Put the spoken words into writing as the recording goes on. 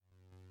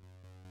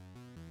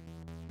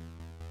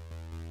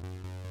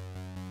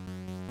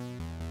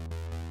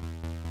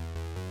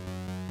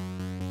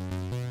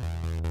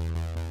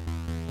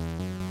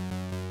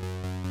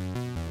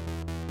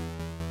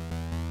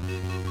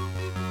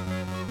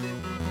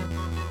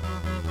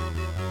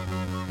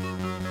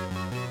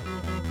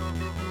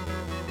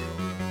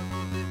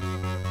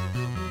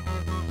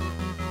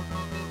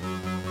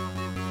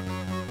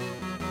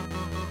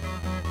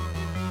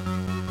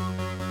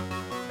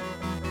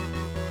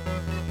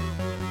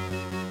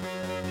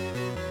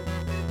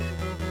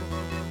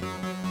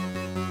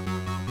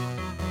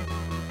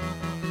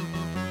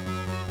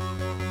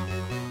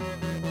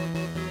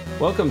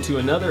Welcome to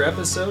another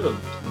episode of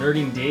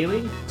Nerding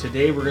Daily.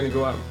 Today we're going to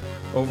go out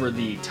over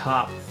the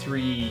top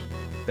 3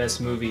 best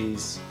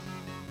movies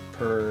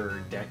per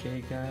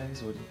decade,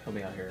 guys. Help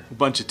me out here. A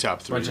bunch of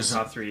top threes. Bunch of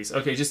top threes.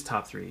 Okay, just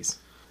top threes.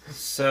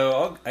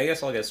 So I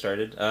guess I'll get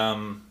started.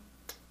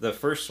 The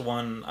first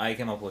one I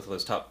came up with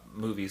was top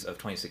movies of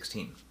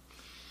 2016.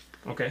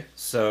 Okay.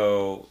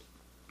 So,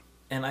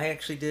 and I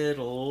actually did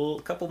a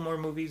couple more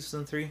movies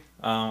than 3.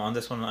 On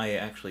this one, I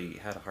actually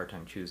had a hard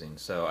time choosing,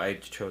 so I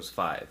chose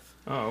 5.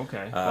 Oh,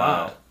 okay.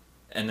 Wow.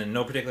 And in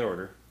no particular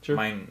order. Sure.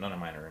 None of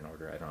mine are in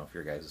order. I don't know if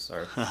your guys'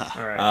 are.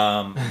 All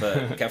right.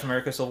 But Captain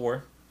America: Civil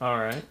War, All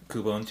right.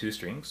 Kubo and Two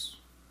Strings,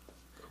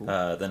 Cool.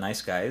 The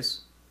Nice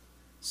Guys,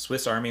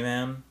 Swiss Army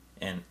Man,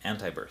 and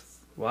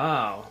Anti-Birth.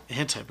 Wow.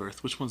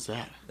 Anti-Birth. Which one's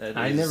that? That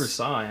I is never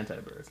saw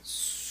Anti-Birth.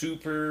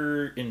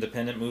 super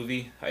independent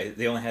movie.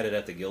 They only had it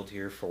at the Guild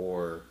here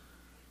for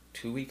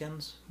 2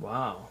 weekends,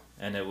 Wow.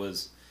 and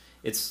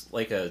it's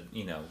like a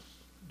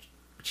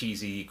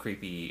cheesy,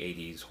 creepy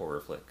 80s horror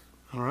flick.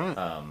 All right.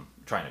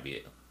 Trying to be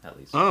it, at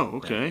least. Oh,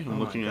 okay. Oh I'm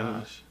my looking at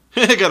gosh.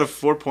 it. I got a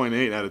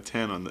 4.8 out of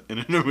 10 on the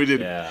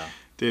intermediate Yeah.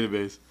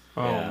 database.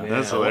 Oh, Yeah. man.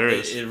 That's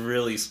hilarious. It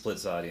really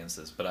splits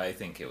audiences, but I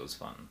think it was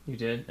fun. You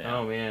did? Yeah.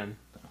 Oh, man.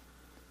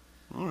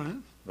 All right.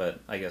 But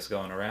I guess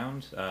going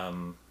around,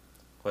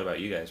 what about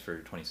you guys for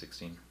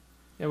 2016?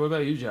 Yeah, what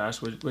about you,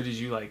 Josh? What did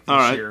you like this All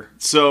right. year?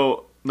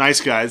 So,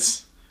 Nice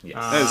Guys. Yes.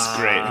 That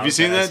is great. Have you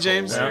seen okay. that,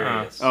 James?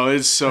 Hilarious. Oh,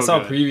 it's so I saw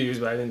good. previews,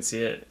 but I didn't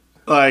see it.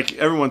 Like,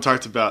 everyone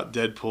talked about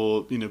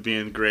Deadpool,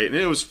 being great. And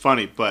it was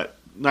funny, but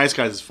Nice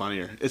Guys is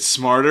funnier. It's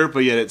smarter, but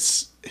yet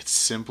it's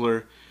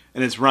simpler.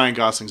 And it's Ryan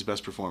Gosling's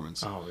best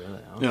performance. Oh, really?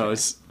 Okay. No,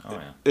 Oh,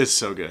 yeah. it's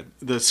so good.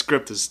 The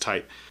script is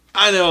tight.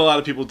 I know a lot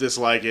of people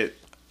dislike it,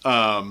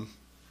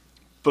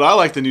 but I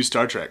like the new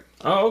Star Trek.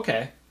 Oh,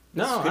 okay.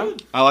 No,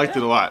 I liked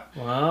it a lot.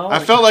 well, I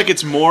felt like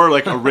it's more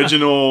like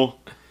original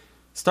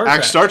Star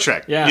Trek. Star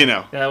Trek. Yeah.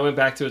 Yeah, Yeah, it went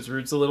back to its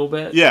roots a little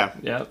bit. Yeah.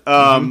 Yep.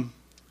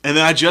 And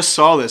then I just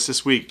saw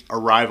this week,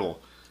 Arrival.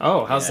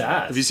 Oh, how's Yeah.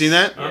 that? Have you seen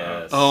that?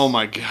 Yes. Oh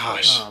my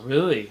gosh. Oh,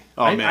 really?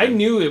 Oh, I man.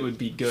 knew it would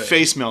be good.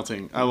 Face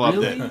melting. I loved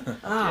Really? it.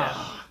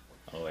 Ah,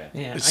 Oh, yeah.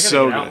 man, It's I gotta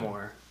so get out good.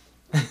 more.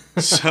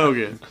 So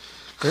good.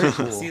 Very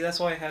cool. See, that's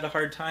why I had a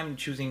hard time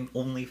choosing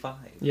only 5.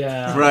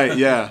 Yeah. Right,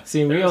 yeah.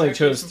 See, we There's only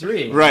actually chose some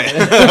 3. Right.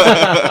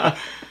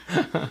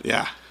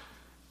 Yeah.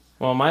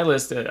 Well, on my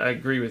list, I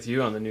agree with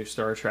you on the new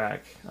Star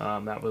Trek.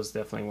 That was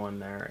definitely one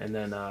there. And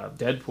then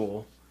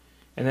Deadpool.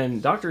 And then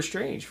Doctor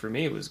Strange, for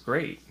me, it was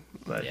great.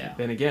 But Yeah.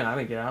 then again, I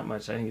didn't get out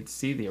much. I didn't get to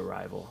see The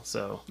Arrival.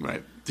 So,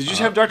 Right. Did you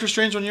have Doctor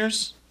Strange on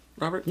yours,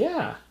 Robert?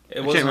 yeah.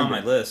 It wasn't on my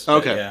remember. list. But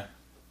Okay. Yeah.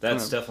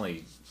 That's Whatever.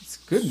 definitely It's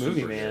a good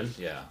movie, super man. good.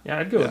 Yeah. Yeah,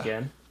 I'd go Yeah.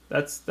 again.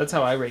 That's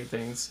how I rate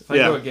things. If I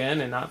Yeah. go again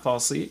and not fall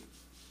asleep,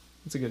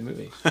 it's a good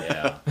movie.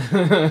 Yeah.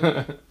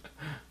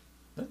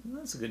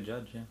 That's a good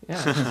judge, yeah.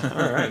 Yeah.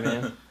 All right,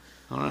 man.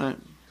 All right.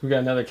 We got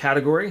another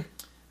category.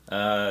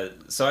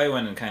 So I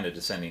went in kind of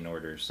descending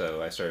order.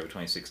 So I started with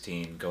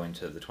 2016, going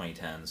to the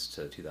 2010s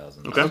to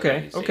 2000s.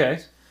 Okay.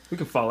 We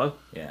can follow.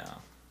 Yeah.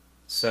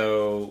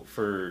 So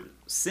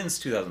since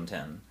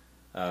 2010,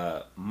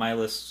 my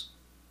list,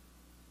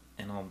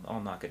 and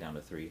I'll knock it down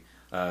to 3.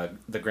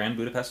 The Grand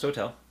Budapest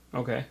Hotel,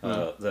 Okay.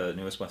 the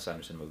newest Wes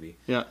Anderson movie.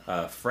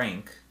 Yeah.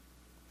 Frank.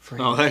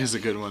 Frank. Oh, that is a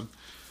good one.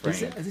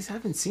 Frank. I just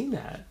haven't seen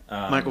that.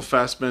 Michael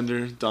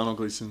Fassbender, Donald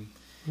Gleason.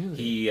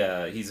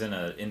 Really? He's in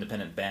an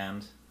independent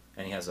band,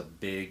 and he has a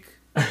big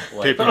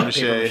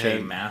Papier-mâché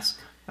head. mask,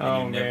 and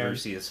Oh, you never man.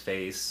 see his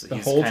face. The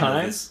he's whole kind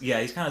of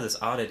time? he's kind of this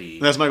oddity.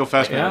 That's Michael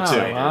Fassbender, Yeah, too.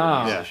 outsider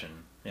wow. musician.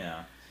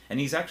 Yeah, and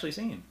he's actually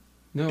singing.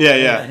 No. Yeah,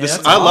 way. yeah.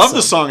 That's I love the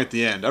awesome. song at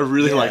the end. I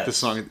really like the Yes.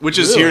 song, which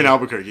is here in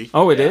Albuquerque.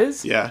 Oh, it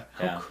is? Yeah.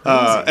 Yeah.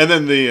 Crazy. And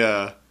then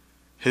the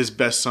his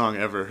best song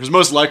ever, his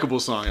most likable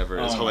song ever,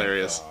 is Oh my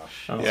hilarious.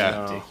 gosh. Oh, Yeah.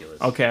 no.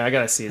 Ridiculous. Okay, I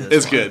gotta see this.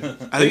 It's one.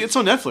 good. I think it's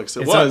on Netflix.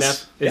 It It's was.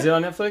 on Is it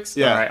on Netflix?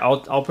 Yeah. All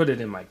right, I'll put it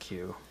in my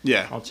queue.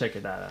 Yeah. I'll check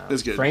that out.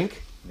 It's good.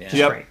 Frank? Yeah. Just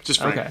Yep. Frank. Just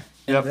Frank. Okay.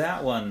 And Yep.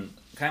 that one,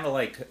 kind of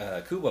like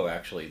Kubo,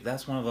 actually,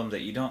 that's one of them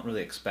that you don't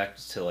really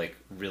expect to like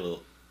really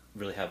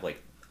have like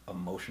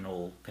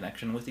emotional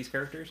connection with these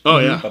characters. Oh,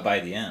 yeah. But by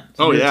the end,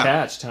 Oh, You're yeah.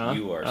 attached, huh?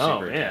 you are Oh,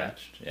 super man.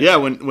 attached. Yeah,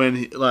 when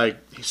he,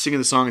 he's singing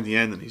the song at the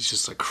end and he's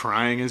just like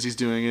crying as he's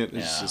doing it.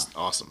 It's Yeah. just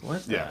awesome.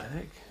 What the Yeah.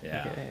 heck?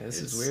 Yeah. Okay, this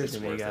is It's- weird it's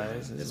to me, worth it.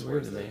 guys. This It's is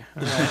weird to worth me.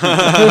 it.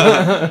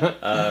 All right.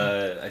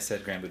 I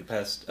said Grand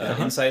Budapest.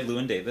 Uh-huh. Inside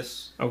Llewyn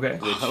Davis. Okay.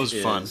 Which that was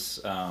fun. is,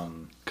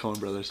 Coen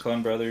Brothers.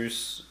 Coen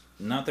Brothers,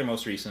 not their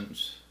most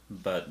recent,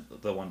 but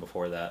the one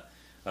before that,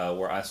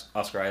 where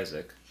Oscar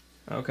Isaac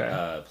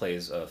Okay.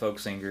 plays a folk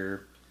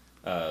singer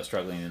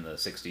struggling in the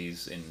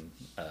 60s in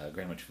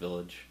Greenwich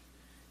Village.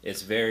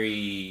 It's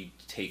very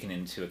taken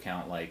into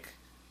account, like,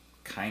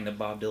 kind of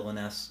Bob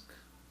Dylan-esque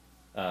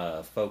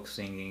folk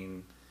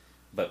singing,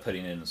 but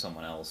putting it in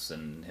someone else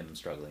and him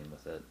struggling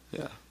with it.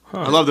 Yeah.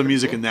 Huh. I love the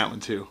music in that one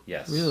too.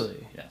 Yes.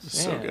 Really? Yes.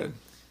 It's so Man. good.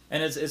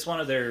 And it's one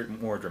of their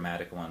more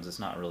dramatic ones. It's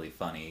not really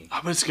funny.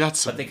 Oh, but it's got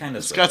some. But they kind of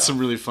It's switch got some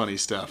off. really funny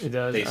stuff. It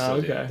does. They still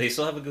okay. do. They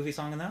still have a goofy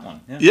song in that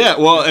one. Yeah. Yeah.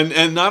 Well,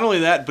 and not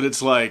only that, but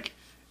it's like,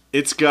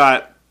 it's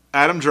got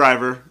Adam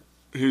Driver,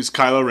 who's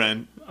Kylo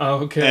Ren. Oh,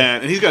 okay.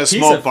 And he's got a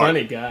small He's a part.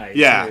 funny guy.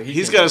 Yeah, too.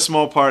 he's got a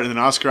small part, and then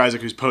Oscar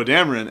Isaac, who's Poe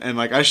Dameron. And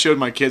like I showed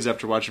my kids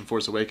after watching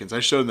Force Awakens, I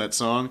showed them that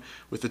song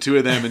with the two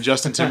of them and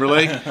Justin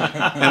Timberlake,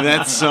 and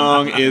that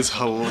song is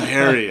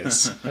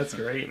hilarious. That's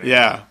great, man.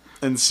 Yeah,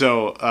 and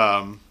so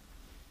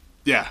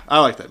yeah, I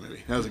like that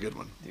movie. That was a good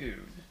one. Dude.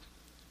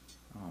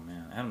 Oh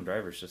man, Adam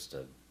Driver's just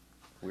a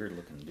weird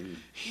looking dude.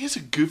 He is a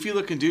goofy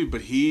looking dude,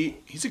 but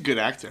he's a good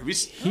actor.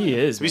 He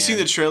is. Have you seen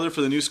the trailer for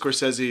the new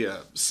Scorsese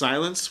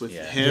Silence with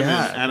him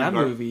Yeah, and Adam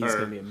that movie is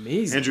gonna be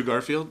amazing. Andrew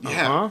Garfield?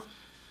 Yeah. Uh-huh.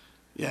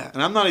 Yeah,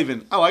 and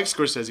I like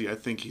Scorsese. I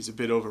think he's a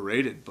bit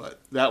overrated, but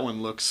that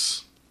one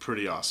looks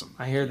pretty awesome.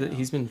 I hear that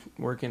he's been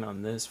working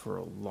on this for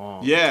a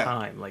long Yeah.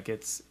 time. Like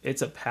it's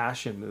a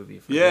passion movie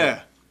for Yeah.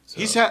 him.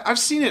 So- I've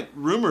seen it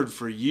rumored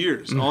for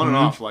years, on and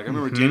off. Like I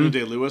remember Daniel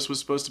Day-Lewis was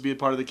supposed to be a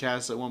part of the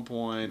cast at one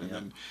point, and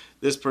then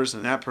this person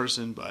and that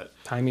person, but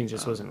timing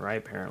just wasn't right,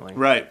 apparently.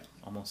 right.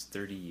 Almost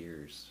 30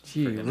 years.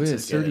 Gee for him whiz, to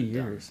get 30 it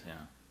done. years. Yeah.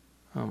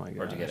 Oh my god.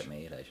 Or to get it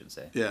made, I should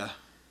say. Yeah.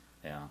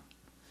 Yeah.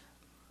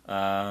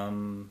 Yeah,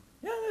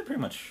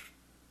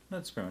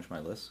 that's pretty much my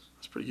list.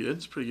 It's pretty good.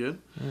 It's pretty good.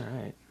 All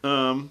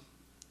right.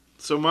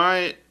 So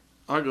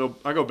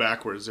I'll go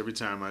backwards every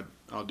time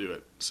I'll do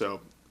it. So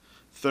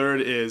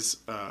third is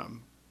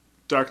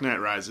Dark Knight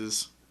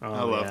Rises. Oh,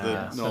 I love yeah.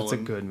 the Nolan That's a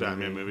good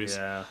Batman movie. movies.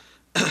 Yeah.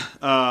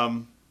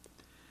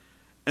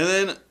 And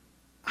then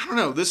I don't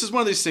know. This is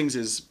one of these things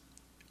is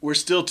we're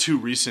still too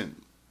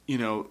recent. You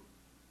know,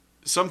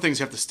 some things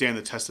have to stand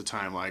the test of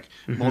time, like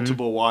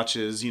multiple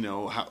watches. You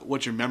know,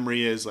 what your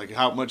memory is, like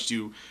how much do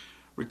you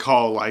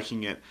recall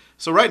liking it.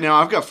 So right now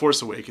I've got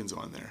Force Awakens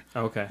on there.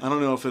 Okay. I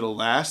don't know if it'll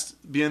last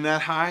being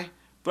that high,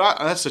 but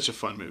that's such a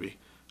fun movie.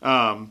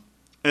 And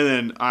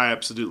then I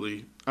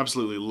absolutely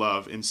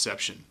love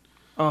Inception.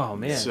 Oh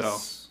man. So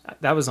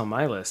That was on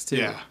my list too.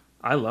 Yeah.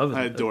 I love it.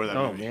 I adore that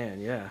oh movie.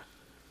 man, yeah.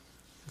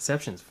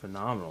 Inception's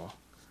phenomenal.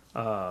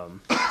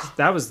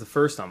 That was the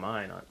first on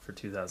mine for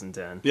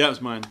 2010. Yeah, it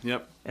was mine.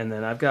 Yep. And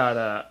then I've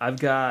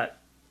got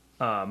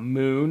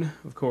Moon,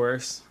 of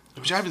course.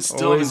 Which I haven't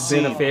still Always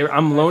haven't been seen. a favorite.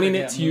 I'm loaning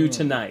it forget to you Moon.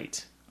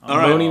 tonight. All I'm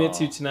right. loaning it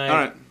to you tonight. All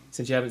right.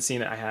 Since you haven't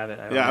seen it, I have it.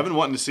 Yeah, I've been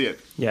wanting to see it.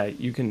 Yeah,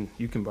 you can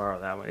borrow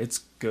that one. It's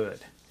good.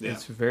 Yeah.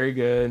 It's very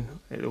good.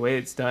 The way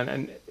it's done,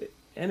 and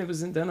it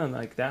wasn't done on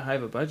like that high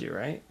of a budget,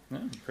 right? Yeah,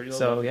 pretty low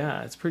So budget.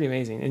 yeah, it's pretty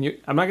amazing. And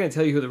I'm not going to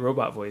tell you who the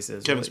robot voice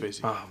is. Kevin but-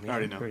 Spacey. Oh, man,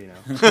 I already know.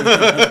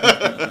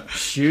 know.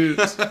 Shoot.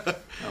 Oh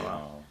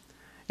wow. Oh.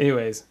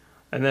 Anyways,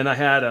 and then I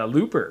had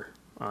Looper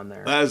on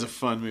there. That is a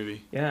fun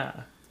movie.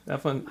 Yeah,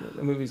 that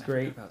movie's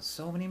great. About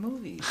so many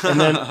movies. And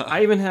then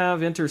I even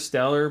have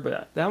Interstellar,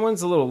 but that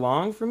one's a little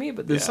long for me.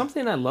 But there's Yeah.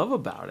 something I love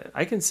about it.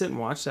 I can sit and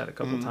watch that a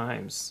couple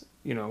times,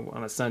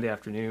 on a Sunday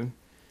afternoon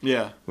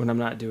Yeah. when I'm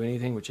not doing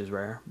anything, which is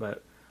rare.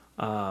 But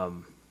For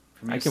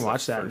me, I it's can the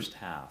watch that. first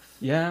half.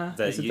 yeah,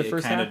 That is it the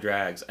first kind half? of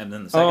drags, and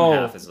then the second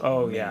half is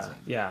amazing.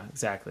 yeah,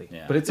 exactly.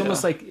 Yeah. But it's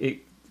almost Yeah. like it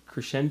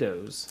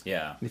crescendos.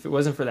 Yeah. And if it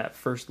wasn't for that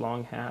first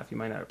long half, you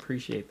might not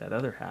appreciate that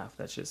other half.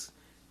 That's just,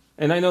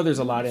 and I know there's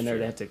a lot in there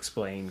to have to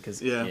explain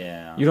because Yeah.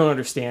 Yeah. you don't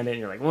understand it, and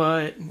you're like,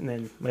 what? And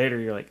then later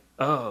you're like,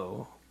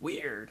 oh,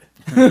 weird.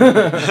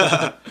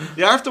 Yeah,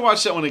 I have to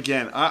watch that one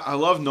again. I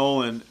love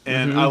Nolan,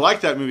 and I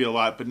like that movie a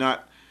lot, but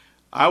not.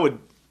 I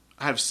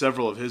have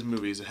several of his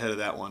movies ahead of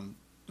that one.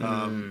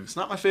 It's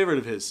not my favorite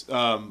of his.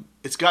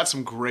 It's got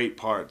some great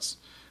parts.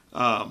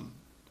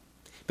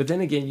 But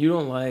then again, you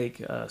don't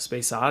like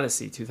Space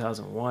Odyssey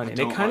 2001, and it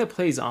don't kind of like-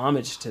 plays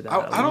homage to that.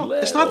 I a don't.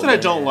 It's not that I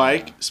don't bit.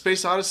 like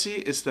Space Odyssey.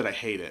 It's that I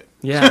hate it.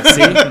 Yeah,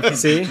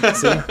 see.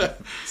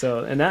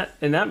 So, and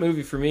that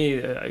movie for me,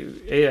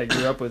 A, I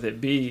grew up with it.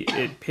 B,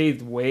 it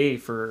paved way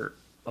for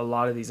a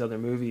lot of these other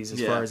movies as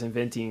Yeah. far as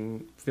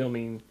inventing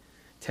filming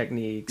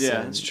techniques.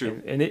 Yeah, and, it's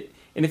true. And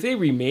if they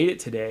remade it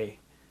today,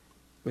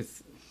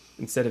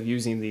 instead of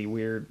using the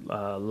weird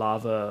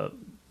lava,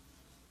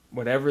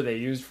 whatever they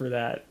used for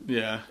that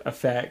Yeah.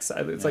 effects,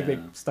 it's like they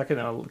Yeah. stuck in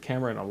a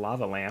camera in a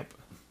lava lamp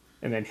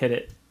and then hit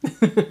it.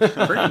 Pretty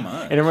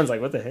much. And everyone's like,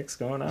 "What the heck's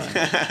going on?"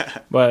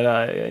 But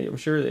I'm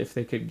sure if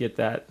they could get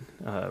that,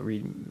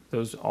 read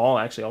all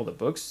the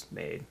books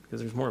made,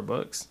 because there's more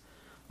books,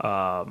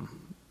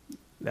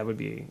 that would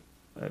be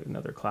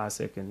another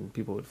classic, and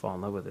people would fall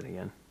in love with it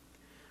again.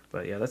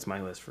 But yeah, that's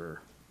my list for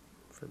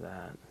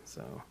that.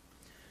 So,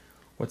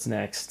 what's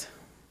next?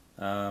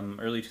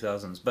 Early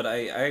 2000s. But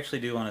I actually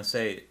do want to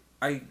say,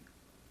 I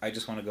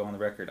just want to go on the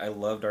record. I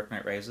love Dark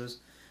Knight Rises,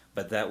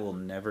 but that will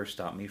never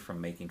stop me from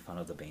making fun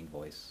of the Bane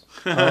voice.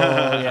 Oh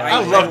yeah,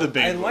 I love the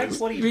Bane I like voice.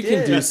 what he we did.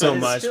 can do but so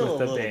it's much still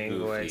with a the little Bane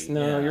goofy. voice.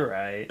 No, Yeah. you're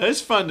right.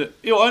 It's fun to,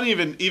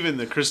 and even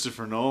the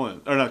Christopher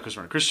Nolan, or not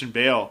Christopher, Christian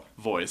Bale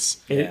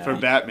voice It- for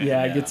Batman.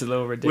 Yeah, it Yeah. gets a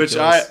little ridiculous.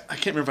 Which I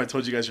can't remember if I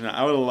told you guys or not.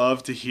 I would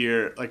love to see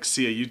a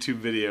YouTube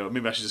video.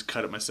 Maybe I should just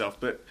cut it myself,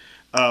 but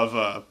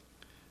of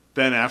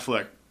Ben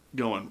Affleck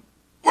going,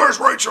 "Where's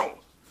Rachel?"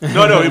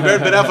 No,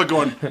 Ben Affleck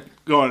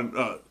going.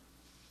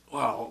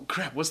 Wow,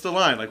 crap! What's the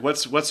line? Like,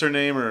 what's her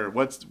name, or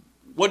what's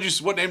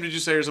what name did you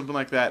say or something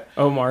like that?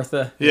 Oh,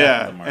 Martha.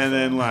 Yeah, the Martha and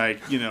then one.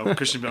 like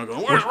Christian Bale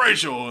going, "Where's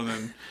Rachel?" And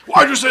then,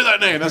 "Why'd you say that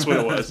name?" That's what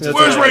it was. That's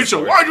 "Where's what it Rachel?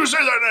 was. Why'd you say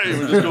that name?"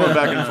 We're just going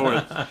back and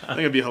forth. I think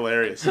it'd be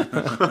hilarious.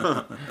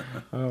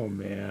 Oh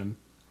man.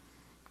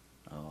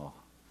 Oh.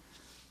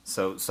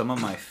 So some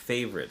of my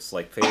favorites,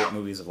 like favorite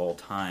movies of all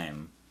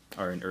time,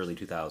 are in early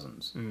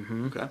 2000s.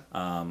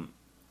 Okay.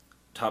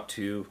 Top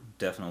two,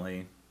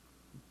 definitely,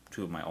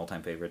 two of my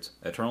all-time favorites: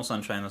 Eternal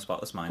Sunshine of the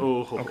Spotless Mind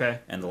Oh. Okay.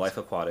 and The Life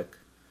Aquatic.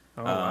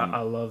 Oh,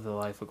 I love The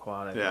Life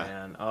Aquatic, Yeah.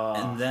 man. Oh.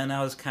 And then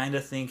I was kind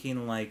of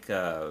thinking like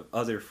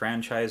other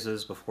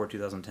franchises before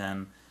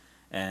 2010,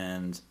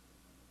 and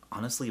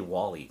honestly,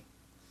 Wall-E.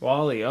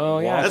 Wally. Oh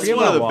yeah. I That's forget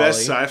one of the about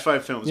best Wall-E. sci-fi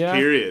films. Yeah.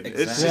 Period. It's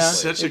Exactly.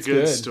 just Yeah, such a it's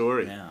good good.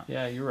 story. Yeah.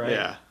 Yeah, you're right.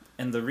 Yeah.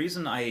 And the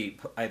reason I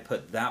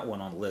put that one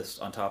on the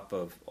list on top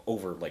of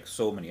over like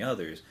so many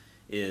others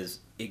is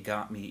it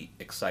got me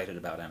excited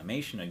about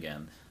animation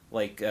again.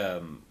 Like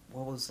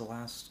what was the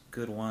last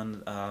good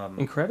one?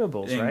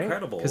 Incredibles, right?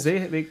 Incredibles. Because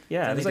they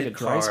yeah, then it was they like a did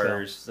dry spell.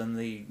 Cars, then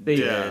they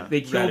Yeah.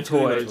 They killed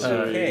Ratatouille was Toy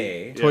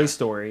okay. Toy Yeah.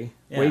 Story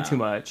way Yeah. too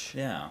much.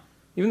 Yeah.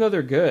 Even though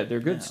they're good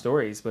Yeah.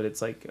 stories, but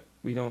it's like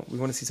we want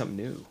to see something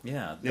new.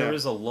 Yeah, Yeah. there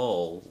was a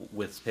lull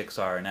with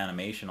Pixar and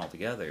animation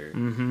altogether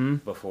Mm-hmm.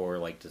 before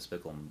like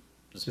Despicable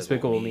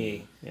Despicable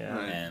Me. Yeah.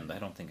 Right. and I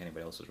don't think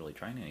anybody else was really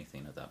trying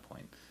anything at that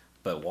point.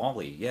 But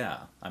Wall-E, yeah,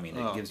 I mean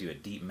it Oh. gives you a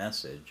deep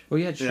message. Well,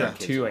 you had Shrek Yeah.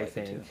 Kids 2, will I like it,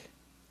 think. too.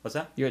 What's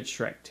that? You had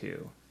Shrek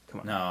 2. Come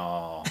on.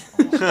 No,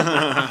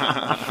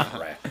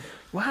 Shrek.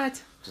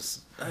 What?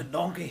 Just a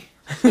donkey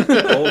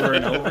over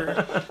and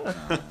over.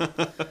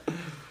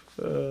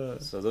 No.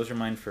 So those are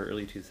mine for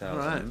early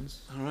 2000s.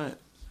 All right.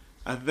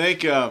 I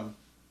think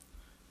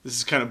this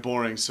is kind of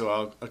boring, so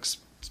I'll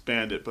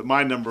expand it. But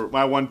my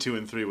 1, 2,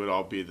 and 3 would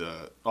all be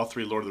all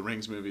three Lord of the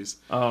Rings movies.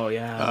 Oh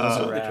yeah, those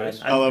are good rad.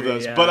 choice. I love agree,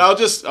 those. yeah.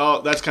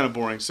 But that's kind of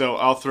boring, so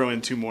I'll throw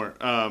in 2 more.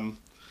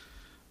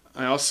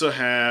 I also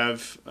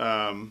have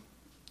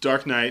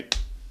Dark Knight.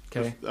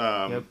 Okay.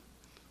 Yep.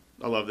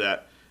 I love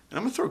that. And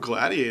I'm going to throw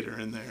Gladiator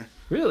in there.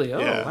 Really? Oh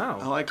yeah, wow.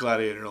 I like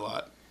Gladiator a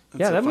lot. That's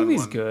Yeah, a that fun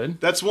movie's one.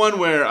 good. That's one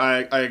where I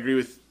agree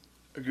with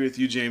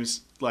you,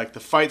 James. Like the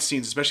fight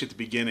scenes, especially at the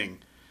beginning,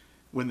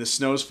 when the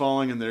snow's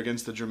falling and they're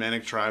against the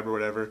Germanic tribe or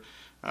whatever.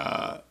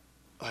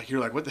 Like you're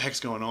like, what the heck's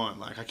going on?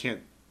 Like I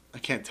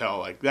can't tell.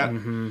 Like that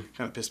Mm-hmm.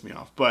 kind of pissed me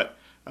off. But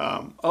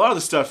a lot of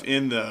the stuff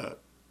in the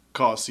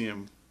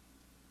Colosseum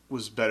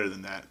was better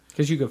than that.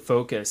 Because you could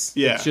focus.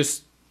 Yeah. It's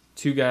just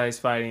 2 guys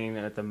fighting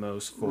at the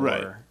most 4.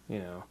 Right. You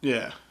know.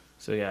 Yeah,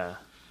 So yeah,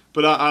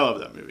 but I love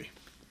that movie.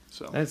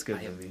 So that's a good.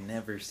 I have movie.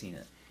 never seen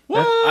it.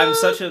 what? I'm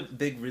such a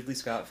big Ridley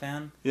Scott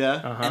fan, Yeah.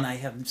 Uh-huh. and I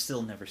have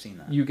still never seen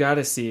that. You got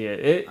to see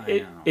it. I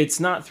know. It's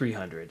not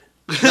 300.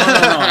 No,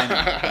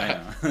 I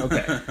know.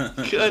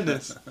 Okay.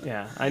 Goodness,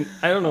 Yeah. I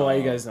don't know why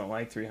you guys don't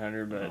like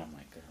 300, but Oh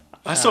my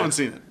god. I still haven't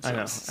seen it. I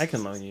know. so- I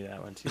can loan you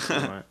that one too if you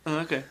want. Oh,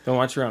 okay. Don't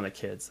watch around the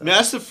kids. I though. mean,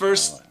 that's the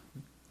first.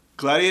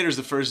 Gladiator's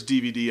the first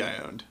DVD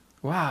I owned.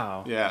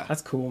 Wow. Yeah.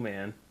 That's cool,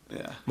 man.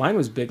 Yeah. Mine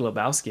was Big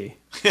Lebowski.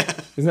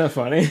 Isn't that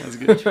funny? That's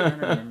good. trying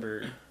to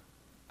remember.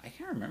 I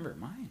can't remember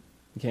mine.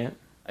 You can't?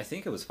 I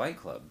think it was Fight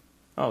Club.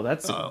 Oh,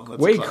 that's That's a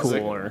way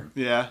classic. cooler.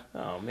 Yeah.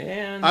 Oh,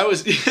 man.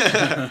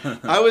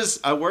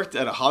 I worked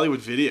at a Hollywood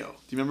Video. Do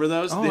you remember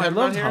those? Oh, They I had them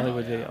loved out here?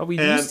 Hollywood Video. Oh, we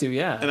And- used to,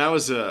 yeah. And I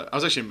was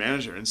actually a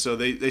manager, and so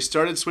they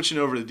started switching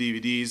over to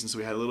DVDs, and so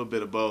we had a little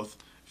bit of both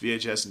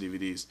VHS and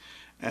DVDs.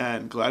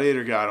 And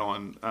Gladiator got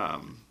on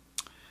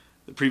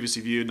the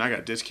previously viewed, and I got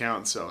a discount,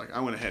 and so like I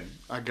went ahead,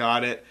 I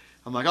got it.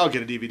 I'm like, I'll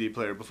get a DVD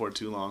player before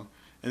too long.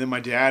 And then my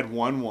dad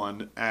won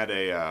one at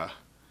a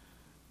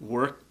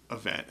work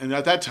event, and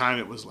at that time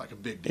it was like a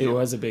big It deal.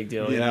 was a big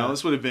deal, You yeah. know,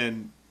 this would have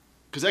been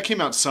because that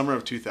came out summer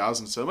of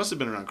 2000, so it must have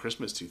been around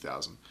Christmas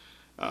 2000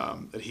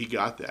 that he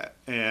got that,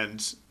 and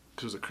because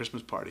it was a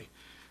Christmas party,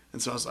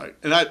 and so I was like,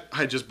 and I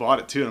had just bought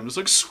it too, and I'm just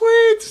like,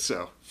 sweet.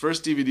 So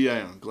first DVD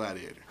I owned,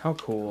 Gladiator. How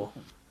cool.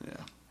 Yeah.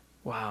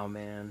 Wow,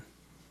 man.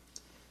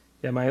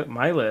 Yeah,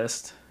 my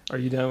list. Are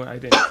you done? I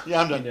didn't.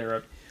 Yeah, I'm done. I didn't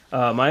interrupt.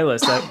 My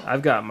list.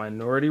 I've got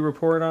Minority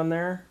Report on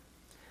there.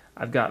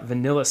 I've got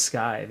Vanilla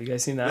Sky. Have you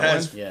guys seen that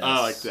That's, one? Yes. I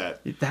like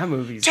that. That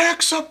movie's.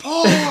 Tech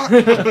support.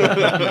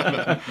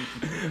 I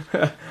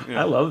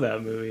love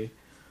that movie.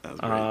 That was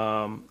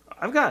great.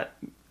 I've got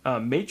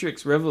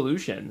Matrix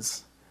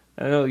Revolutions.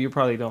 I know you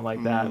probably don't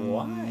like that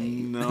Why?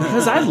 No,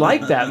 because I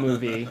like that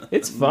movie.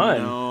 It's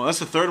fun. No, that's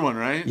the third one,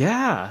 right?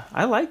 Yeah,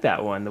 I like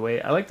that one.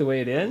 I like the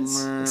way it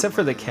ends, except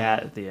for the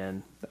cat at the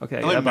end. Okay,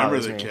 I only that remember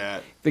bothers the me.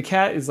 cat. The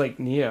cat is like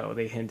Neo.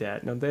 They hint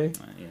at, don't they?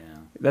 Yeah.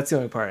 That's the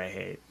only part I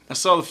hate. I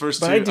saw the first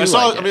But two. I do I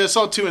saw. like it. I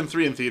saw 2 and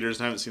 3 in theaters,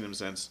 and I haven't seen them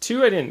since.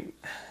 Two, I didn't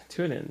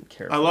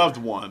care. I for. loved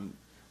 1.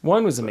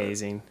 One was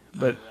amazing,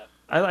 but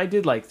I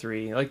did like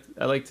 3. I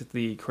liked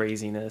the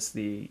craziness,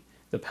 the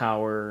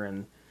power,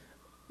 and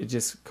it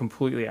just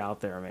completely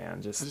out there, man.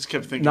 I just Just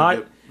kept thinking Not-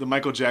 of the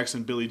Michael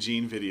Jackson Billie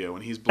Jean video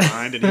when he's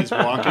blind and he's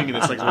walking and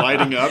it's like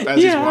lighting up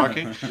as he's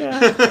walking. Yeah,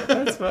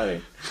 that's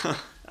funny.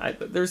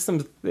 There's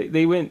some.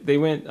 They went. They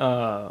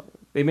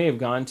may have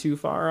gone too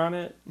far on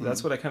it.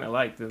 That's what I kind of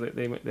liked.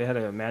 They had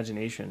an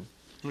imagination.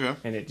 Okay.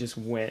 and it just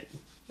went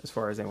as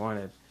far as they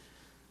wanted.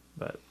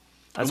 But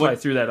that's what- why I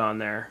threw that on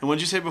there. And what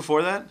did you say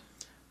before that?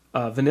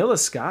 Vanilla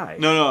Sky.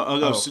 No.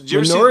 Oh, so did you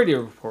ever see? Minority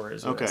Report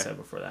is what Okay. I said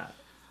before that.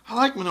 I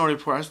like Minority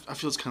Report. I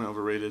feel it's kind of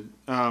overrated.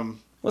 Well,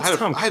 I had, it's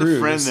Tom I had a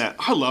friend Cruise. that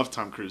I love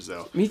Tom Cruise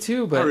though. Me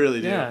too, but I really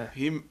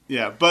do.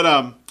 yeah, But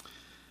I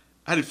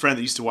had a friend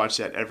that used to watch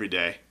that every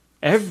day.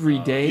 every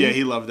day. Yeah,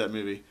 he loved that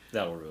movie.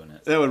 That'll ruin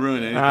it. That would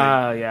ruin anything.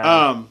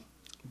 Yeah.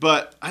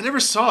 But I never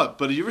saw it.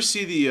 But did you ever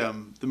see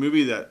the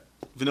movie that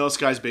Vanilla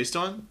Sky is based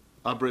on?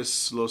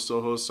 Abres los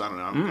Ojos. I don't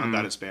know. I'm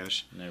bad at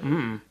Spanish.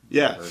 Never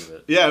Yeah, heard of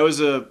it. yeah. It was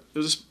a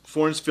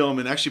foreign film,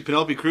 and actually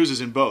Penelope Cruz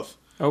is in both.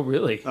 Oh,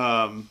 really?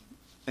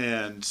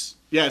 And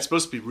yeah, it's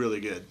supposed to be really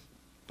good,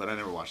 but I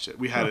never watched it.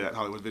 We had it at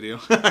Hollywood Video.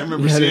 I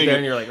remember You had it seeing there it,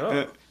 and you're like,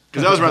 oh.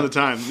 because that was around the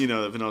time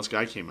that Vanilla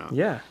Sky came out.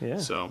 Yeah.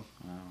 So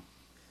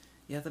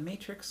Yeah, the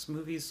Matrix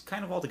movies,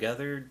 kind of all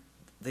together,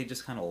 they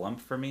just kind of lump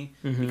for me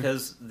Mm-hmm.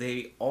 because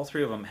all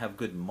three of them have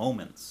good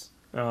moments,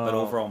 but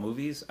Oh. overall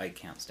movies I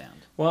can't stand.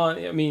 Well,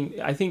 I mean,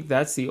 I think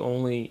that's the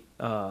only.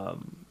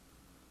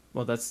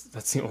 That's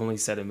the only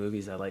set of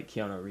movies I like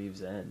Keanu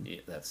Reeves in.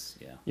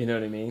 Yeah. You know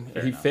what I mean?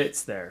 Fair he enough.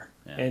 fits there,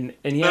 Yeah. and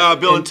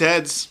Bill and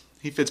Ted's.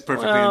 He fits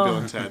perfectly Well, in Bill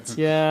and Ted's.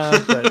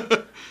 Yeah,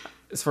 but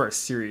as far as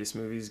serious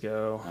movies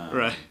go,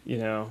 Right. you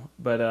know,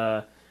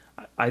 but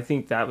I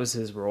think that was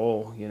his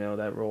role. You know,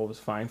 that role was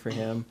fine for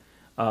him.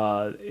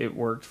 It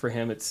worked for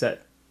him. It's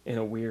set in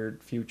a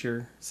weird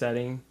future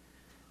setting,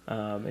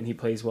 and he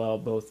plays well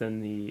both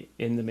in the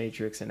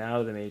Matrix and out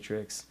of the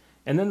Matrix.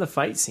 And then the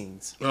fight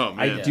scenes. Oh,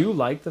 man. I do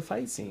like the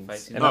fight scenes,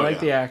 scenes. and Oh, I like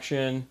yeah. the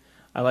action.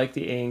 I like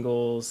the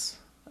angles,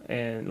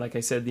 and like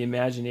I said, the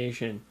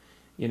imagination.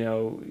 You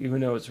know,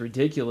 even though it's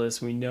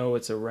ridiculous, we know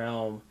it's a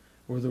realm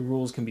where the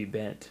rules can be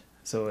bent,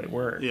 so it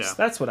works. Yeah.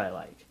 That's what I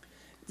like.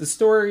 The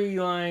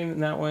storyline in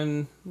that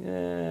one,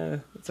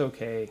 it's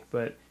okay,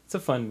 but it's a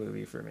fun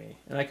movie for me,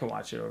 and I can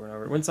watch it over and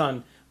over. When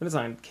it's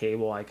on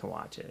cable, I can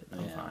watch it.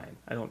 I'm Yeah. fine.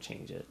 I don't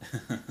change it.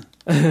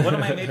 One of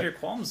my major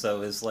qualms,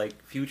 though, is like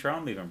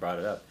Futurama even brought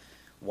it up.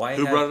 Why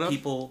Who have brought it up?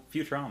 people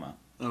Futurama?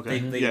 Okay.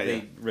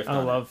 They riffed I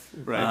on love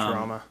Right.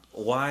 Futurama.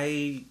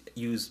 Why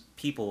use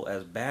people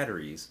as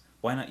batteries?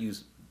 Why not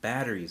use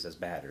batteries as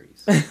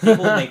batteries?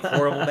 People make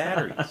horrible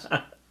batteries.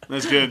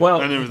 That's good.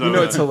 Well, I never thought you know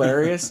of it's that.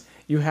 hilarious.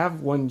 You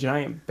have one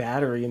giant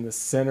battery in the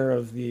center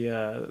of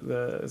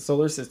the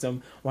solar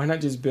system. Why not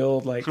just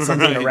build like something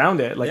Right.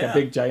 around it, like Yeah. a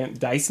big giant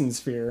Dyson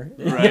sphere,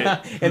 Right.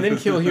 and then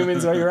kill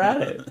humans while you're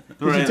at it?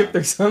 Because you Right. took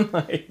their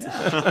sunlight.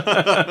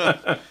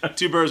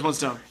 Two birds, one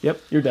stone.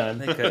 Yep, you're done.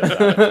 They could have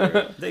thought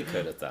it through. They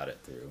could have thought it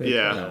through.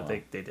 Yeah. No,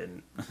 they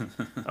didn't.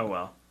 Oh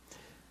well.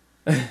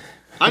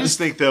 I just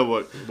think though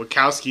what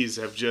Wachowskis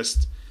have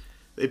just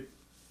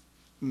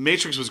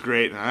Matrix was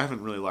great, and I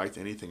haven't really liked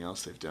anything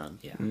else they've done.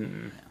 Yeah.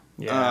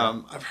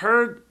 Yeah. I've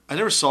heard. I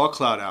never saw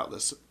Cloud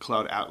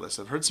Atlas.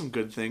 I've heard some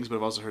good things, but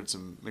I've also heard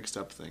some mixed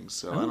up things.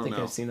 So I I don't don't think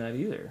know. I've seen that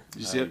either. Did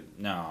you see it?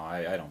 No,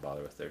 I don't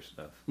bother with their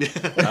stuff.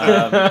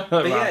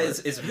 But yeah,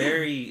 it's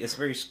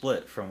very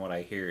split from what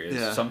I hear.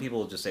 Yeah. Some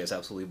people just say it's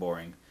absolutely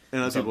boring,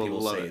 And other some people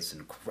people love say it. it's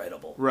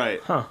incredible. Right.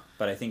 Huh.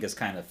 But I think it's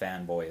kind of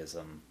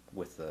fanboyism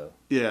with the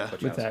Yeah.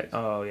 Wachowskis. With that.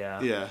 Oh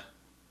yeah. Yeah.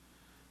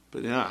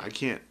 But yeah, I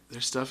can't.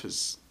 Their stuff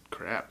is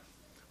crap.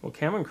 Well,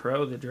 Cameron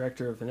Crowe, the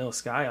director of Vanilla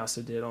Sky,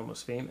 also did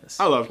Almost Famous.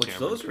 I love Which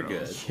Cameron those were Crowe.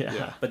 good.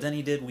 Yeah. But then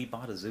he did We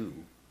Bought a Zoo.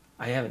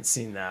 I haven't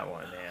seen that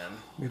one,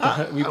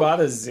 man. We bought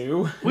a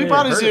zoo. We I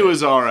Bought a heard Zoo it.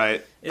 is all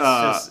right.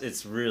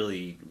 It's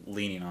really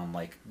leaning on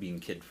like being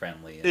kid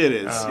friendly. It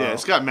is. Oh. Yeah,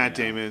 it's got Matt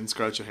Yeah. Damon and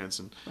Scarlett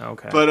Johansson.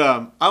 Okay. But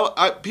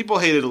I people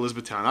hated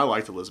Elizabethtown. I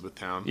liked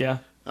Elizabethtown. yeah.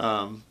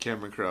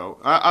 Cameron Crowe.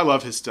 I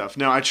love his stuff.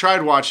 Now I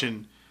tried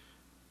watching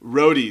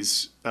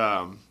Roadies.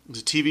 It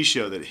was a TV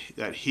show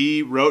that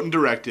he wrote and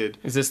directed.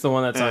 Is this the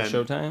one that's on And-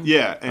 Showtime?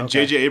 Yeah, and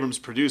Okay. J.J. Abrams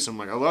produced. I'm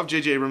like, I love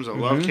J.J. Abrams. I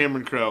love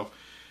Cameron Crowe.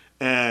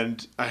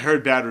 And I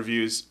heard bad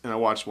reviews, and I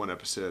watched one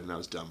episode, and I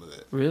was done with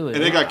it. Really?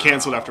 And it got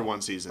canceled after one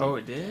season. Oh,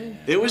 it did?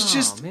 It was Oh,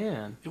 just,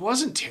 man. it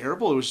wasn't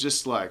terrible. It was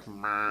just like,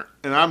 meh.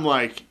 And I'm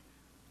like,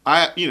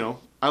 I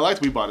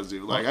liked We Bought a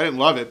Zoo. Like, I didn't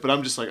love it, but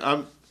I'm just like,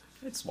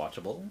 It's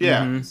watchable.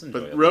 yeah. It's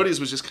But enjoyable. Roadies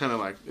was just kind of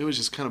like, it was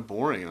just kind of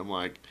boring. And I'm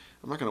like,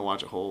 I'm not going to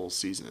watch a whole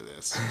season of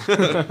this.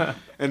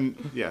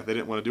 And yeah, they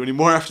didn't want to do any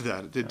more after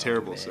that. It did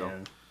terrible. So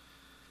Man.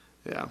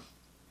 yeah.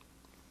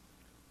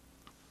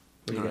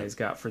 What do you Alright. guys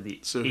got for the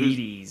So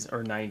who's- 80s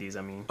or 90s?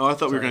 I mean, Oh, I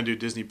thought we were Sorry. going to do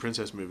Disney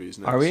princess movies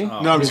next. are we?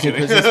 Oh. No, I'm just Disney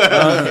kidding. Princess?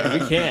 Oh, okay,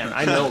 we can.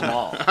 I know them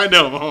all. I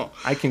know them all.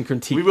 I can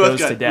critique We both those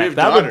got- to we death. have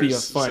That would be a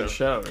daughters, fun so-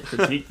 show.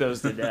 Critique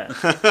those to death.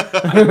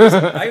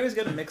 I always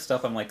get them mixed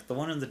up. I'm like, the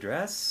one in the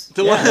dress?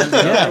 The one- And the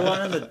Yeah. other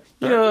one in the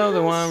You know, the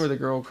dark one dress? where the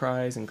girl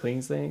cries and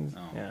cleans things?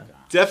 Oh, yeah. God.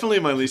 Definitely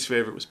my least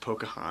favorite was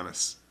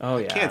Pocahontas. Oh,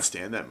 yeah. Can't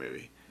stand that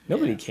movie.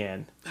 Nobody Yeah.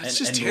 can. That's And-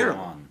 just and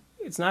terrible. Mulan.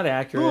 It's not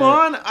accurate.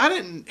 Mulan, I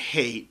didn't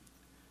hate,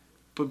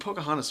 but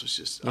Pocahontas was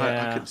just I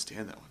Yeah. couldn't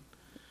stand that one.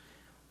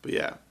 But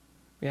yeah,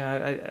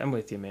 Yeah, I'm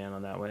with you, man,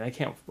 on that one. I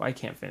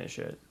can't finish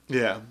it.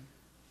 yeah,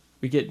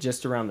 We get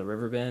just around the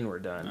river bend, we're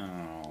done.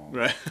 Oh.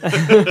 right.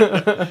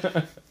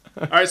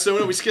 All right, so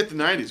when we skip the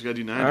 90s, we got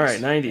to do 90s. All right,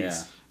 90s.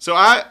 Yeah. So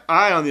I,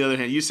 on the other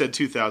hand, you said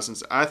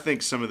 2000s. I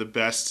think some of the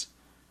best,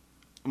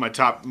 my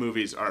top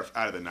movies are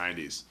out of the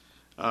 90s.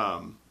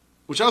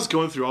 Which I was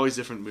going through all these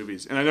different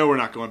movies, and I know we're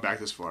not going back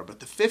this far, but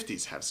the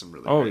 50s have some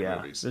really great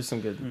movies. There's some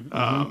good.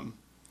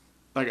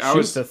 Like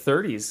The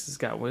 30s has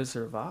got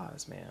Wizard of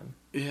Oz, man.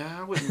 Yeah,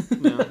 I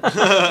wouldn't. No.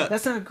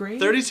 That's not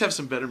great. 30s have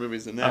some better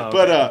movies than that, Oh,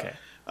 but okay.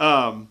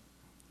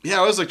 yeah,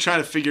 I was like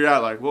trying to figure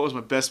out like what was my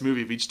best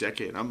movie of each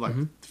decade. And I'm like,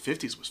 the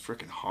 50s was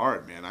freaking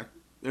hard, man.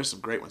 There's some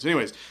great ones.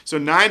 Anyways, so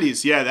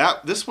 90s, yeah,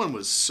 this one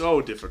was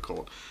so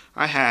difficult.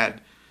 I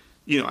had,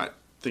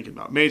 thinking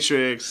about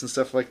Matrix and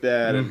stuff like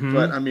that,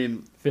 but I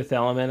mean, Fifth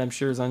Element, I'm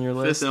sure, is on your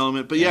list. Fifth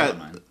Element, but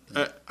yeah,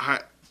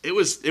 it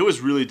was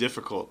really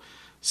difficult.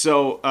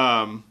 So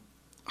I'll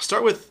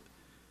start with,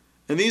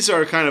 and these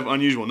are kind of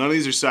unusual. None of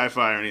these are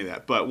sci-fi or any of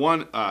that. But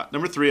one,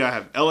 number 3, I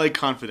have L.A.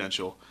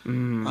 Confidential. I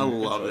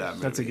love that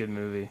movie. That's a good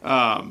movie.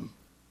 And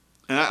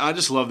I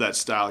just love that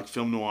style, like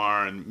film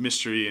noir and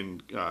mystery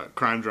and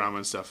crime drama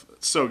and stuff.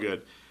 It's so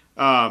good.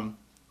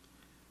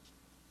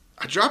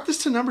 I dropped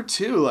this to number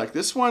 2. Like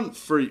this one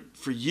for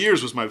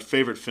years was my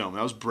favorite film.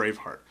 That was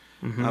Braveheart.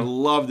 I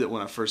loved it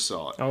when I first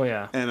saw it. Oh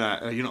yeah.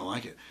 And you don't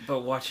like it. But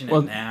watching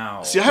it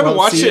now. See, I haven't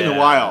watched it in a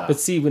while. But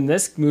see, when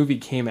this movie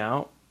came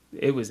out,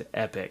 it was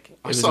epic.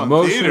 It was saw it in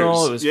emotional.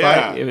 theaters.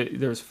 It was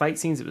there was fight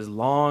scenes. It was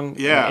long.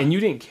 Yeah. And you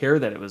didn't care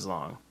that it was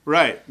long.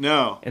 Right.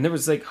 No. And there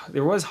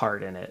was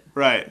heart in it.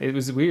 Right. It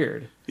was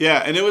weird.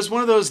 Yeah, and it was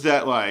one of those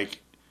that like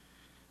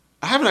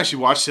I haven't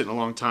actually watched it in a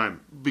long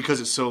time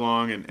because it's so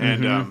long and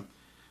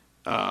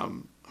I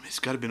mean, it's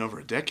got to have been over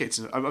a decade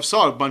since I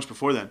saw a bunch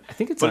before then. I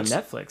think it's on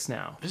Netflix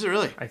now. Is it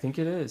really? I think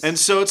it is. And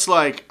so it's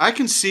like I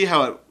can see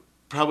how it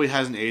probably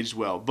hasn't aged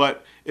well,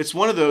 but it's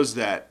one of those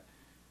that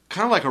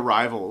kind of like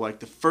Arrival, like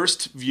the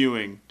first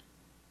viewing,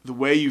 the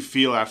way you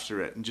feel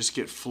after it and just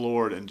get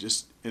floored and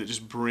it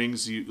just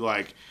brings you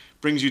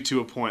to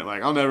a point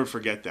like I'll never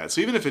forget that. So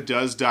even if it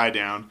does die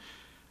down,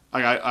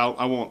 like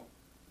I won't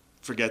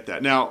forget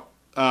that. Now,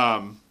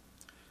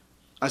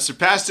 I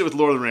surpassed it with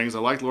Lord of the Rings. I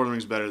liked Lord of the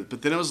Rings better.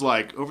 But then it was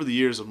like, over the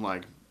years, I'm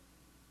like,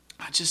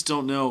 I just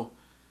don't know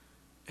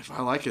if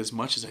I like it as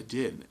much as I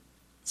did.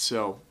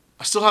 So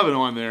I still have it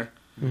on there,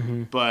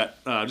 but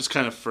just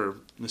kind of for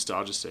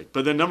nostalgia's sake.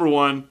 But then number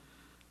 1,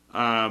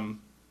 I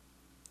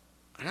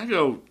gotta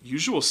go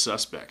Usual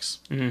Suspects.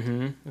 I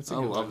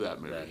love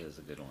that movie. That is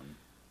a good one.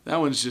 That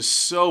one's just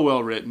so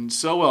well written,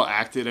 so well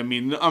acted. I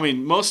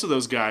mean, most of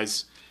those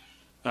guys,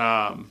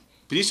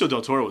 Benicio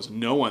del Toro was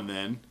no one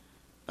then.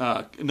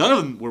 None of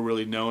them were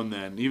really known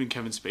then, even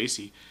Kevin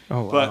Spacey.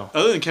 Oh, wow. But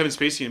other than Kevin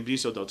Spacey and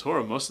Benicio del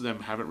Toro, most of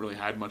them haven't really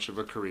had much of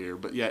a career.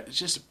 But yet, it's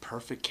just a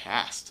perfect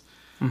cast.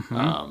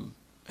 And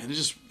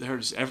they're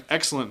just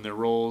excellent in their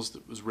roles.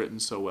 It was written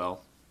so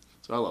well.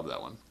 So I love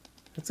that one.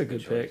 That's a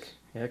good pick.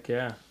 Heck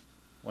yeah.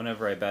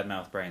 Whenever I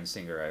badmouth Bryan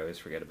Singer, I always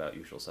forget about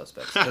Usual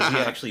Suspects because he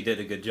actually did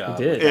a good job.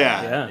 He did.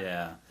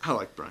 Yeah. I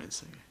like Bryan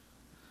Singer.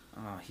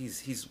 Oh,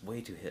 he's way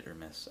too hit or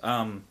miss.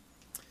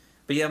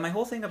 But yeah, my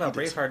whole thing about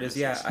Braveheart is,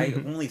 I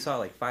only saw it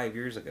like 5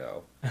 years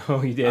ago.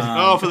 Oh, you did?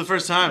 For the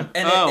first time.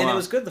 And it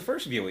was good the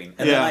first viewing.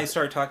 And then I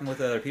started talking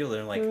with other people.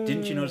 They're like,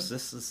 didn't you notice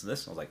this? And I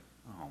was like,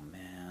 oh,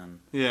 man.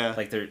 Yeah.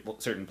 Like there are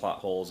certain plot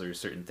holes or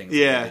certain things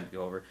that I didn't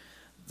go over.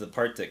 The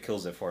part that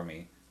kills it for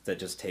me, that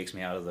just takes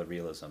me out of the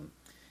realism,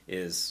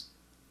 is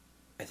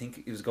I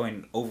think he was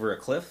going over a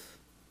cliff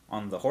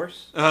on the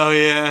horse. Oh,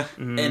 yeah.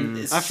 And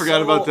it's I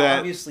forgot about that.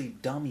 Obviously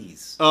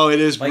dummies. Oh, it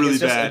is like, really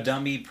it's just bad. A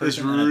dummy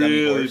person it's and a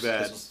dummy really horse.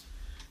 bad.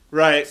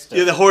 Right.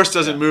 Yeah, the horse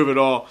doesn't move at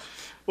all.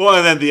 Well,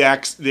 and then the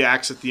axe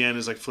at the end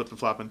is like flipping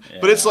flopping. Yeah.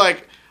 But it's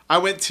like I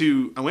went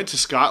to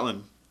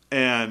Scotland,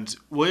 and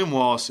William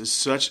Wallace is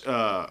such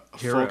a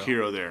folk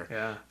hero there.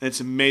 Yeah. And it's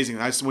amazing.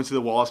 I just went to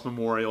the Wallace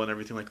Memorial and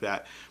everything like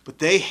that. But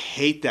they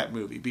hate that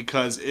movie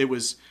because it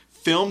was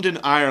filmed in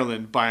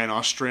Ireland by an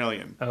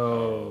Australian.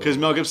 Oh. Because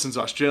Mel Gibson's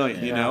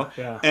Australian, you know?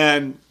 Yeah.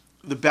 And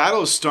the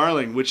Battle of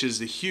Stirling, which is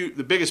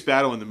the biggest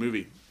battle in the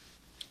movie,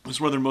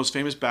 was one of their most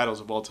famous battles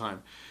of all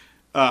time.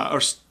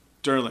 Or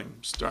Sterling,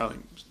 I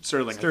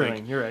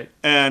think. You're right.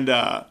 And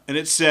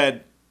it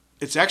said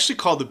it's actually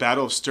called the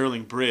Battle of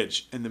Stirling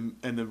Bridge, and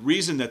the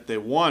reason that they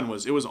won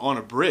was it was on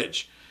a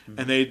bridge,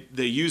 and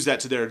they used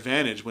that to their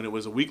advantage when it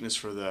was a weakness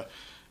for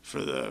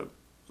the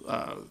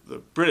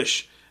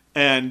British,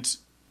 and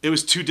it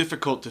was too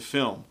difficult to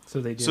film. So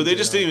they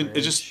just didn't even.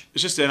 It's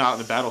just out in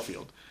the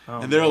battlefield,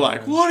 and they're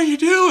like, "What are you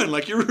doing?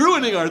 Like you're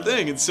ruining our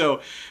thing." And so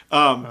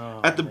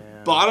at the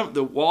bottom,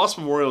 the Wallace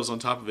Memorial is on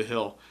top of a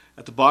hill.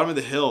 At the bottom of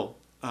the hill,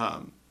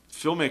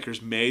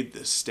 filmmakers made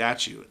this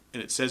statue,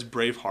 and it says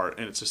Braveheart,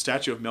 and it's a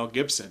statue of Mel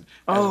Gibson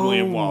as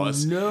William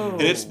Wallace. No.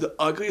 And it's the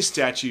ugliest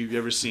statue you've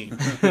ever seen.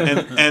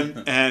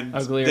 And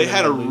uglier they than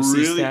had the a Lucy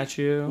really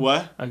statue.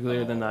 What?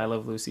 Uglier than the I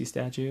Love Lucy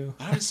statue.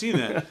 I haven't seen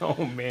that.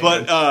 Oh man.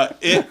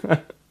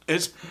 But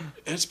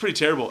it's pretty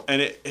terrible,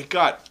 and it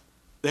got.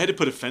 They had to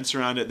put a fence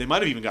around it. They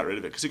might have even got rid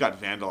of it because it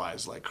got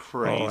vandalized like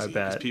crazy. I bet.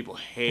 Because people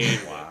hate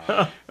it.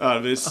 Wow.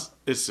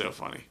 It's so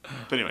funny.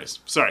 But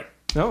anyways, sorry.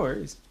 No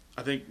worries.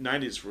 I think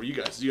 90s for you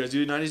guys. Do you guys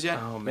do 90s yet?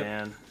 Oh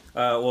man,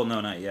 Well,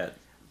 no, not yet.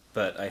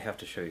 But I have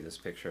to show you this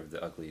picture of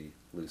the ugly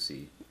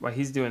Lucy. while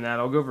he's doing that,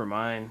 I'll go over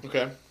mine.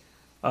 Okay.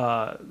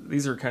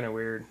 These are kind of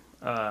weird.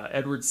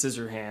 Edward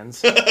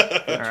Scissorhands.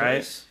 All right,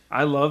 Choice.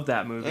 I love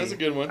that movie. That's a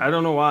good one. I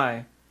don't know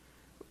why.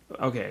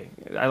 Okay,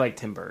 I like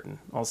Tim Burton.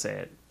 I'll say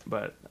it,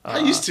 but I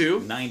used to.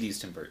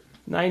 90s Tim Burton.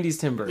 90s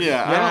Tim Burton.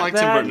 Yeah, I don't like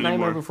Tim that, Burton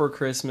Nightmare anymore. Before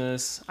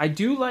Christmas. I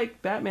do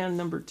like Batman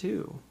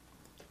 #2.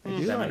 I do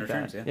Batman like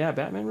Returns, that. yeah.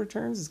 Batman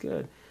Returns is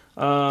good.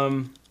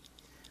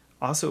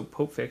 Also,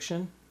 Pulp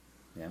Fiction.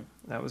 Yeah.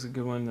 That was a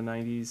good one in the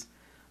 90s.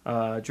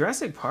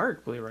 Jurassic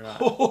Park, believe it or not.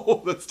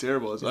 Oh, that's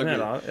terrible. It's Isn't ugly.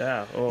 that aw-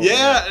 yeah. Oh,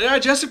 Yeah,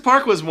 Jurassic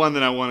Park was one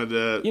that I wanted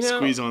to You know,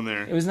 squeeze on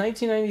there. It was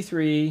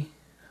 1993.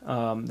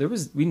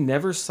 We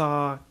never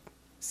saw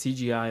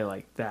CGI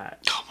like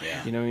that. Oh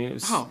man. You know what I mean? It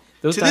was, Oh,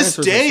 those to this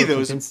dinosaurs are day, so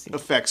those convincing.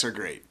 effects are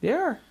great. They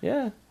are,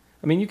 yeah.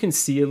 I mean, you can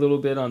see a little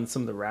bit on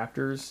some of the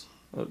raptors.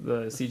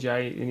 The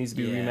CGI, it needs to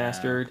be Yeah.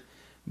 remastered.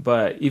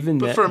 But even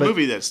But that, for a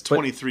movie that's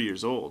 23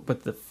 years old.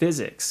 but the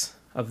physics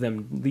of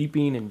them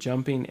leaping and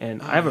jumping,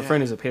 and I have a yeah.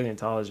 friend who's a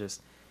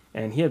paleontologist,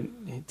 and he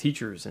had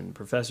teachers and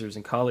professors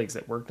and colleagues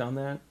that worked on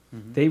that.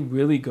 They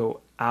really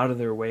go out of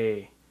their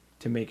way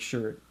to make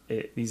sure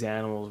these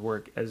animals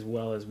work as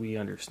well as we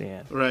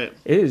understand. Right.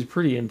 It is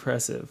pretty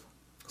impressive.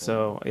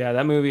 So yeah,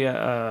 that movie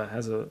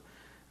has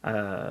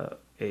a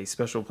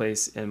special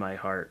place in my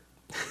heart.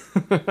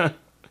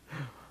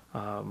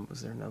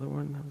 Was there another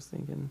one I was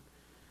thinking?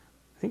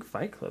 I think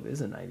Fight Club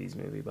is a 90s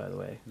movie, by the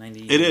way.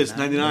 90. It is,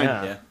 99.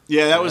 Yeah.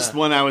 Yeah, that was Yeah.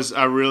 one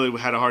I really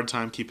had a hard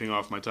time keeping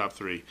off my top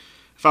 3.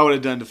 If I would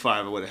have done to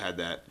 5, I would have had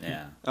that.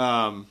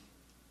 Yeah.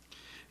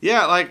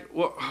 Yeah, like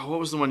what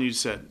was the one you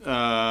said?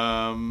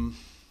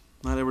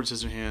 Not Edward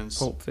Scissorhands.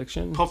 Pulp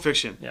Fiction. Pulp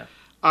Fiction. Yeah.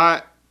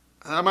 I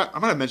might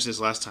have mentioned this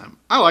last time.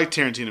 I like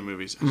Tarantino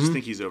movies. I just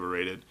think he's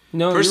overrated.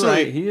 No, you're personally,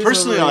 right. He is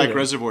personally, I like overrated.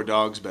 Reservoir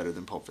Dogs better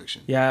than Pulp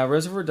Fiction. Yeah,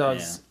 Reservoir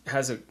Dogs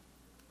has a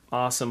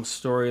awesome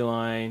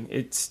storyline.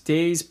 It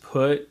stays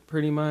put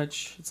pretty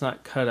much. It's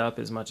not cut up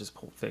as much as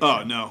Pulp Fiction.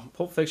 Oh no,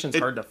 Pulp Fiction's It-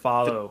 hard to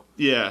follow.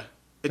 yeah,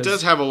 it 'Cause-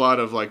 does have a lot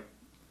of like.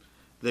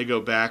 They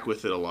go back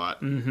with it a lot.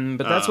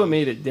 But that's what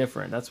made it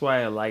different. That's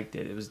why I liked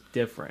it. It was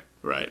different.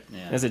 Right.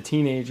 Yeah. As a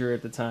teenager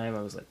at the time,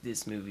 I was like,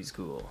 this movie's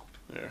cool.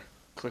 There.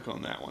 Click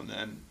on that one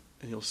then,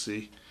 and you'll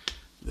see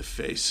the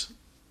face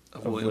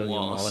of Of William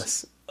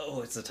Wallace.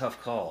 Oh, it's a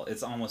tough call.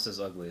 It's almost as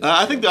ugly as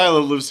I think the I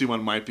Love Lucy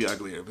one might be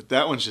uglier, but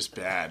that one's just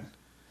bad.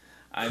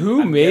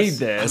 Who made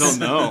this? I don't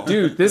know.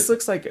 Dude, this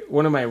looks like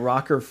one of my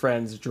rocker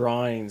friends'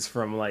 drawings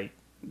from like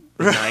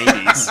the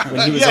 90s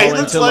when he was Yeah, he all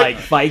looks into like-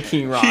 like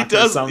Viking rock He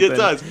does. or something. It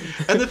does.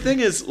 And the thing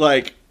is,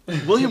 like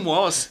William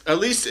Wallace, at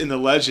least in the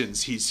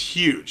legends, he's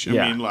huge. I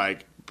Yeah. mean,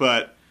 like,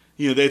 but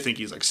you know, they think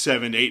he's like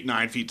 7, 8,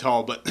 9 feet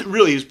tall, but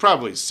really he's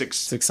probably six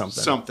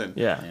something.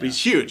 Yeah. But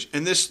he's huge.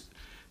 And this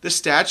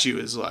statue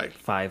is like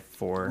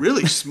 5'4".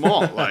 really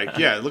small. Like,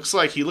 yeah, it looks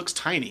like he looks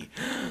tiny.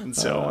 And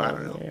so I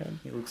don't know. Man.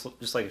 He looks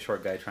just like a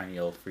short guy trying to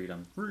yell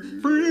freedom.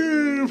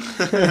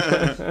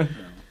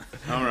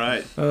 All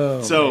right.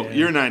 Oh, So man.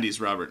 your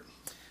 90s, Robert.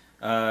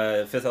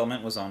 Fifth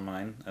Element was on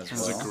mine as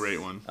This well. is a great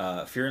one.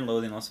 Fear and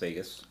Loathing in Las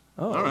Vegas.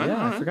 Oh, All right, yeah,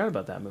 all I right. forgot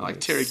about that movie. I like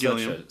Terry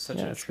Gilliam. Such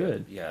Yeah, a it's trip.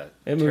 good. Yeah,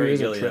 That movie Terry is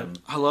a Gilliam.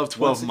 I love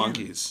 12 Once again,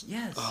 Monkeys.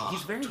 Yes,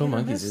 he's very 12 hit or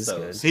Monkeys miss, is though.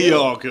 good. Still,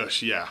 Oh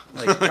gosh, yeah.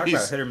 like talk about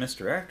He's- hit or miss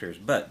directors,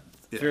 but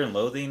Yeah. Fear and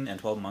Loathing and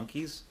 12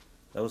 Monkeys,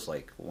 that was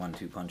like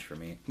 1-2 punch for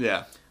me.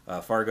 yeah,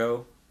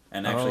 Fargo,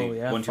 and actually Oh,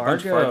 yeah, 1-2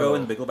 punch Fargo. Fargo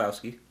and Big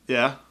Lebowski.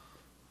 yeah.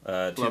 Two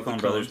Love the Coen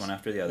brothers, Coens. one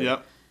after the other.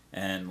 Yep.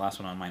 And last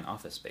one on mine,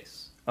 Office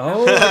Space.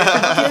 Oh,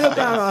 I forget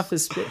about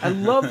Office Space. I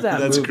love that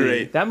That's movie.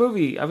 great. That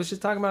movie, I was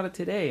just talking about it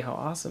today, how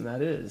awesome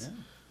that is.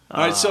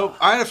 All right, so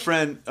I had a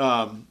friend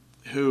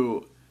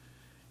who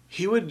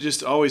he would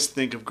just always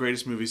think of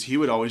greatest movies. He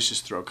would always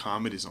just throw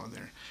comedies on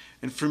there,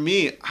 and for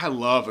me, I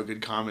love a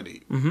good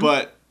comedy,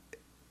 but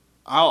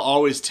I'll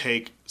always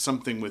take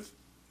something with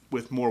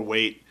more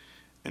weight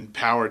and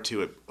power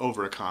to it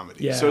over a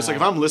comedy. So it's like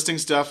if Yeah. I'm listing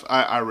stuff,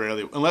 I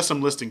rarely, unless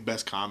I'm listing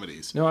best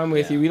comedies. No, I'm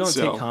with Yeah. you. We don't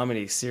So- take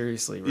comedy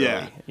seriously, really.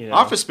 Yeah, You know?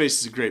 Office Space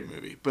is a great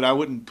movie, but I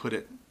wouldn't put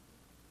it.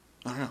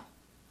 I don't know.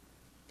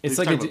 It's We've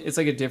like talked about- it's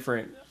like a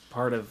different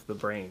part of the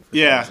brain. For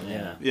Yeah. some reason.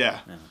 Yeah. Yeah,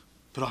 Yeah.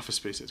 but Office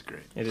Space is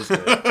great. It is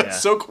good. Yeah.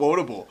 It's so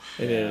quotable.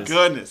 It is.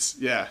 Goodness,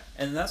 yeah.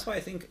 And that's why I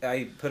think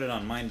I put it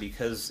on mine,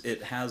 because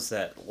it has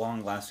that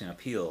long-lasting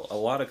appeal. A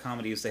lot of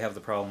comedies, they have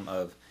the problem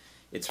of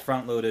it's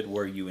front-loaded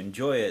where you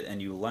enjoy it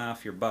and you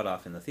laugh your butt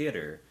off in the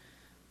theater,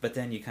 but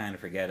then you kind of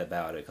forget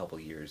about it a couple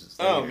years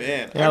later. Oh,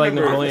 man. Yeah, I like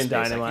remember Napoleon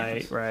Office Space, I Dynamite,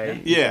 can't-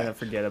 right? Yeah. You kind of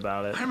forget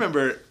about it. I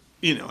remember,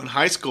 in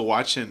high school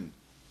watching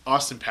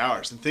Austin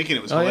Powers and thinking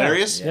it was Oh, yeah.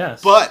 hilarious.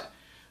 Yes. But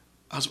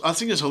I was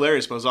thinking it was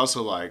hilarious, but I was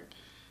also like,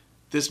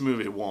 this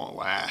movie won't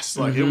last.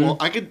 Like it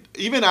won't. I could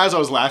even as I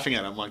was laughing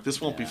at it, I'm like,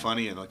 this won't be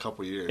funny in a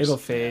couple years. It'll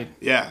fade.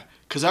 Yeah,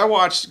 because I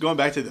watched going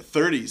back to the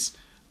 30s.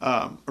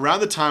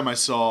 Around the time I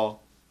saw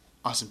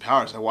Austin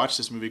Powers, I watched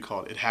this movie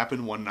called It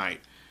Happened One Night,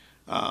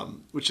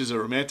 which is a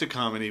romantic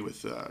comedy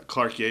with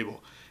Clark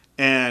Gable,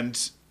 and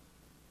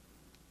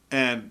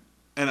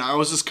and I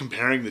was just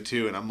comparing the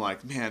two, and I'm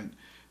like, man,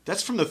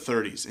 that's from the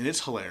 30s, and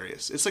it's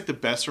hilarious. It's like the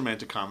best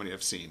romantic comedy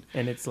I've seen.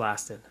 And it's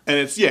lasted. And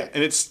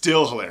it's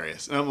still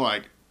hilarious. And I'm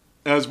like,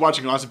 I was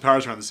watching Austin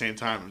Powers around the same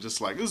time. I'm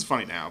just like, this is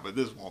funny now, but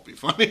this won't be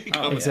funny.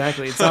 Oh,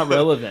 Exactly. It's not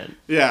relevant.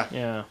 Yeah.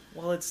 Yeah.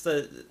 Well, it's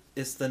the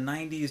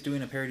 90s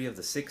doing a parody of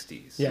the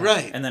 60s. Yeah.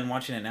 Right. And then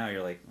watching it now,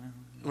 you're like, well,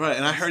 Right.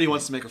 And I heard he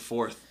wants to make a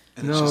fourth.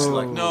 And it's just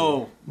like,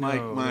 no,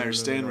 Mike Myers,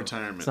 stay in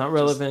retirement. It's not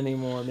relevant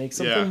anymore. Make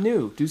something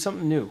new. Do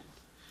something new.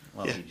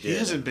 well, Yeah, he did. he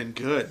hasn't been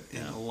good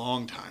in a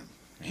long time.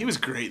 He was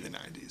great in the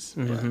 90s.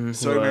 Mhm,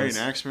 So I he married was.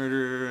 an axe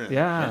murderer. And,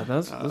 Yeah,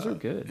 those are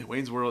good. and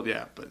Wayne's World,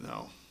 yeah, but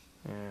no.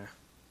 Yeah.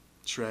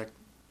 Shrek.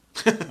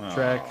 Aw.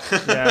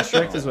 Shrek. Yeah,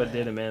 Shrek is what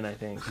did him in, I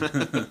think.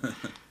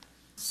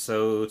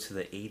 So to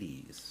the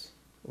 80s.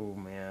 Oh,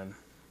 man.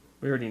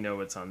 We already know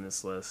what's on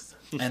this list.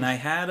 And I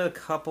had a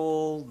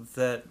couple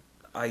that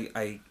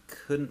I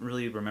couldn't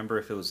really remember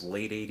if it was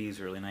late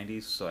 80s, early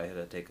 90s, so I had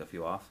to take a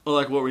few off. Well,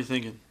 like, what were you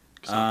thinking?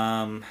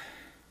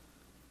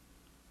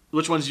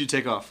 Which ones did you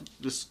take off?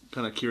 Just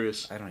kind of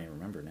curious. I don't even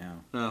remember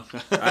now. Oh.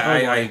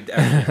 I actually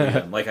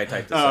did, like I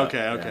typed this Oh, up.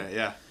 okay,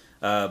 yeah.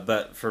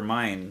 But for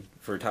mine,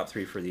 for top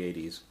 3 for the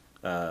 80s,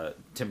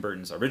 Tim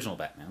Burton's original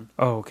Batman,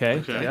 Oh, okay.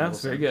 Okay. Yeah,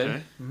 it's very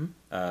good.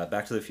 Okay.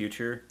 Back to the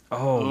Future, Oh,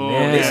 Oh, man.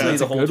 yeah. basically That's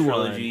the a whole good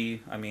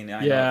trilogy. I mean, I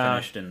know Yeah. it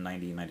finished in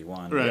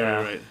 1991. Right,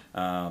 Yeah.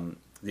 right.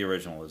 The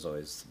original is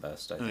always the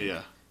best, I Oh, think.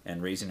 yeah.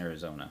 And Raising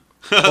Arizona,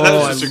 one. That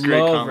Oh, is I such a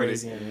great love comedy.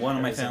 Raising one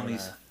of my Arizona.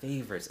 family's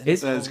favorites. And It's-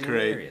 it's That's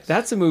great. hilarious.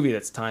 That's a movie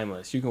that's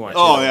timeless. You can watch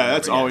Oh, it. yeah,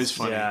 that's Yes. always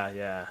funny. Yeah,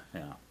 yeah.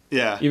 Yeah.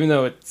 Yeah. Even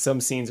though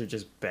some scenes are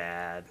just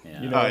bad,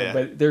 Yeah. you know, Oh, yeah.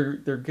 but they're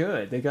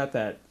good. They got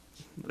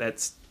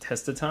that's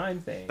test of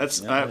time thing.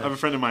 That's Yeah. I have a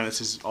friend of mine that's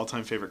his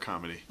all-time favorite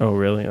comedy. Oh,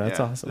 really? That's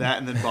Yeah. awesome. That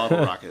and then Bottle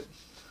Rocket.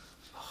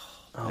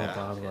 oh, yeah.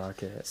 Bottle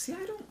Rocket. See,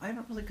 I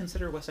don't really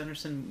consider Wes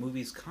Anderson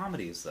movies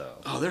comedies, though.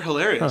 Oh, they're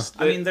hilarious.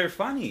 I mean, they're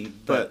funny,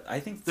 but but I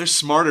think they're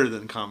smarter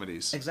than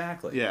comedies.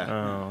 exactly. Yeah.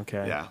 Oh,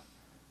 okay. Yeah.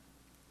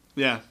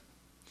 Yeah.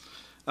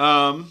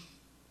 All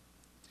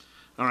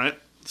right.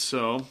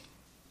 So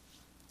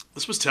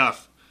this was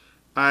tough.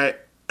 I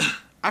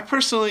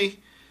personally,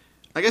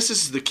 I guess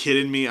this is the kid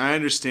in me. I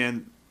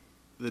understand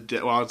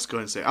well, I'll just go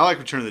ahead and say I like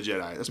Return of the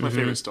Jedi. That's my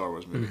favorite Star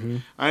Wars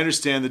movie. I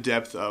understand the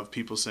depth of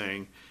people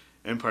saying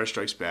Empire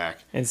Strikes Back.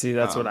 And see,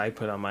 that's what I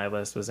put on my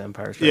list was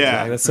Empire Strikes Yeah.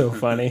 Back. That's so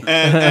funny.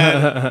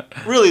 And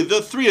really,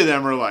 the three of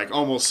them are like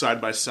almost side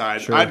by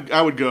side. Sure.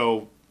 I would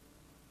go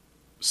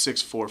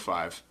 6, 4,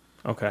 5.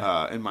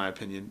 Okay. In my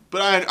opinion.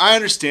 But I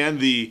understand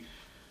the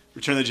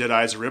Return of the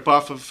Jedi is a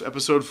ripoff of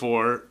Episode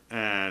 4,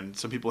 and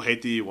some people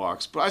hate the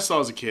Ewoks, but I saw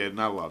it as a kid, and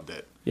I loved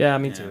it. Yeah,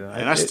 me too.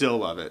 And I still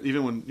love it,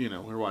 even when,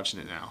 we're watching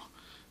it now.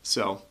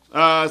 So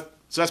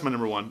that's my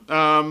number one.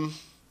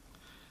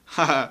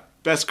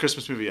 Best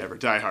Christmas movie ever,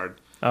 Die Hard.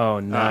 Oh,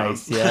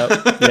 nice.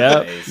 Yep.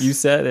 Nice. You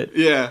said it.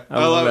 Yeah,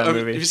 I love that Have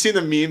movie. you seen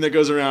the meme that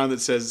goes around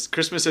that says,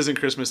 Christmas isn't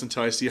Christmas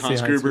until I see Hans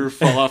Hans Gruber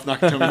fall off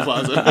Nakatomi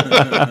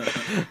Plaza?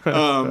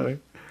 Funny.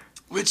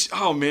 Which,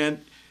 oh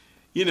man,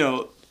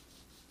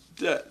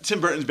 Tim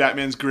Burton's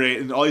Batman's great,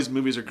 and all these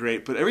movies are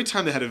great, but every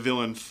time they had a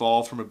villain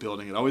fall from a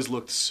building, it always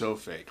looked so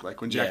fake.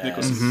 Like when Jack Yes.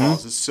 Nicholson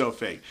falls, it's so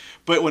fake.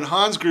 But when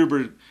Hans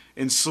Gruber,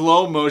 in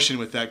slow motion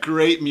with that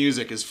great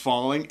music, is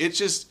falling, it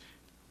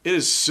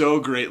is so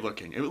great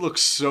looking. It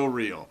looks so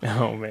real.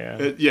 Oh,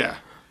 man. Yeah.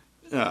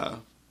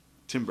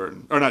 Tim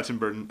Burton. Or not Tim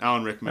Burton,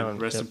 Alan Rickman. Alan,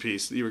 Rest yep. in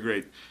peace. You were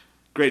great.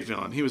 Great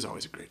villain. He was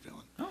always a great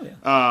villain. Oh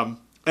yeah.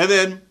 And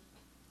then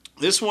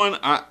this one,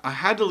 I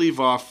had to leave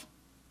off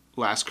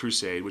Last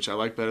Crusade, which I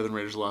like better than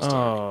Raiders of the Lost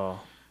Ark. Oh.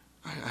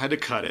 I had to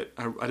cut it.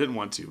 I didn't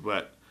want to,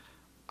 but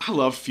I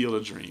love Field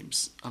of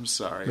Dreams. I'm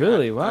sorry.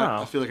 Really? I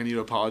Wow. feel like I need to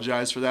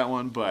apologize for that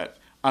one, but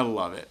I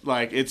love it.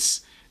 Like it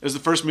was the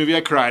first movie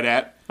I cried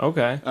at.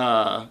 Okay.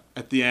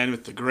 At the end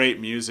with the great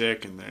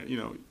music and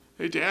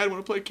hey Dad,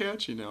 want to play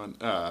catch? And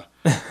I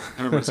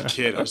remember as a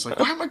kid, I was like,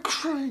 why am I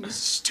crying? This is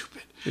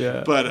stupid.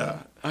 Yeah.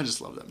 But I just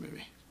love that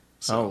movie.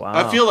 So Oh, wow.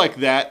 I feel like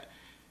that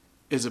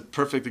is a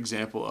perfect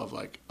example of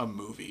like a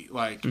movie.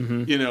 Like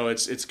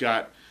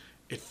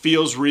it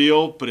feels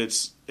real, but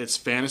it's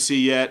fantasy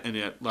yet, and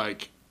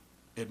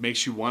it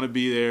makes you want to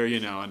be there.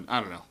 And I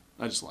don't know,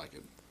 I just like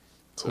it.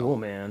 So, Cool,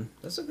 man.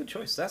 That's a good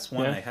choice. That's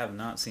one Yeah. I have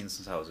not seen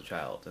since I was a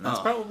child, and that's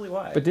Oh. probably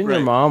why. But didn't Right.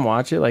 your mom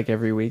watch it like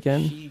every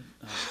weekend? She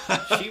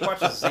watches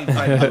the same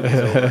 5 movies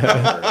over and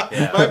over.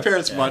 Yeah. My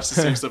parents watch the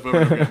same stuff over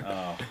and over.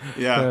 Oh,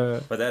 Yeah,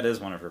 but that is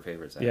one of her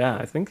favorites. Actually. Yeah,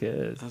 I think it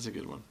is. that's a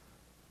good one.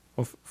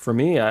 Well, for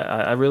me,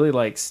 I really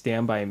like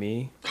Stand By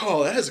Me.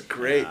 Oh, that is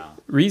great. Wow.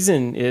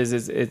 Reason is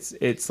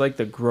it's like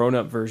the grown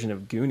up version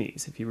of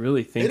Goonies if you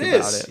really think It about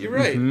is. it. You're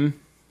right. Mhm.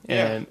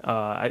 Yeah. And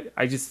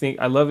I just think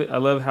I love it. I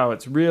love how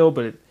it's real,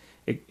 but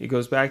it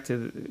goes back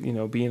to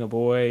being a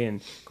boy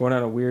and going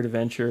on a weird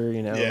adventure.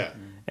 Yeah.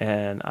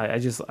 And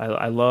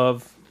I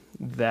love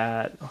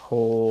that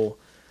whole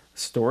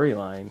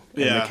storyline and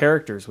Yeah. the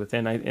characters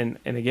within. And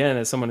again,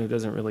 as someone who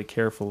doesn't really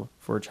care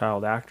for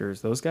child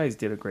actors, those guys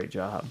did a great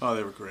job. Oh,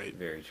 they were great.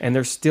 Very true. And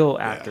they're still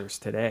actors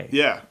today.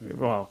 Yeah.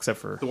 Well, except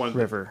for The one-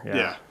 River. Yeah.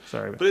 yeah.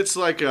 Sorry. But it's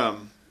like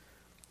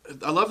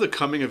I love the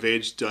coming of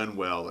age done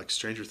well, like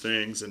Stranger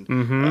Things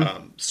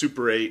and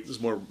Super 8. There's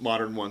more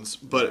modern ones,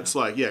 but it's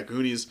like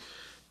Goonies,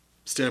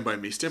 Stand By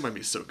Me. Stand By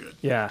Me is so good,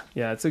 Yeah,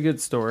 it's a good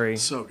story.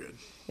 so good.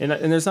 And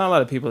there's not a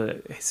lot of people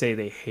that say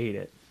they hate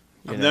it.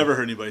 I've never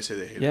heard anybody say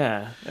they hate it.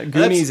 Yeah,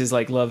 Goonies is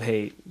like love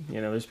hate.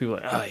 There's people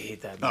like, I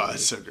hate that movie. Oh,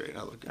 it's so great. I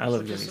love Goonies. I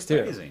love Which is Goonies too,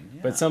 surprising,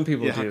 yeah. but some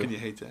people Yeah, do. how can you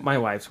hate that? My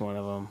wife's one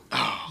of them.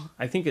 Oh,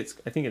 I think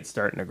it's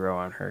starting to grow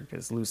on her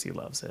because Lucy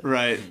loves it.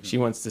 right. She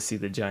wants to see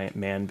the giant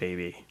man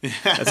baby.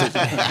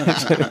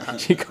 That's what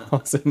she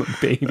calls him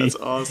a baby. That's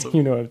awesome.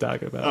 You know what I'm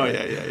talking about. Oh,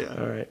 right? yeah.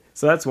 All right.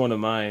 So that's one of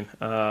mine.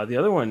 The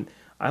other one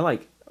I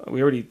like.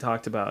 We already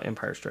talked about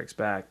Empire Strikes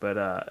Back,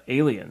 but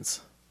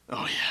Aliens.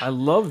 Oh, yeah. I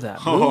love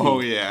that movie. Oh,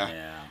 yeah.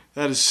 Yeah.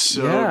 That is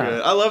so Yeah.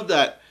 good. I love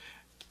that.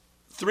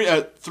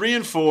 3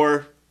 and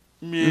 4,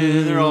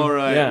 they're all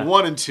right. Yeah.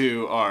 1 and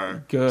 2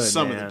 are Good,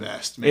 some man. of the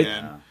best, It-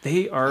 man.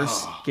 They are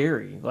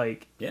scary.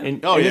 Like, Yeah.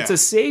 and Oh, it's yeah. a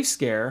safe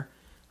scare.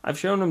 I've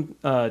shown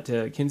them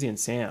to Kinsey and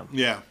Sam,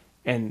 Yeah,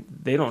 and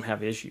they don't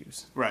have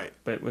issues. right.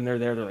 But when they're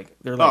there, they're like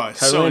it's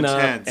so cuddling up,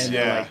 intense, and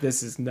yeah. they're like,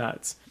 "This is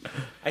nuts."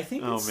 I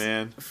think Oh, it's,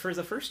 man. for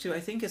the first two, I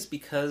think it's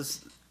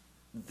because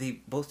they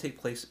both take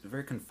place in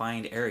very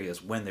confined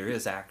areas when there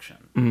is action.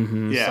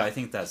 Mm-hmm. Yeah. So I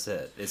think that's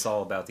it. It's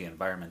all about the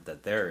environment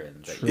that they're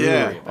in. That you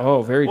Yeah. worry about.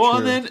 Oh, very Well, true.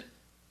 and then,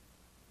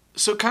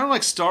 so kind of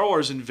like Star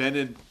Wars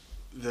invented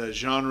the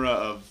genre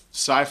of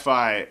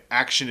sci-fi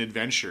action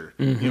adventure,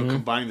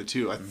 combining the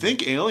two. I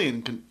think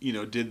Alien,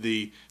 did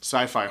the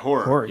sci-fi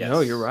horror. Horror. Yes.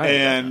 No, you're right.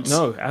 And-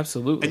 no,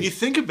 absolutely. And you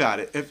think about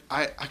it, if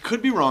I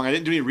could be wrong, I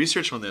didn't do any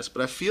research on this,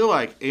 but I feel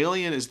like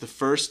Alien is the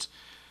first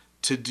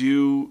to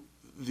do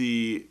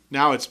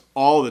now it's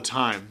all the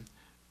time,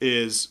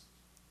 is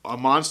a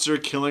monster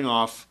killing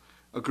off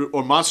a group,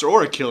 or monster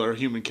or a killer,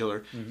 human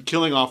killer,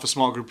 killing off a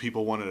small group of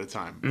people one at a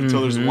time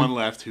until there's one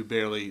left who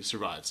barely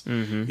survives.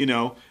 And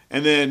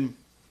then,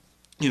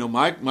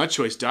 my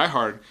choice, Die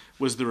Hard,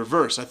 was the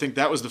reverse. I think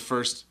that was the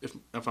first,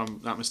 if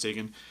I'm not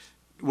mistaken,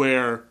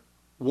 where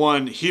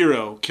one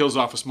hero kills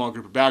off a small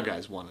group of bad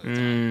guys one at a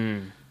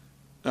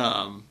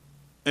time.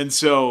 And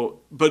so,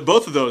 but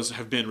both of those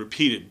have been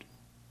repeated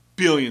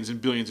billions and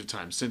billions of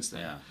times since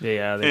then. Yeah.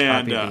 Yeah, they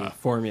And, copied the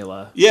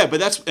formula. Yeah,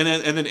 but and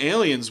then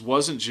Aliens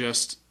wasn't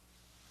just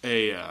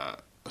a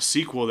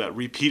sequel that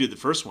repeated the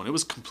first one. It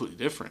was completely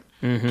different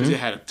because it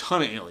had a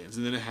ton of aliens,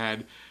 and then it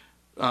had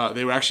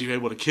they were actually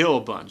able to kill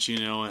a bunch,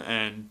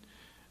 and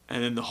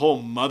then the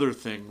whole mother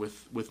thing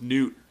with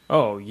Newt.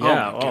 Oh yeah.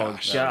 my Oh,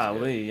 gosh.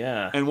 golly,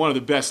 yeah. And one of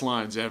the best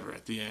lines ever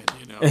at the end,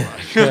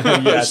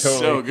 Yeah, so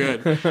totally.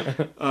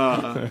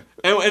 good.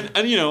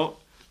 And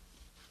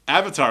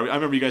Avatar. I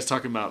remember you guys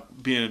talking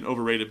about being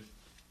overrated,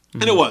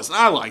 and it was.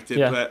 I liked it,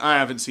 Yeah. but I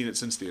haven't seen it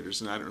since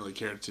theaters, and I don't really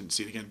care to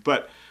see it again.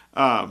 But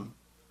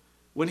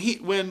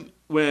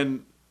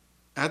when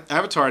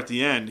Avatar at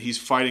the end, he's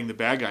fighting the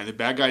bad guy, and the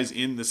bad guy's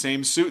in the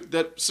same suit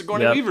that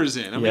Sigourney Yep. Weaver's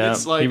in. I mean, Yeah,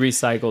 it's like he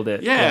recycled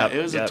it. yeah, Yep,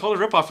 it was yep. a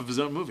total ripoff of his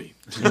own movie.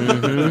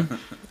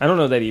 I don't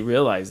know that he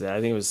realized that.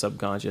 I think it was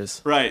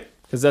subconscious Right,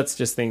 because that's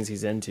just things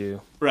he's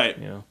into. right.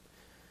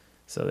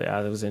 So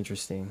yeah, that was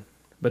interesting.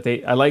 But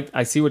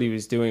I see what he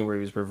was doing where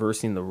he was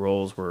reversing the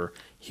roles where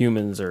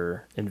humans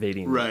are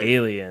invading Right.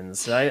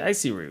 aliens. I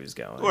see where he was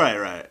going.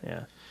 Right.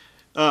 Yeah.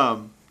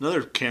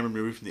 Another Cameron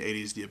movie from the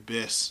 '80s, The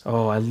Abyss.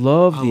 Oh, I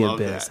love I The love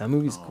Abyss. that. That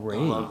movie's Oh, great.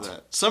 I love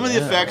that. Some of the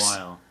Yeah. effects,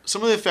 Wow.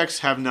 some of the effects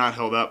have not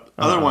held up.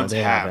 Other ones they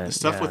have. haven't, The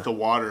stuff yeah. with the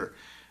water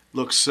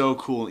looks so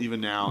cool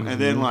even now.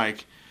 And then I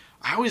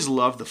always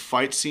love the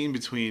fight scene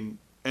between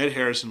Ed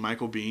Harris and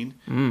Michael Biehn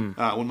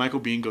when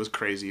Michael Biehn goes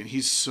crazy, and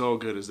he's so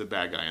good as the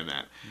bad guy in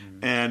that.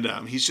 And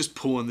he's just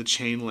pulling the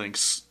chain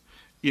links,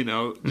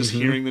 just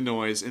hearing the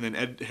noise, and then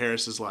Ed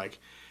Harris is like.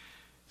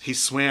 He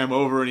swam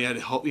over and he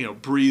had to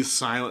breathe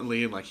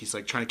silently and he's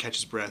trying to catch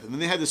his breath. And then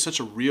they had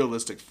such a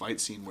realistic fight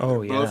scene where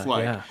they're both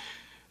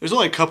there's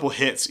only a couple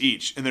hits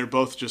each and they're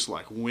both just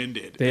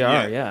winded. They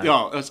And are, yeah.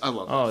 Oh, I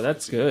love that. Oh,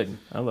 that's fight scene. good.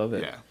 I love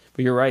it. Yeah.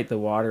 But you're right. The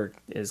water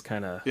is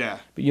kind of. Yeah.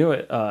 But you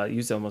know what?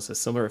 Used almost a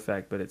similar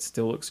effect, but it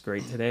still looks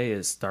great today.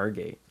 Is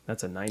Stargate?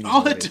 That's a '90s. Oh,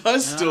 movie. it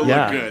does still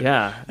Yeah, look good.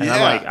 yeah. And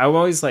Yeah. I'm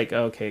always like,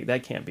 okay,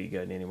 that can't be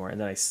good anymore.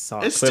 And then I saw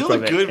a It's clip still a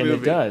of it, good and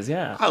movie. it does.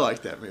 Yeah, I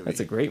like that movie. that's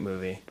a great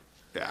movie.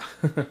 Yeah.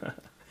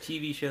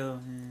 TV show,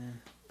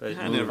 but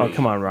I never- Oh, movie-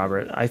 come on,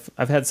 Robert.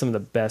 I've had some of the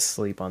best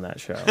sleep on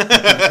that show.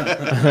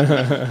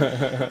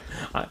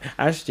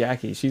 Ask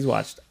Jackie. She's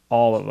watched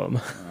all of them.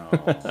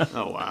 Oh.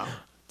 Oh, wow.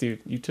 Dude,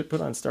 you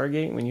put on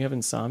Stargate when you have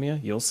insomnia,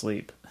 you'll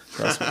sleep.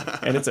 Trust me.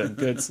 And it's a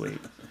good sleep.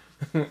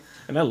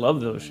 And I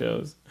love those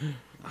shows.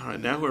 All right,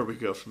 now where we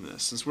go from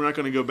this? Since we're not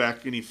going to go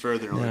back any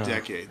further on No. the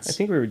decades. I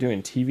think we were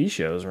doing TV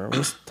shows, weren't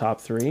we? Top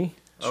 3?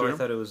 Oh, Sure. I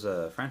thought it was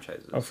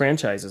franchises. Oh,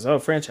 franchises. Oh,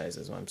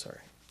 franchises. I'm sorry.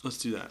 Let's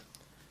do that.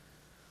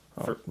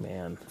 Oh,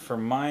 man. For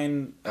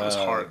mine, That was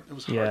hard. It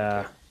was hard.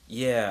 Yeah.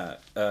 Yeah,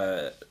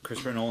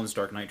 Christopher Nolan's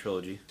Dark Knight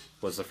trilogy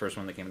was the first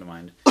one that came to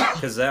mind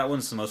because that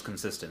one's the most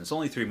consistent. It's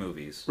only 3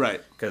 movies,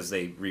 Right. Because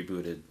they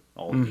rebooted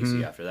all of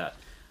DC after that,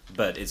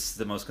 but it's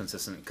the most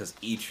consistent because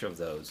each of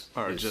those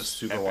Are is just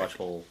super epic.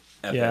 watchable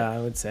Epic. Yeah, I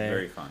would say.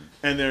 Very fun.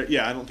 And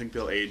I don't think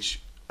they'll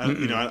age.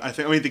 I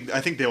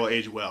think they will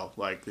age well.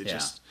 Like they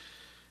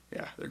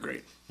they're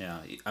great. Yeah,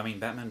 I mean,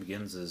 Batman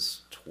Begins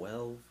is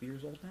 12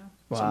 years old now.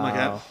 Wow. Something like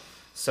that.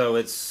 So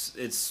it's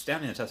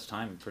standing the test of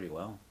time pretty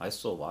well. I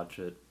still watch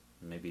it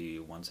maybe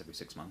once every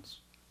 6 months,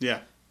 Yeah.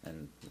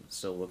 and it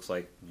still looks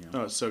like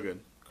Oh, it's so good.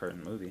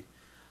 current movie.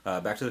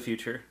 Back to the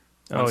Future.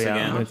 Oh Once yeah,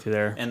 again. I'm with you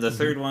there. And the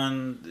third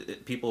one,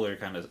 people are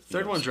kind of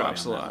Third one spotty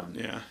drops a on that lot. one.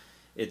 Yeah.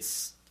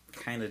 It's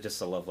kind of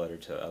just a love letter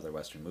to other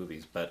Western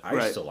movies, but I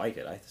Right. still like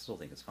it. I still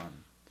think it's fun.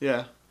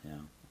 Yeah. Yeah,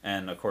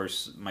 and of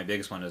course, my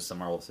biggest one is the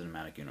Marvel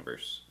Cinematic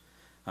Universe,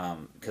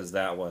 because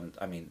that one,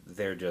 I mean,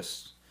 they're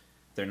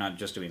not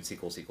just doing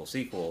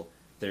sequel.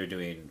 They're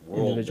doing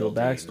world Individual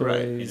building,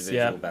 backstories, individual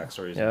yep.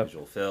 backstories, Yep.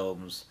 individual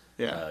films,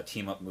 Yeah.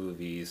 team up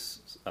movies,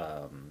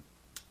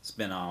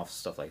 spin-offs,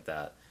 stuff like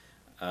that.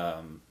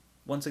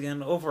 Once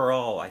again,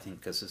 overall, I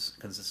think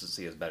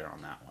consistency is better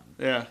on that one.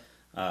 Yeah.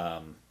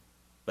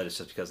 But it's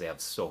just because they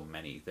have so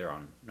many. They're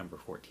on number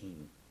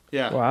 14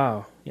 Yeah.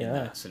 Wow. in Yeah.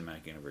 that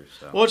cinematic universe.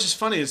 So. Well, it's just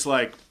funny. It's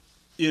like,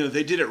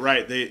 they did it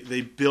right.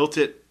 They built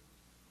it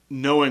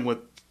knowing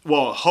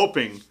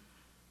hoping.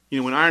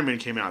 When Iron Man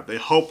came out, they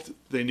hoped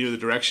they knew the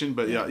direction,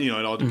 but it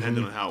all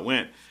depended on how it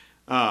went.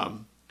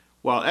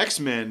 While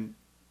X-Men,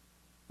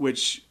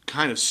 which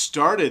kind of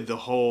started the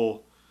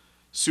whole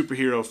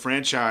superhero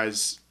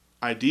franchise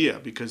idea,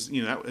 because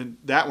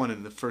that one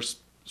in the first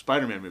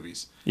Spider-Man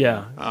movies.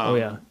 Yeah. Oh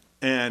yeah.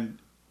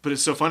 But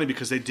it's so funny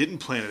because they didn't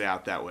plan it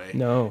out that way.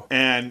 No.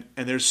 And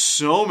there's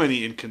so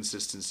many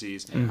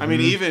inconsistencies. I mean,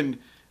 even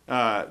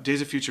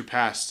Days of Future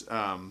Past,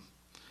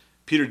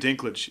 Peter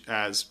Dinklage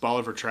as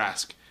Bolivar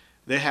Trask.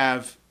 They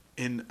have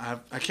I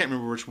can't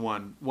remember which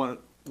one.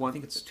 I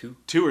think it's 2.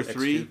 2 or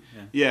 3. X2,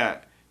 Yeah,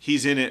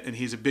 he's in it, and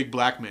he's a big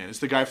black man. It's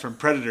the guy from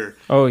Predator.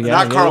 Oh yeah.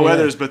 Not Carl yeah.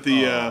 Weathers, but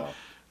the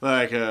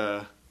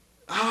Oh.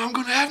 I'm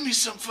gonna have me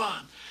some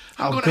fun.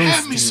 I'm I'll gonna have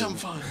ghost me you." some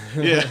fun.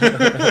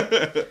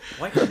 Yeah.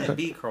 Why couldn't it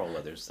be Carl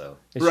Weathers though?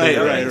 It Right,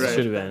 should've right, been. right.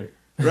 Should have been.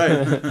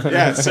 Right.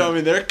 Yeah. So I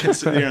mean,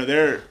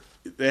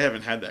 they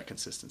haven't had that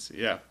consistency.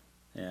 Yeah.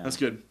 Yeah, That's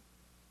good.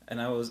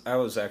 And I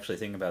was actually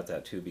thinking about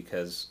that too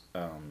because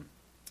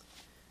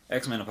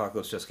X-Men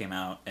Apocalypse just came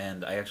out,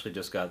 and I actually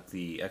just got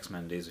the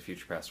X-Men Days of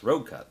Future Past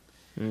road cut.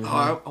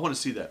 Oh, I want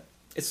to see that.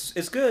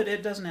 It's good.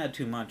 It doesn't add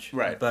too much,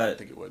 Right. I But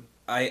think it would.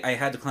 I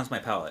had to cleanse my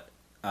palate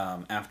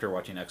after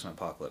watching X-Men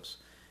Apocalypse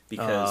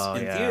because Oh,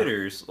 in yeah.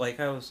 theaters, like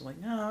I was like,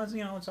 no,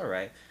 it's all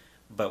right,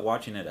 but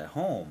watching it at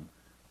home,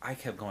 I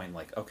kept going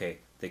like, okay,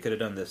 they could have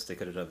done this, they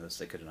could have done this,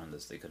 they could have done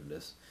this, they could have done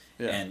this,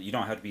 Yeah. and you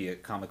don't have to be a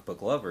comic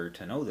book lover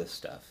to know this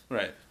stuff.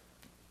 Right.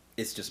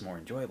 It's just more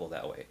enjoyable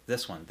that way.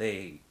 This one,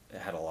 they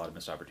had a lot of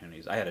missed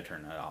opportunities. I had to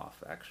turn it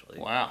off actually.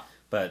 Wow.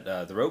 But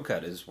the road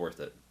cut is worth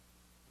it.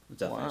 It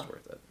definitely Wow. is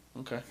worth it.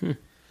 Okay.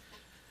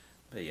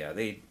 But yeah,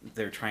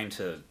 they're trying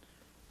to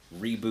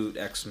reboot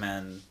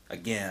X-Men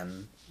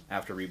again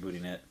after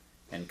rebooting it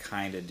and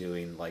kind of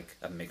doing like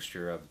a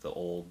mixture of the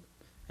old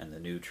and the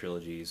new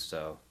trilogies.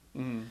 So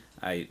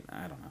I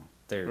don't know.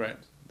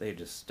 They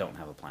just don't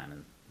have a plan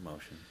in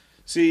motion.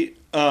 See,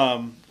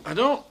 I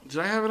don't. Did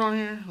I have it on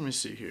here? Let me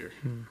see here.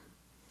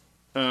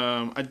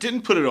 I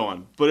didn't put it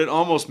on, but it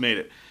almost made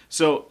it.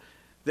 So,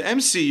 the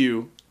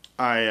MCU,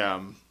 I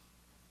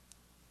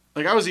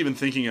was even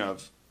thinking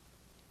of.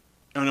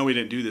 I know we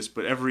didn't do this,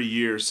 but every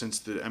year since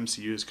the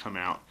MCU has come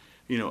out,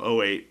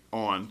 08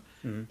 on,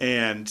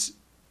 and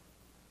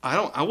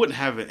I wouldn't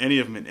have any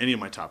of them in any of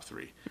my top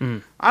 3.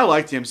 I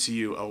like the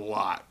MCU a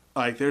lot.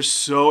 Like they're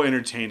so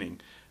entertaining,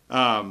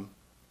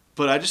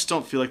 but I just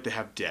don't feel like they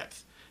have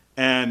depth.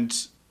 And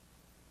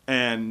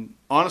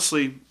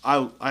honestly,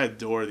 I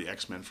adore the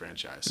X-Men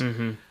franchise.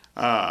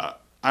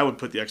 I would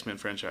put the X-Men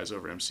franchise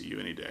over MCU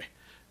any day.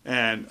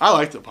 And I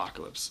liked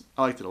Apocalypse.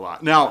 I liked it a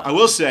lot. Now, I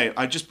will say,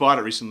 I just bought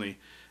it recently,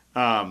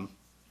 and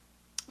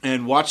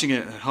watching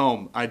it at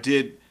home, I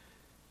didn't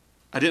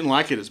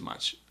like it as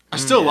much. I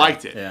still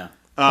liked it. Yeah.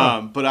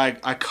 But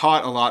I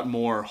caught a lot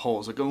more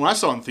holes. Like when I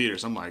saw it in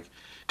theaters, I'm like,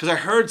 because I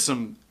heard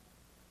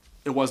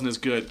it wasn't as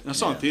good. And I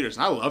saw it in theaters,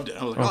 and I loved it.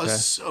 I was like, oh, this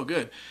is so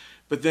good.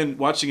 But then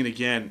watching it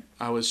again,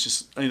 I was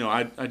just,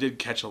 I did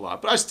catch a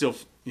lot. But I still,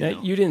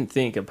 You didn't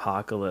think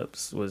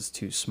Apocalypse was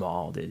too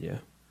small, did you?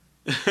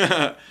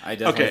 I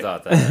definitely Okay.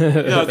 thought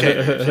that.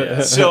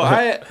 Okay. So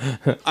I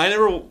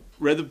never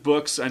read the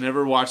books. I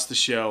never watched the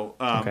show.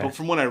 But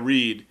from what I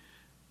read,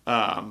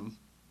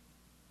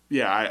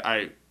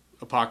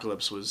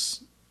 Apocalypse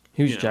was.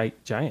 He was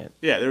giant.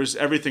 Yeah, there was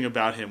everything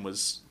about him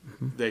was.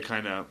 They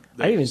kind of.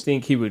 I even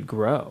think he would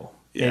grow.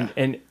 Yeah.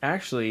 And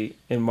actually,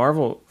 in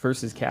Marvel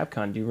versus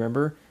Capcom, do you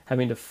remember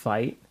having to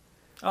fight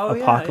Oh,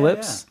 yeah,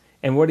 Apocalypse?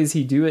 And what does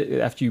he do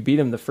after you beat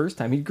him the first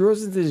time? He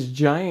grows into this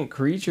giant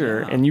creature,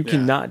 and you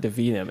cannot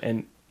defeat him.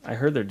 And I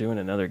heard they're doing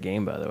another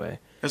game, by the way.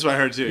 That's what I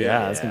heard too.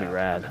 Yeah, Yeah. it's gonna be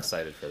rad. I'm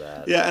excited for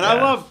that. Yeah, and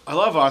Yeah. I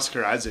love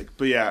Oscar Isaac,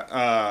 but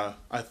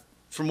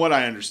from what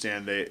I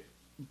understand,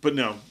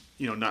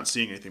 not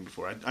seeing anything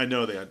before, I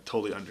know they had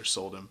totally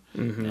undersold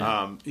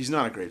him. He's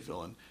not a great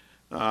villain,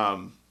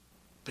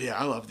 But yeah,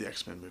 I love the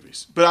X-Men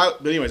movies.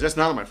 But anyways, that's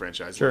not on my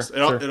franchise Sure, list.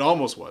 sure. It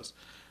almost was.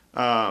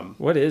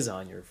 What is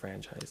on your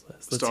franchise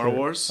list? Star hear it.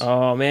 Wars.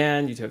 Oh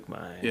man, you took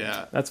mine.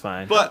 Yeah. That's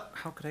fine. But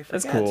How could I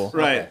forget? That's cool.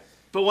 right. Okay.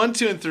 But 1,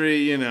 2, and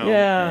 3, you know,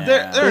 Yeah.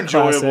 they're They're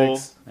enjoyable.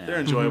 classics. Yeah. They're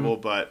enjoyable,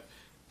 but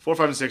 4,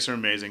 5, and 6 are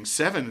amazing.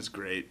 7 is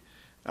great,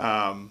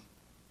 and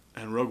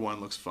Rogue One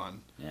looks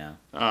fun. Yeah.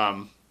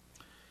 Rogue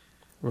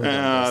One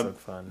does look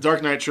fun.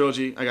 Dark Knight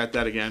trilogy, I got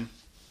that again.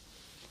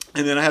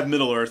 And then I have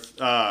Middle Earth.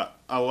 I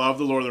love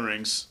the Lord of the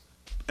Rings,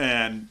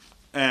 and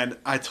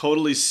I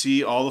totally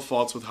see all the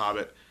faults with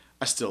Hobbit.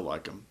 I still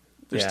like them.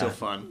 They're Yeah. still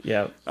fun.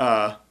 Yeah.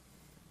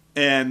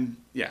 And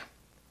yeah,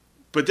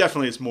 but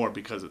definitely it's more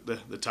because of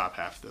the top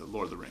half, the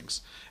Lord of the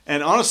Rings.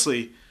 And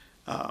honestly,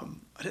 I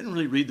didn't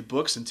really read the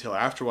books until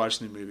after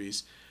watching the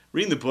movies.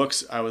 Reading the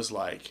books, I was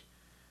like,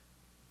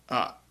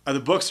 the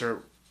books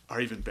are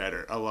even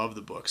better. I love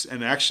the books,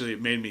 and actually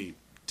it made me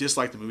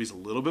dislike the movies a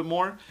little bit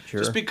more, Sure.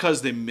 just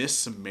because they missed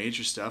some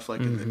major stuff.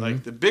 Like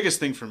like the biggest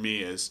thing for me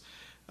is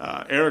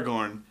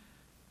Aragorn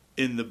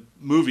in the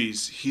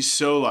movies. He's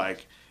so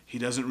like, he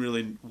doesn't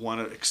really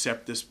want to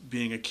accept this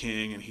being a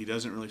king, and he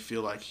doesn't really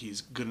feel like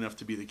he's good enough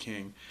to be the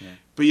king. Yeah.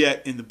 But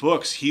yet in the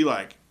books, he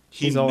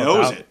He's all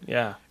knows about- it,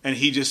 Yeah. and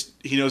he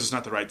knows it's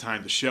not the right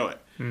time to show it.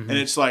 And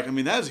it's like, I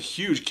mean, that is a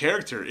huge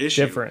character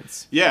issue.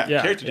 Difference. Yeah,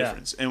 Yeah, character yeah.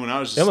 difference. And when I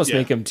was just They almost yeah,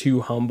 make him too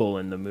humble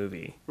in the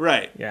movie.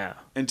 right, Yeah.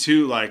 and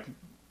too like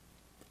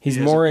He's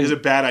he more has in a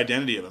bad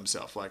identity of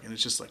himself. Like, and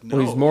it's just like no,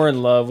 well, he's more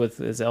in love with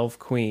his elf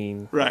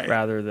queen Right.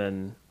 rather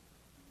than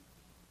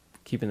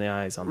keeping the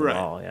eyes on the Right.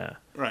 ball. Yeah.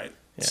 right.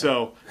 Yeah.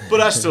 So, but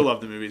I still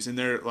love the movies, and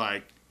they're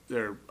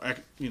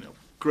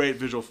great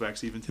visual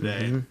effects even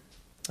today. Mhm.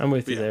 I'm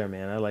with you Yeah. there,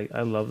 man.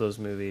 I love those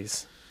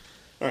movies.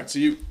 All right, so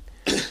you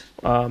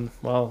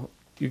Well,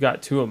 you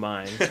got two of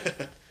mine.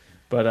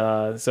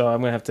 But so I'm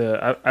gonna have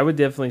to. I would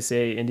definitely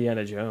say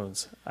Indiana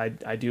Jones. I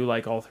do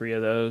like all three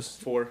of those.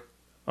 4.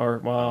 Or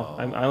well,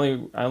 I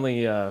only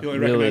only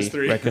really recognize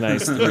 3.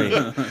 recognize 3.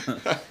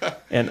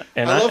 and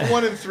I love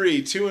 1 and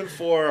 3. 2 and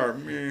 4 are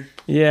meh.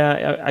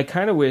 Yeah, I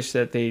kind of wish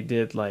that they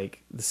did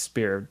like the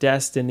Spear of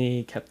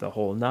Destiny, kept the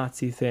whole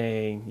Nazi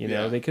thing. You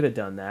know, Yeah. they could have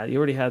done that. You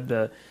already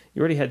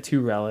had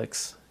 2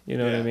 relics. You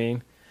know what I Yeah.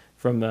 mean?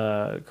 From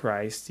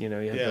Christ. You know,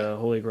 you had Yeah. the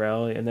Holy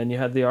Grail, and then you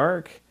had the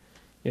Ark.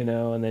 You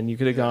know, and then you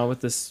could have gone with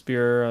the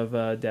Spear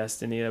of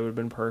Destiny. That would have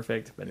been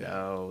perfect. But Yeah.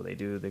 no, they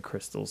do the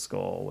Crystal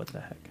Skull. What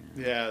the heck?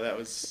 Yeah, that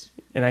was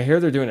And I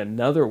hear they're doing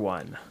another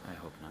one. I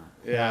hope not.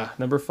 yeah.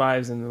 Number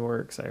 5's in the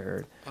works. I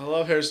heard. I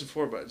love Harrison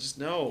Ford, but just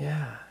no.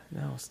 Yeah,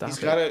 no, stop He's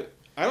it. got to.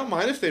 I don't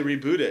mind if they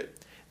reboot it.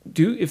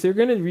 If they're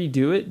gonna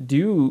redo it,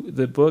 do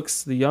the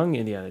books, the Young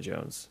Indiana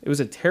Jones. It was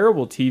a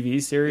terrible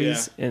TV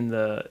series in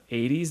the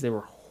 '80s. They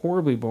were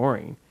horribly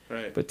boring.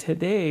 Right. But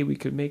today we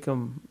could make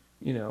them,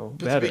 But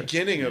better.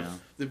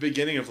 the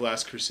beginning of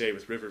Last Crusade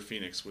with River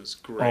Phoenix was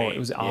great. Oh, it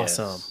was Yes.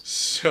 awesome.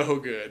 so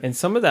good. And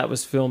some of that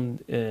was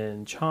filmed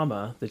in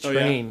Chama, the Oh, yeah.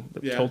 train,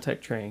 the Yeah.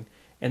 Toltec train.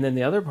 And then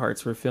the other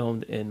parts were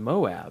filmed in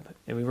Moab.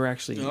 And we were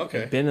actually Oh,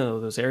 okay. been in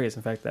those areas.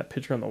 In fact, that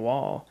picture on the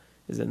wall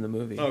is in the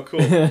movie. Oh,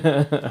 cool. Oh. I don't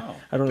know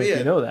But if yeah,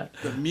 you know that.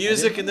 The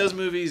music in those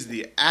movies,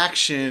 the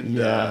action,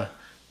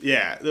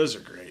 Yeah. those are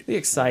great. The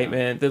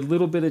excitement, the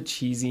little bit of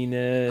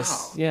cheesiness.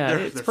 Oh, yeah,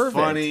 they're it's perfect.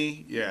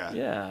 funny. Yeah.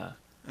 Yeah.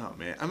 Oh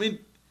man, I mean,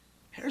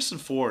 Harrison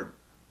Ford.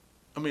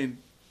 I mean,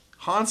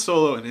 Han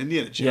Solo and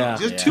Indiana Jones. Yeah.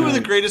 Just Yeah. two of the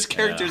greatest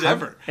characters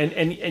ever.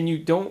 And you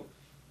don't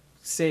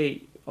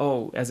say,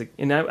 oh,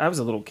 I was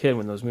a little kid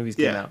when those movies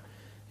came Yeah. out,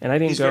 and I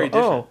didn't He's go, very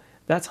different. oh,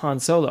 that's Han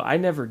Solo. I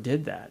never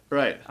did that.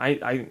 Right.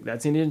 I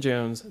that's Indiana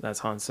Jones. That's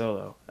Han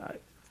Solo.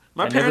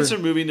 My I parents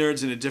never- are movie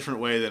nerds in a different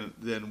way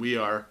than we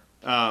are,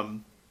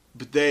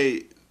 but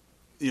they,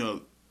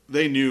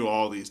 they knew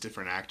all these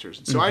different actors,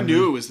 and so I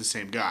knew it was the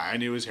same guy. I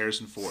knew it was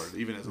Harrison Ford,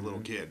 even as a little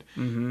kid.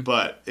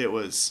 But it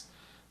was,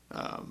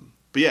 but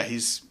yeah,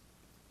 he's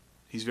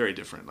very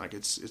different. Like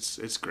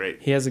it's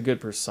great. He has a good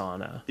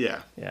persona.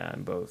 Yeah. Yeah,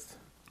 in both.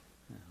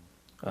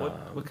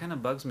 What kind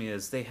of bugs me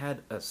is they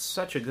had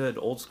such a good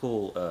old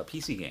school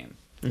PC game.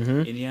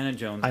 Indiana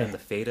Jones and the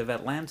Fate of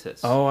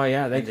Atlantis. Oh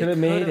yeah, they And could have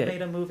made it.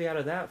 made a movie out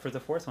of that for the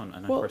fourth one,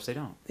 and Well, of course they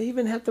don't. They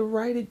even had the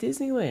ride at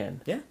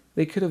Disneyland. Yeah,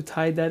 They could have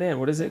tied that in.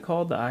 What is it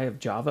called? The Eye of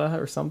Java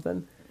or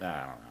something? I don't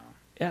know.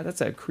 Yeah,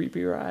 that's a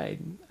creepy ride.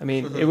 I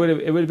mean, it would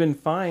have been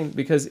fine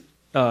because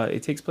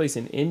it takes place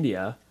in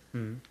India,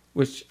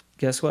 which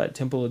guess what?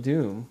 Temple of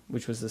Doom,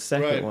 which was the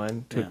second Right.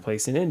 one, took Yeah.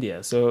 place in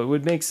India. So it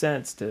would make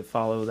sense to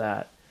follow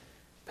that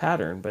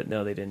pattern, but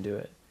no, they didn't do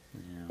it. Yeah.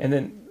 And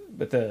then,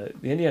 but the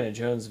Indiana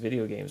Jones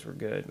video games were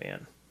good,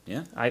 man.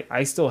 Yeah.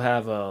 I still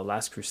have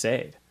Last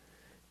Crusade.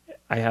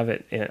 I have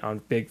it on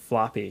big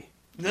floppy.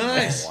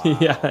 Nice. Wow.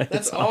 Yeah, That's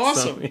it's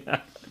awesome. awesome.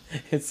 Yeah.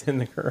 It's in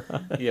the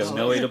garage. You have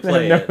no way to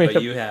play No it, way but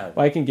to- you have.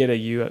 Well, I can get a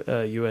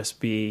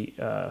USB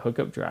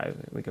hookup drive.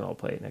 We can all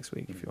play it next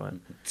week if you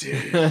want.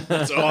 Dude,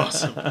 that's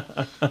awesome.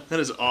 That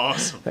is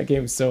awesome. That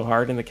game's so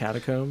hard in the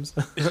catacombs.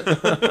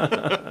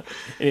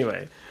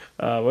 Anyway,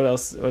 what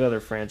else? What other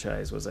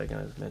franchise was I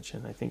going to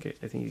mention? I think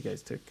you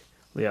guys took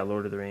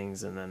Lord of the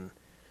Rings, and then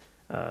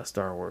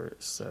Star Wars.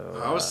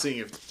 So I was seeing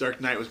if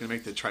Dark Knight was going to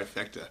make the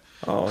trifecta.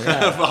 oh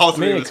yeah, Of all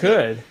three I mean, of it us.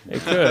 could,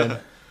 it could,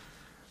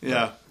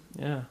 Yeah.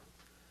 yeah.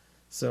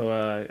 So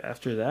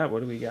after that,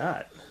 what do we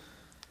got?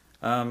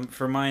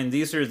 For mine,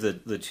 these are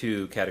the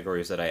two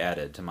categories that I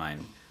added to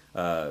mine.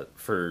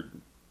 For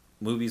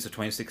movies of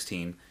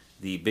 2016,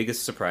 the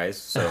biggest surprise.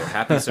 So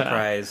happy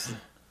surprise,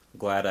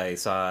 glad I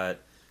saw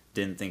it,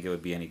 didn't think it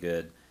would be any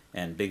good,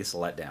 and biggest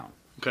letdown.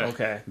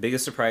 Okay,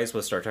 Biggest surprise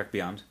was Star Trek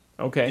Beyond.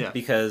 okay. Yeah.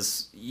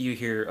 Because you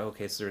hear,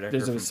 okay, it's the director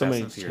from There's so Fast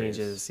many and Furious.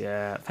 changes.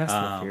 Yeah, Fast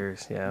and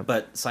Furious. Yeah,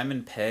 But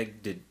Simon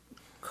Pegg did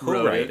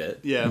Wrote co-write it.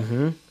 Yeah.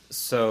 Mm-hmm.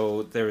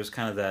 So there was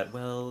kind of that,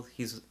 well,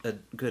 he's a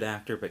good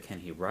actor, but can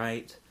he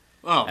write?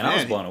 Oh, And man. I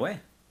was blown away.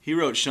 He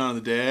wrote Shaun of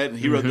the Dead, and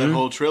he wrote that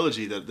whole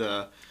trilogy, that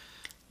the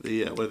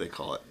what do they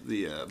call it?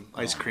 The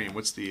ice cream.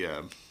 What's the,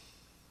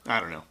 I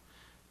don't know.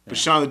 But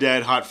Yeah. Shaun of the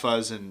Dead, Hot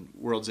Fuzz, and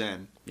World's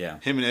End. Yeah.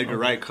 Him and Edgar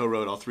Wright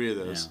co-wrote all three of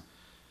those.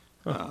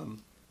 Yeah. And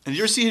did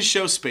you ever see his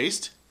show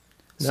Spaced?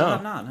 So No.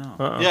 I'm not,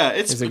 no. Uh-uh. Yeah,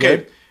 it's Is it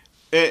okay.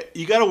 good?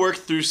 You got to work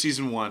through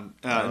season 1,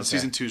 okay. and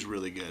season 2 is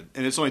really good.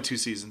 And it's only 2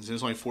 seasons, and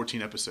it's only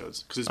 14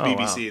 episodes because it's Oh, BBC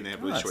wow. and they have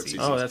Oh, really that's short easy.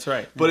 seasons. Oh, that's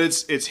right. But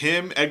it's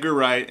him, Edgar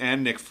Wright,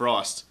 and Nick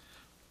Frost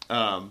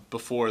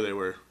before they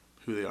were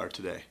who they are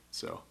today.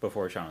 So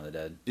Before Shaun of the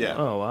Dead. yeah,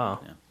 Oh wow.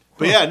 Yeah.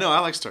 but yeah, no, I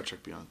like Star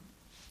Trek Beyond.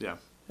 Yeah,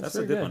 That's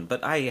very a good good. one.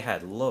 But I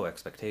had low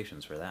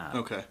expectations for that.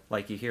 okay,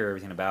 Like, you hear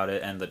everything about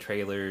it, and the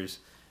trailers,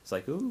 it's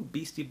like, ooh,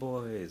 Beastie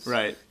Boys.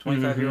 right,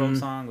 25-year-old Mhm.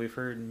 song we've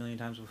heard a million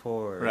times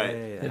before. Right.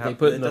 Hey, That how- they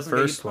put it in the doesn't get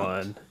you first pumped.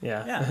 one.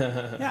 Yeah.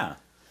 Yeah.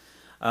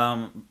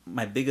 Yeah.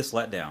 My biggest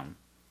letdown,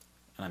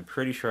 and I'm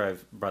pretty sure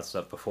I've brought this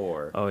up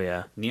before, Oh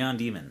yeah. Neon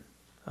Demon.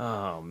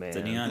 Oh man.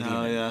 The Neon oh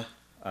Demon.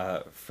 yeah,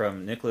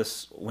 From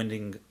Nicholas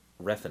Winding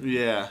Refn.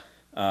 yeah,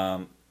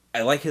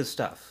 I like his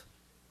stuff.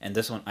 And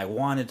this one, I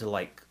wanted to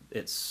like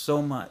it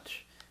so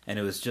much, and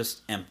it was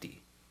just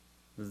empty.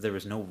 There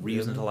was no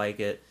reason to like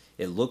it.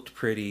 It looked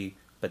pretty,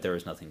 but there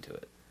was nothing to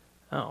it.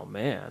 Oh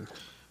man.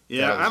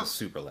 yeah. That was I'm a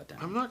super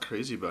letdown. I'm not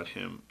crazy about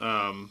him.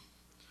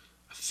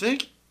 I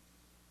think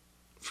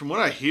from what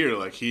I hear,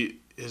 like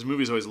his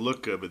movies always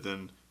look good, but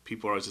then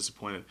people are always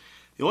disappointed.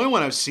 The only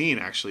one I've seen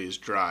actually is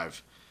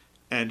Drive,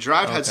 and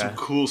Drive had some Okay.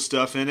 cool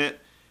stuff in it,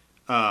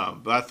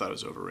 but I thought it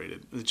was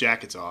overrated. The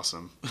jacket's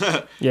awesome.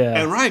 Yeah.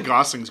 And Ryan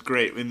Gosling's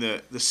great in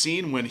the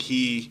scene when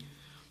he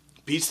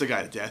beats the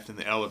guy to death in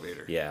the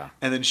elevator. Yeah.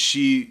 And then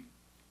she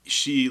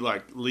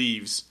like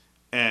leaves,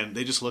 and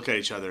they just look at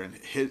each other, and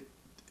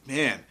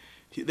they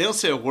don't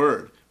say a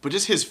word, but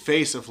just his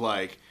face of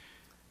like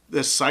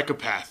this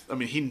psychopath. I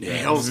mean, he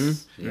nails it.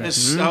 Mhm. And it's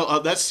so,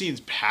 that scene's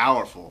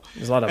powerful.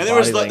 There's a lot of And body there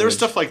was language.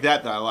 stuff like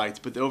that I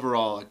liked, but the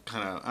overall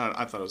kind of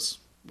I thought it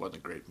wasn't a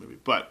great movie.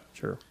 But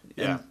Sure.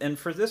 yeah, And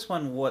for this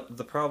one, what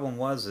the problem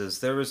was is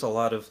there was a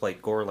lot of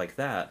like gore like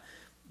that,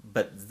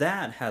 but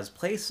that has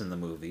place in the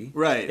movie.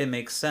 Right. It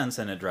makes sense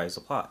and it drives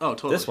the plot. Oh,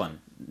 totally. This one,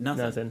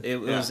 nothing. Nothing.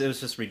 It Yeah. was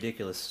just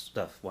ridiculous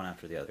stuff one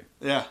after the other,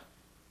 yeah,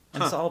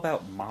 and it's all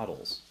about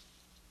models.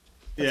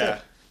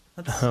 yeah,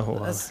 That's, Oh,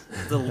 wow. that's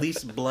the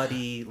least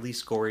bloody,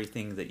 least gory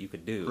thing that you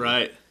could do.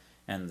 right.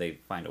 And they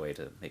find a way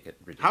to make it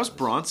ridiculous. How's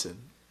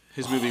Bronson?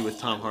 His movie with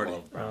Tom Hardy.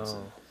 Love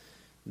Bronson. Oh.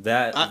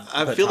 That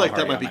I put feel Tom like that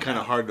Hardy might on be my kind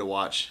of map. hard to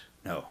watch.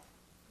 No.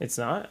 It's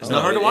not. It's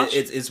not hard to watch?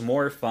 It's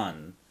more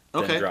fun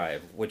than Okay.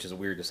 Drive, which is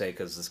weird to say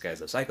because this guy's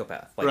a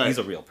psychopath. Like, Right. he's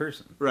a real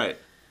person. Right.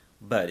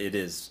 But it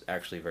is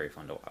actually very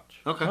fun to watch.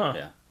 Okay. Huh.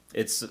 Yeah.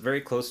 It's very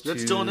close Is to... that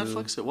still on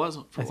Netflix? It was.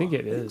 For a I think while.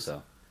 it I think is.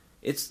 so.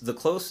 It's the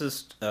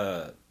closest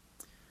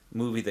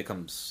movie that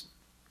comes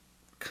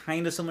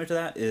kind of similar to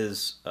that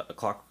is A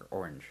Clockwork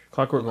Orange.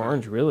 Clockwork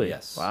Orange, really?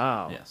 Yes.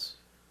 Wow. Yes.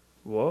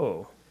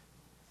 Whoa.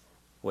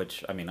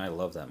 Which, I mean, I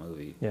love that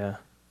movie. Yeah.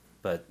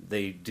 But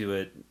they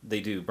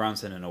do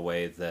Bronson in a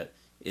way that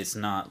it's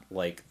not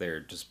like they're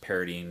just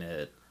parodying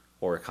it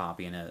or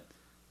copying it,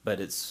 but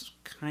it's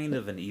kind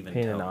of an even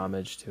Paying tone. an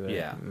homage to it.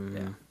 Yeah, Mm.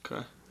 yeah.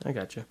 Okay. I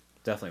got you.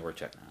 Definitely worth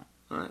checking out.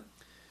 All right.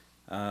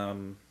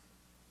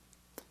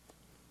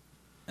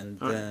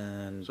 And All right.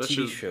 then So that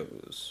TV should-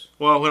 shows.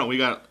 Well, hold on. We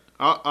got.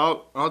 I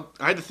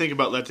had to think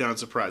about Letdown and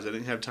Surprise. I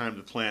didn't have time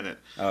to plan it.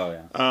 Oh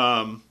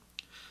yeah.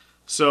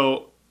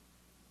 So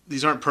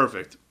these aren't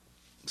perfect,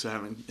 so I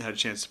haven't had a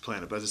chance to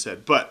plan it. But as I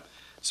said, but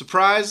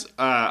Surprise.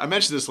 I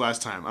mentioned this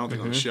last time. I don't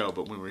think on the show,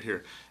 but when we were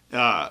here,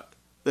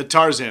 the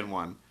Tarzan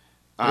one.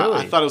 I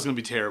Really? thought it was going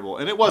to be terrible,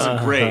 and it wasn't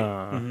great.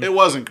 Uh-huh. It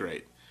wasn't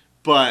great,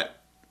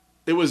 but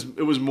it was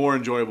more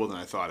enjoyable than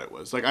I thought it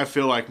was. Like I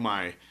feel like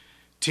my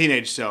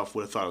teenage self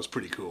would have thought it was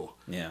pretty cool.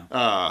 Yeah.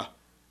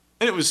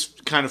 And it was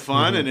kind of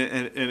fun, and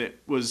it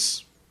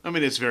was. I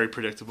mean, it's very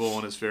predictable,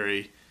 and it's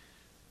very,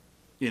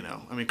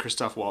 I mean,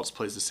 Christoph Waltz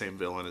plays the same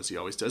villain as he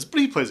always does, but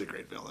he plays a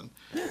great villain,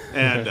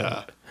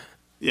 and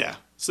yeah,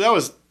 so that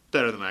was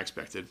better than I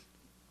expected.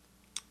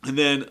 And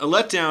then a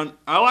letdown.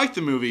 I liked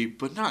the movie,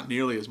 but not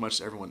nearly as much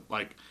as everyone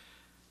like.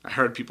 I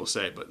heard people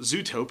say, but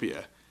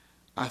Zootopia,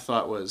 I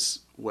thought was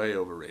way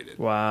overrated.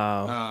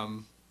 Wow.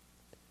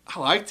 I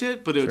liked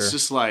it, but it was Sure.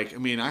 just like, I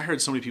mean, I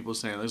heard so many people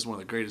saying this is one of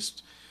the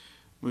greatest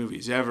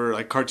movies ever,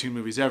 like cartoon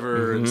movies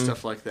ever, and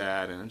stuff like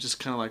that. And I'm just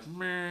kind of like,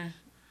 meh.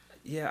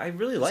 Yeah, I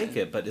really like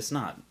it, but it's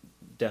not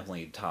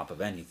definitely top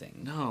of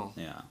anything. No.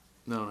 Yeah.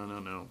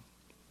 No.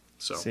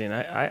 So See, and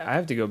I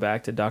have to go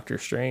back to Doctor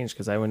Strange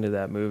because I went to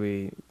that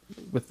movie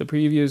with the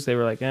previews. They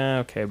were like,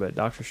 okay, but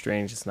Doctor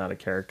Strange is not a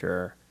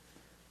character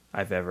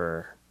I've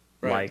ever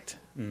liked.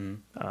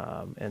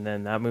 Mm-hmm. And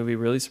then that movie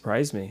really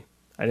surprised me.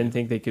 I didn't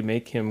think they could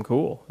make him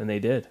cool, and they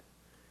did.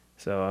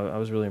 So I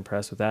was really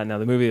impressed with that. Now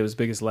the movie that was the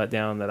biggest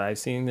letdown that I've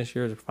seen this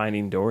year is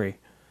Finding Dory.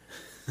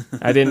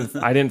 I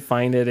didn't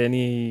find it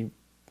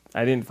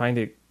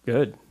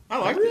good. I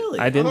liked Really?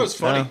 it. I didn't. thought it was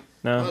funny.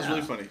 No. That was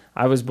really funny.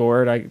 I was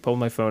bored. I pulled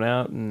my phone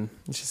out, and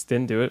it just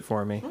didn't do it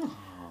for me.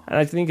 And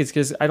I think it's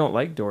because I don't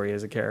like Dory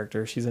as a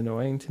character. She's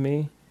annoying to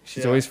me.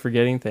 She's always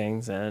forgetting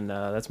things, and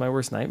that's my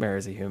worst nightmare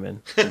as a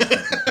human.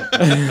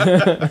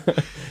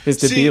 Is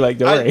to be like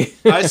Dory.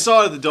 I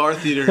saw it at the Dar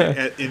Theater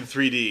in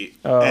 3D,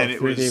 and it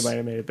 3D might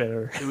have made it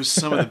better. It was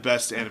some of the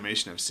best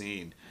animation I've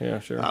seen. Yeah,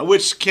 sure.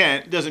 Which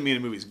doesn't mean a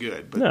movie's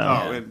good, but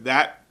and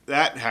that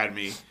had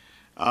me. It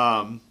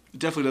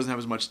definitely doesn't have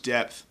as much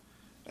depth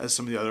as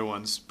some of the other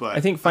ones, but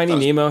I think Finding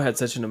Nemo had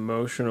such an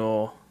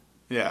emotional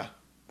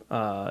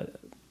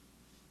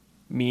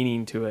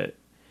meaning to it.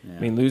 Yeah. I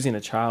mean, losing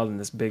a child in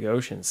this big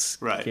ocean's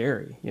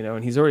scary, Right.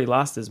 And he's already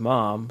lost his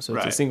mom, so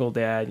it's a Right. single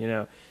dad,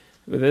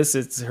 With this,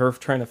 it's her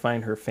trying to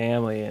find her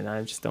family, and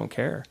I just don't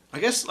care. I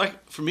guess,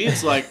 like, for me,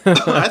 it's like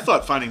I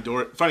thought Finding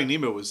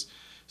Nemo was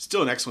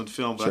still an excellent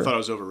film, but I thought it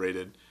was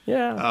overrated.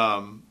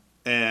 Yeah.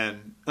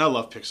 And I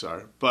love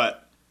Pixar,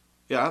 but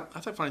yeah, I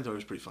thought Finding Dory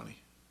was pretty funny.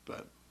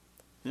 But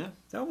yeah,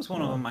 That was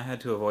one of them I had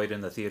to avoid in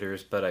the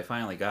theaters, but I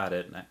finally got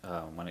it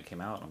when it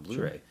came out on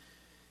Blu-ray. Sure.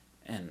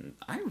 And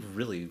I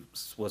really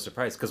was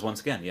surprised because once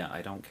again,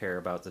 I don't care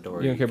about the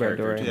Dory. You don't care about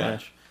character Dory, too yeah.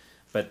 much,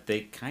 but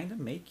they kind of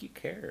make you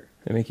care.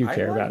 They make you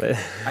care about it.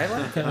 I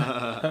like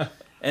it,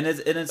 and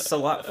it's a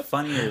lot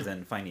funnier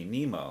than Finding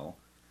Nemo.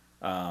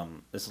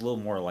 It's a little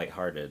more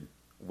lighthearted,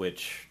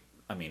 which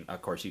I mean,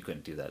 of course, you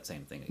couldn't do that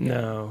same thing again.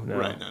 No.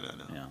 right, no.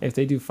 Yeah. If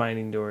they do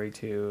Finding Dory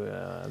too,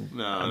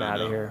 I'm out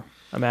of here.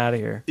 I'm out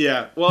of here.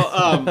 Yeah, well,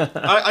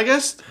 I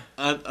guess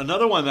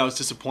another one that I was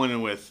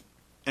disappointed with,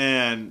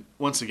 and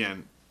once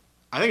again,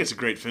 I think it's a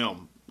great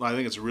film. I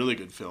think it's a really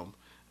good film.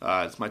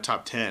 It's my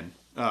top 10.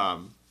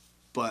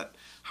 But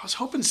I was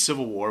hoping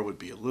Civil War would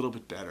be a little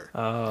bit better.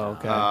 Oh,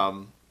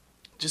 okay.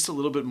 Just a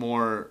little bit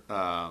more.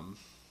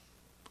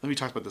 We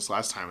talked about this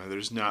last time.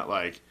 There's not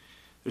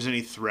there's any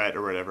threat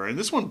or whatever. And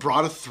this one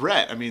brought a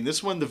threat. I mean,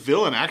 this one, the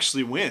villain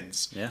actually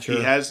wins. Yeah. Sure.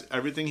 He has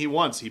everything he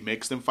wants. He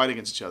makes them fight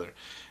against each other.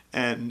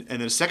 And then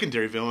a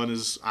secondary villain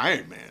is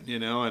Iron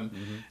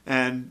Man,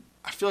 and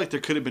I feel like there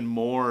could have been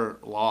more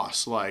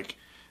loss. Like,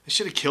 they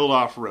should have killed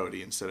off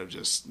Rhodey instead of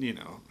just,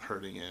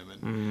 hurting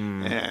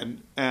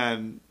him.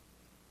 And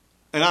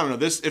I don't know.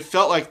 It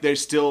felt like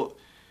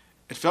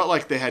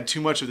they had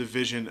too much of the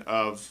vision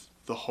of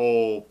the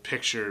whole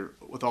picture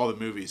with all the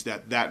movies,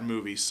 that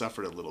movie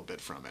suffered a little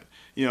bit from it.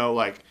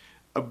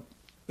 An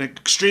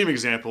extreme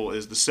example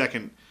is the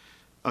second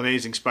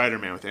Amazing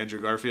Spider-Man with Andrew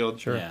Garfield,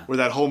 Sure. Yeah. where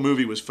that whole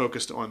movie was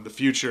focused on the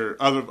future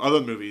of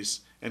other movies,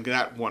 and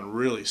that one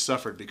really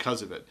suffered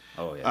because of it.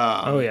 Oh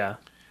yeah. Oh, yeah.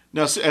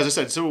 Now, as I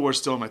said, Civil War is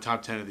still in my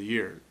top 10 of the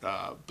year, but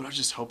I was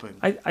just hoping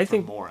I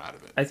think more out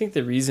of it. I think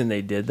the reason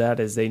they did that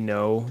is they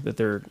know that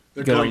they're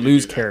They're going going to to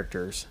lose do that.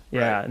 characters.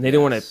 Yeah, Right. and they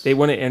don't want to. They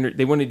wanted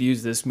to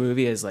use this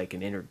movie as like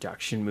an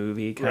introduction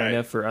movie, kind Right.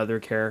 of for other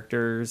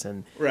characters,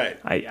 and Right.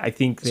 I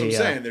think That's they. what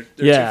I'm saying.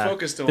 They're too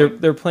focused on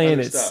They're playing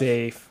other it stuff.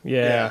 safe. When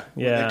Yeah.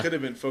 They could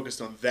have been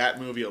focused on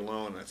that movie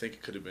alone. I think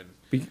it could have been.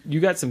 You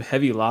got some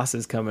heavy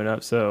losses coming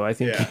up, so I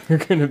think Yeah. you're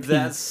going to be.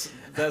 That's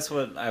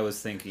what I was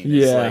thinking.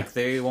 Yeah. It's like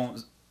they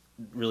won't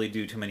really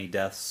do too many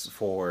deaths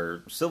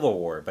for Civil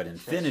War, but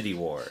Infinity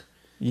War,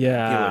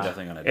 yeah. people are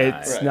definitely gonna die.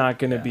 It's Right. not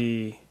going to Yeah.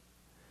 be.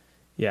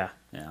 Yeah.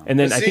 Yeah. And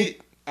then But I see,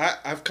 think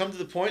I've come to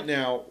the point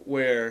now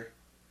where,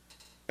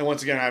 and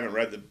once again, I haven't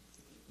read the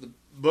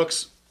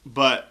books,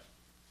 but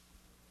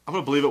I'm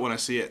gonna believe it when I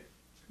see it.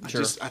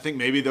 Sure. I think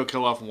maybe they'll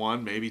kill off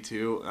one, maybe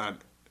two,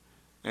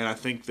 and I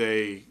think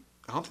they.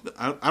 I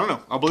don't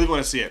know. I'll believe it when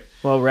I see it.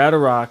 well,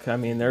 Ragnarok. I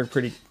mean, they're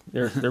pretty.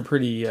 They're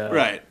pretty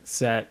Right.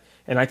 set.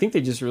 And I think they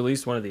just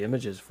released one of the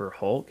images for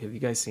Hulk. Have you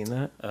guys seen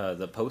that?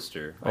 The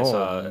poster. I Oh,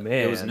 saw man.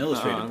 it was an I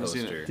illustrated haven't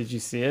seen poster. it. Did you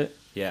see it?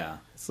 Yeah.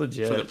 It's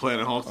legit. For the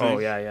Planet Hulk thing. Oh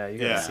yeah, you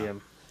gotta Yeah. see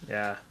him.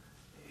 Yeah,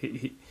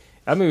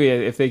 that movie.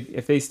 If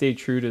they stay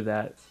true to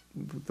that,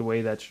 the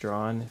way that's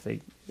drawn,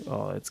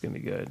 it's gonna be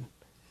good.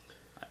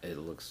 It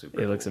looks super.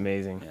 It looks cool.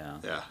 amazing. Yeah.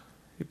 Yeah.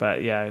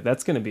 But yeah,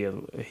 that's gonna be a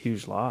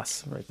huge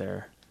loss right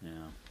there. Yeah.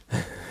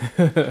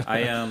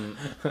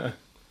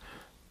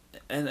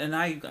 And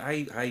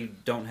I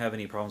don't have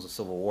any problems with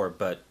Civil War,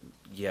 but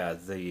yeah,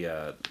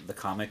 the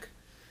comic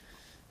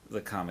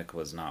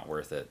was not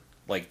worth it.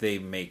 Like, they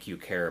make you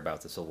care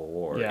about the Civil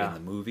War Yeah. in the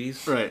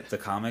movies. Right. The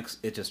comics,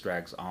 it just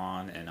drags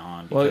on and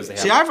on Well, because they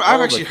have See, I've all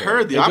the actually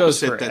heard the It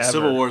goes opposite, that forever.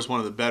 Civil War is one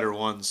of the better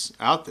ones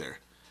out there.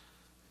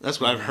 That's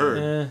what I've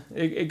heard.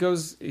 It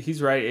goes.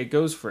 He's right. It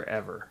goes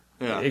forever.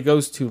 Yeah. It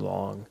goes too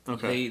long.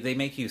 Okay. They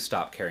make you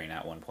stop caring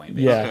at one point.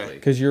 Yeah, Basically.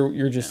 because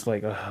you're just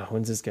like, oh,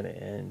 when's this gonna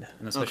end?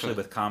 And especially Okay.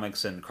 with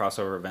comics and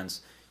crossover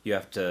events, you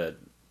have to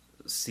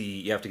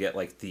get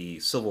like the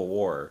Civil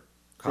War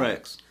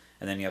comics,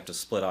 and then you have to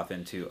split off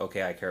into,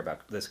 okay, I care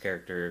about this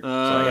character, so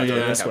I have to yeah.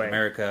 get This Captain way.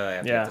 America, I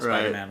have to Yeah. get the Right.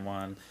 Spider-Man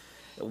one.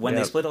 When they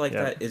Yep. split it like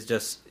Yep. that,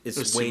 it's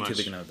It's way too too much.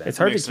 big an event. It's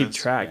hard to makes keep sense.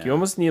 track. Yeah. You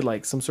almost need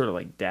like some sort of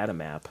like data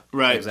map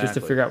Right. Exactly. just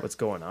to figure out what's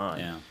going on.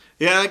 Yeah.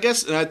 Yeah, I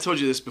guess, and I told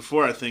you this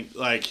before, I think,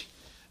 like,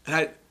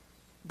 and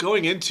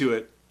going into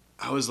it,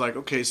 I was like,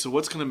 okay, so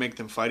what's going to make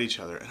them fight each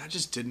other? And I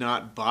just did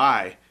not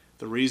buy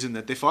the reason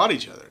that they fought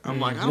each other. I'm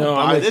like, I don't No,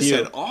 I'm buy with this you.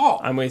 at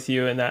all. I'm with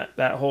you, and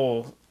that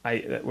whole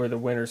where the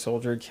Winter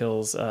Soldier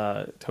kills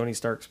Tony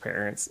Stark's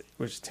parents,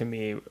 which to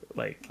me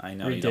like I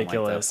know you don't like that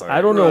ridiculous. part.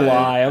 I don't know Right. why.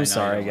 I know I'm you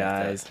sorry, don't like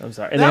that. guys. I'm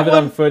sorry. And That they have it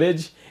one- on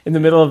footage in the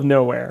middle of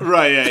nowhere.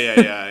 Right,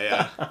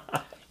 yeah.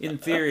 In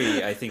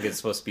theory, I think it's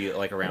supposed to be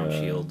like around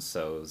Shields,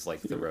 so it's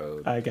like the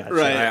road. I got you.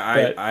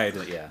 Right.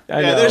 But yeah. I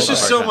Yeah, know, there's but-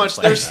 just Hard so time much.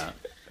 explaining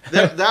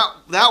There's that.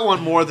 that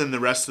one more than the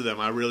rest of them.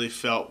 I really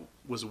felt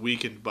was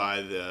weakened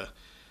by the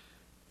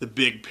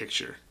big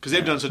picture because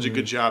they've done such a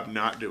good job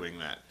not doing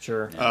that.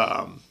 sure.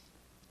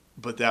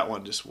 But that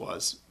one just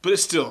was. But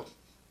it's still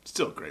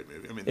a great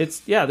movie. I mean,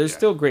 There's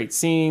still great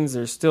scenes.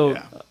 There's still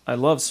Yeah. I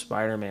love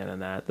Spider-Man in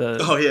that.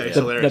 Oh, yeah, he's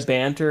hilarious. The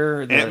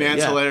banter.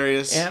 Ant-Man's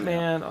hilarious.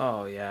 Ant-Man.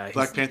 Oh yeah.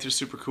 Black Panther's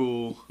super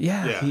cool.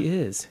 Yeah, he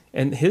is,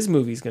 and his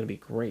movie's gonna be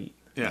great.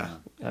 Yeah,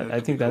 I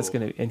think that's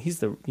gonna, and he's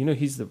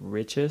the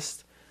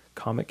richest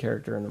comic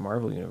character in the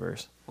Marvel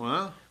universe. Well,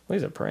 Well,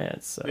 he's a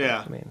prince. So,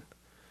 Yeah. I mean,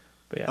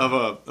 but yeah. of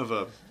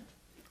a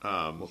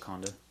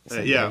Wakanda. It's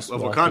a yeah, ghost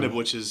of walking. Wakanda,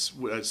 which is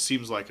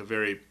seems like a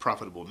very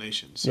profitable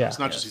nation. So Yeah. it's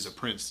not just Yes. he's a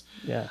prince,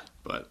 Yeah,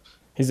 but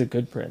he's a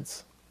good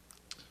prince.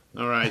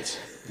 all right,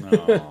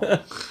 No.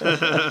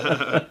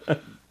 all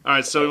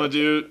right. So we want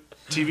to do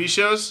TV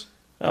shows.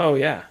 Oh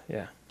yeah.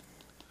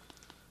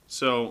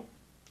 So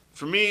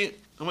for me,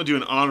 I'm gonna do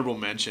an honorable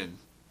mention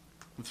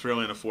and throw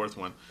in a fourth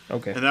one,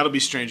 Okay. and that'll be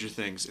Stranger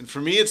Things. And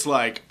for me, it's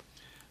like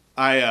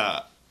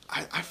I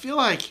feel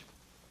like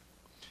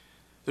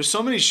there's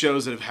so many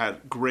shows that have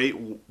had great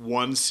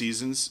one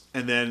seasons,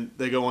 and then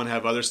they go on and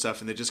have other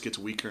stuff, and it just gets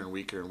weaker and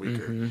weaker and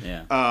weaker. Mm-hmm.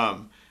 Yeah.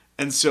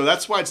 And so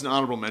that's why it's an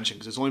honorable mention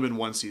because it's only been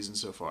one season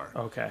so far.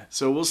 Okay.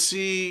 So we'll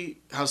see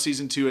how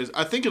season 2 is.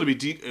 I think it'll be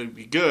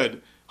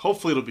good.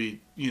 Hopefully, it'll be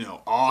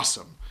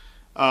awesome.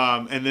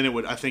 And then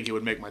I think it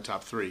would make my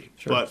top 3.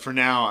 Sure. But for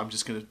now, I'm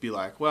just going to be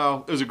like,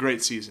 well, it was a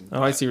great season.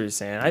 Oh, I see what you're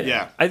saying.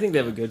 Yeah. I think they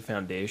have a good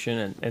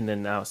foundation, and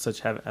then now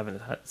having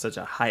such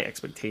a high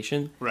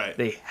expectation, Right.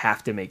 They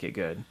have to make it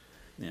good.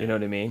 Yeah. You know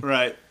what I mean?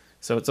 Right.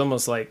 So it's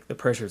almost like the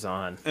pressure's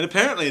on, And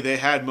apparently, they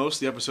had most of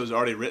the episodes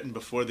already written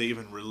before they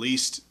even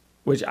released.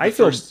 which I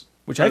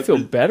feel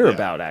better yeah.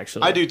 about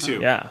actually. I do too.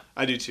 Yeah.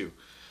 I do too.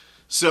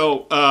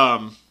 So,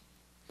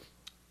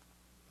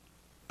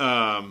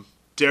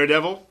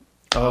 Daredevil.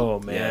 Oh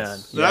man.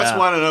 yes. So that's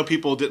one I know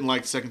people didn't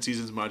like the second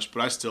season as much,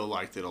 but I still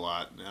liked it a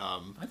lot.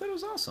 I thought it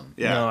was awesome.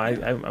 Yeah, No,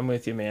 I'm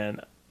with you, man.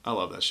 I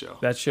love that show.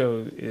 That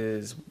show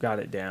got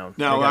it down.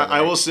 Now, They got it I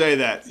right. will say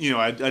that,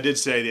 I did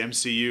say the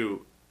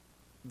MCU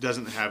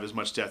doesn't have as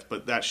much depth,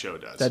 but that show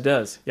does. That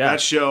does. Yeah. That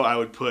show I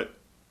would put,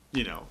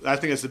 I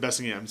think it's the best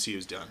thing the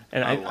MCU's done.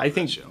 And love I that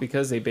think show.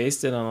 because they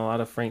based it on a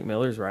lot of Frank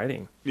Miller's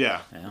writing.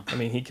 Yeah, Yeah. I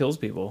mean, he kills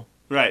people.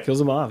 right. Kills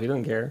them off. He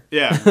doesn't care.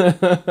 Yeah.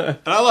 And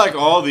I like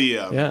all the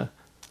Yeah.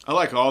 I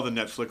like all the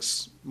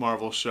Netflix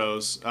Marvel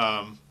shows.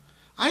 I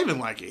even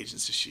like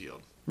Agents of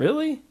S.H.I.E.L.D.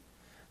 Really?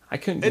 I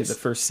couldn't do It's- the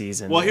first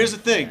season. Well, man. here's the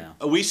thing.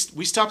 Yeah. We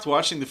stopped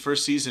watching the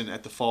first season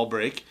at the fall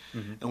break,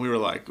 and we were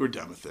like, we're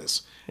done with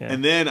this. Yeah.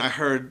 And then I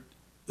heard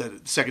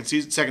that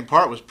the second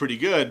part was pretty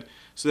good,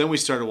 so then we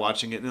started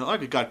watching it,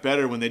 and it got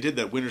better when they did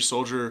that Winter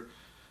Soldier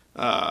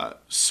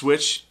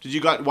switch. Did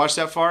you watch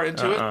that far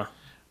into Uh-uh. it?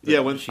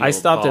 Yeah, when Shield I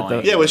stopped at the-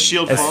 falling Yeah, with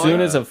Shield As falling.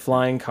 soon as a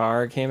flying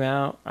car came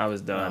out, I was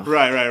done.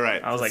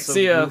 right. I was like, so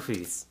see ya.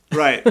 goofy.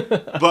 Right,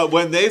 but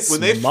when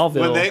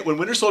Smallville. when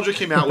Winter Soldier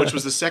came out, which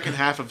was the second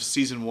half of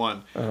season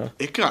 1,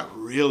 it got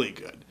really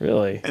good.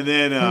 Really? And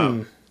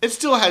then it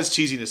still has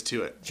cheesiness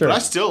to it, Sure. but I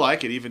still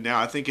like it even now.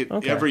 I think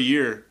Okay. every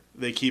year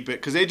they keep it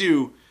because they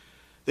do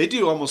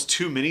almost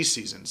 2 mini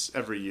seasons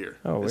every year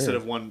Oh, instead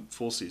weird. of 1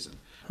 full season,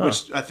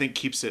 which I think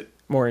keeps it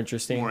More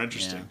interesting. more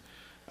interesting.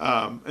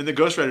 And the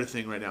Ghost Rider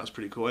thing right now is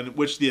pretty cool, and I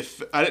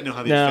didn't know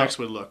how the Now- effects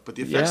would look, but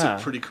the effects Yeah.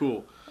 look pretty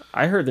cool.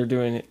 I heard they're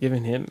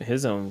giving him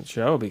his own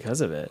show because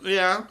of it.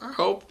 Yeah, I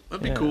hope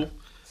that'd be Yeah. cool.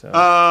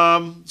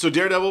 So So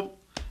Daredevil,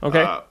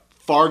 okay.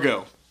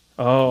 Fargo.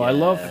 I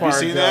love Have you Fargo.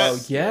 seen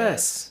that?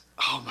 Yes.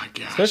 Oh my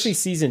gosh, Especially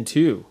season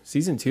 2.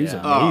 Season 2's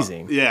Yeah.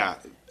 amazing. Yeah,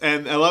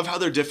 and I love how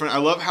they're different. I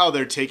love how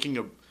they're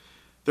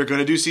they're going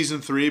to do season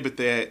 3, but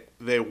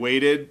they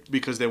waited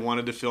because they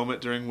wanted to film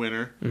it during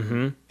winter,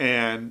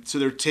 and so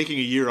they're taking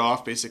a year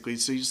off basically.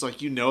 So you just they're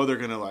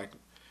going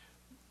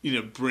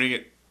to bring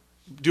it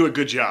do a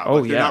good job. Oh,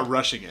 Like, they're yeah. not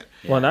rushing it.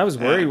 Well, and I was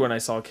worried Yeah. when I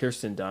saw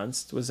Kirsten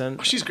Dunst was in.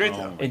 Oh, she's great Oh,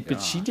 though. my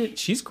But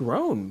she's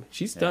grown.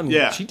 She's done.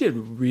 Yeah. She did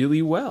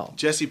really well.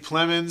 Jesse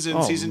Plemons in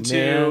Oh, season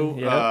man, 2.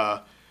 yeah.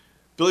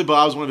 Billy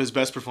Bob's one of his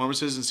best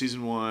performances in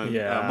season 1.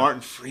 Yeah.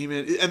 Martin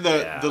Freeman and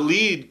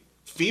the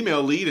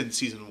female lead in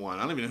season 1.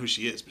 I don't even know who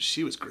she is, but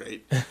she was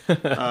great.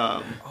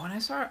 Oh, and I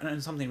saw her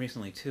in something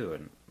recently too,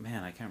 and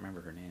man, I can't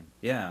remember her name.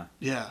 Yeah.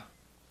 Yeah,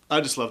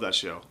 I just love that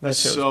show. That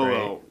It's show's so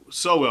great.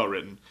 so well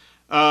written.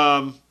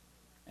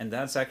 And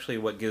that's actually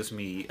what gives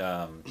me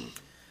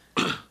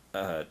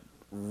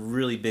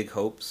really big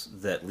hopes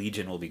that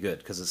Legion will be good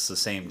because it's the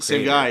same Same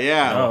creator, guy,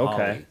 yeah. Noah Oh,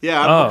 okay. Hawley.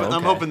 Yeah, Oh, I'm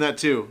okay. hoping that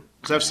too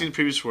because I've seen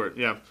previews for it.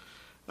 Yeah,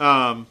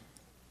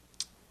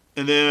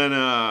 and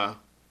then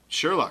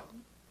Sherlock.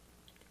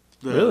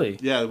 Really?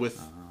 Yeah, with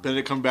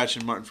Benedict Cumberbatch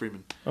and Martin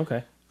Freeman.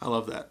 Okay. I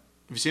love that.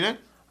 Have you seen it?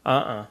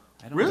 I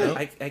don't Really? know.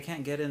 I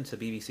can't get into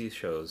BBC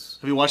shows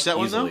Have you watched that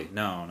easily. one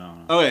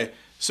No. though? Okay,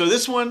 so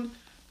this one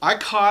I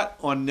caught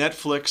on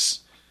Netflix.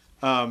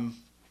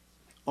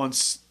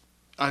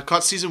 I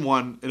caught season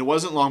 1, and it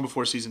wasn't long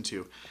before season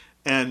 2.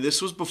 And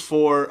this was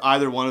before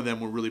either one of them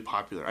were really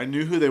popular. I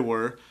knew who they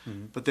were,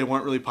 but they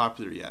weren't really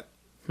popular yet.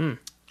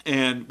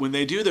 And when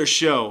they do their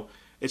show,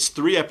 it's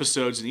 3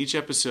 episodes, and each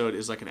episode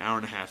is like an hour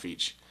and a half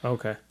each.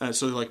 Okay.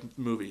 So they're like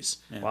movies.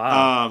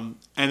 Wow.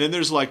 And then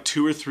there's like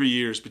 2 or 3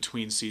 years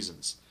between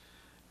seasons.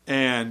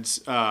 And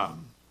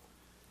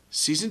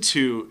season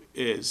 2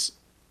 is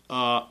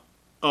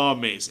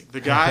amazing. The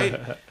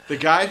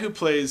guy who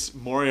plays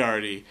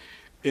Moriarty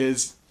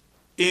is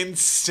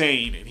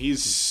insane, and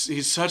he's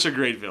such a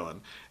great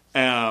villain.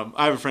 I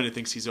have a friend who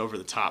thinks he's over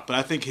the top, but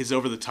I think his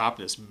over the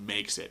topness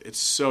makes it. It's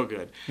so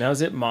good. Now,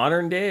 is it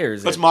modern day or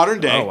is It's it modern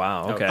day. Oh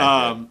wow. Okay.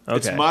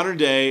 It's Okay. modern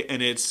day,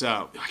 and it's.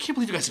 I can't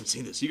believe you guys haven't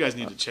seen this. You guys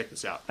need to check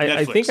this out. I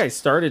Netflix. think I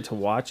started to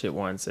watch it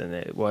once and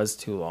it was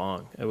too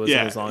long. It wasn't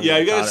Yeah, as long yeah. as I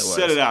You gotta thought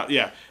it set was. it out.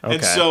 Yeah, and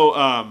Okay.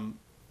 so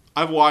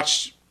I've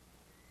watched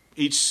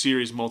each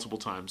series multiple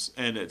times,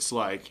 and it's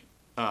like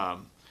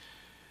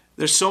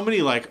there's so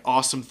many like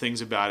awesome things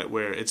about it.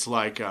 Where it's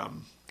like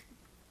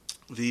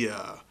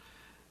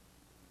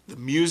the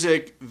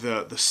music,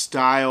 the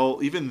style,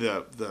 even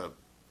the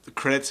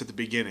credits at the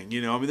beginning.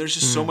 You know, I mean, there's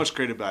just so much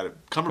great about it.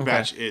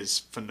 Cumberbatch is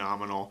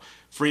phenomenal.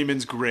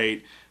 Freeman's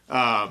great.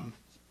 It's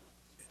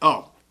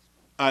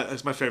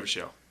my favorite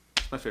show.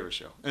 It's my favorite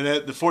show, and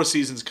the 4th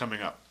season's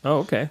coming up. Oh,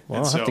 okay. Well,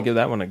 And I'll have to so- give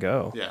that one a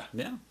go. Yeah,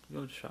 Yeah,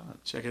 give it a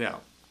shot. check it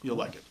out. You'll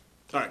like it.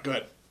 All right, go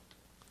ahead.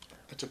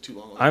 I took too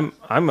long.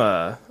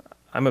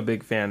 I'm a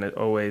big fan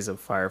always of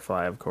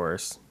Firefly, of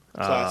course.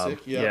 Classic,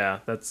 yeah. Yeah,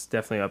 that's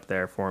definitely up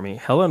there for me.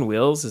 Hell on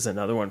Wheels is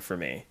another one for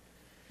me.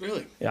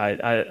 Really? Yeah,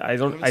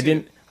 haven't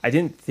seen I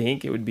didn't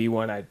think it would be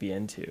one I'd be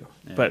into,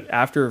 but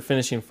after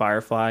finishing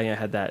Firefly, I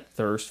had that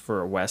thirst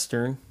for a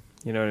Western.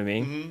 You know what I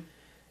mean? Mm-hmm.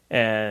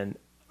 And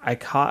I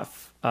caught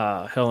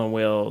Hell on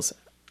Wheels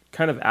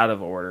kind of out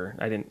of order.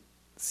 I didn't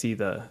see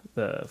the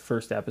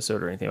first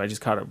episode or anything. I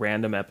just caught a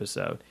random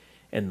episode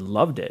and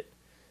loved it.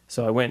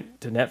 So I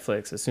went to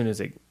Netflix as soon as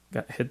it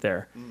got hit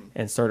there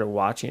and started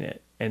watching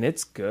it, and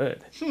it's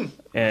good.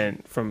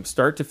 And from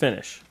start to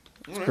finish,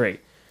 it's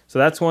great. So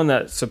that's one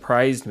that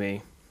surprised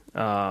me.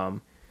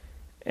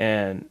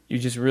 And you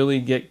just really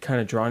get kind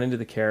of drawn into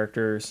the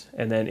characters.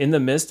 And then in the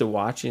midst of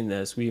watching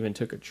this, we even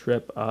took a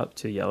trip up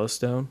to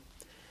Yellowstone.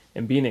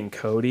 And being in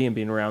Cody and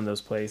being around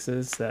those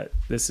places that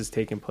this is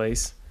taking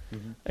place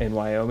in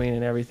Wyoming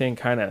and everything,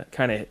 kind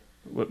of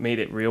what made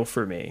it real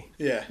for me.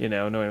 Yeah. You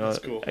know, knowing That's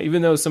cool.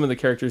 even though some of the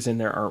characters in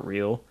there aren't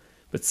real,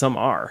 but some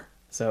are.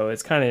 So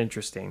it's kind of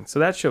interesting. So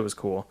that show was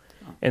cool.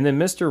 And then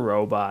Mr.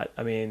 Robot,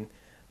 I mean,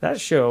 that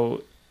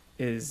show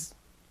is,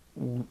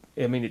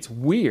 I mean, it's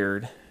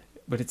weird,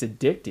 but it's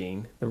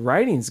addicting. The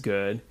writing's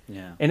good.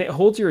 Yeah. And it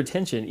holds your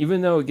attention,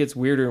 even though it gets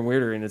weirder and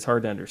weirder and it's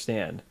hard to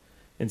understand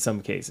in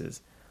some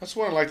cases. That's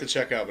one I'd like to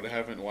check out, but I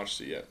haven't watched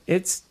it yet.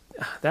 It's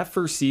that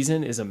first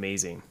season is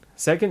amazing.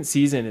 Second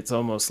season, it's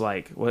almost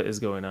like, what is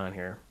going on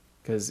here?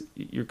 Because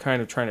you're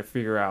kind of trying to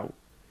figure out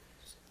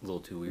A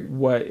little too weird.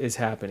 what is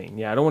happening.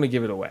 Yeah, I don't want to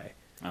give it away.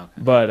 Okay.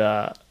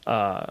 But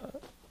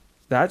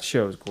that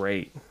show's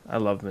great. I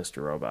love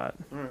Mr. Robot.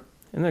 All right.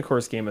 And then, of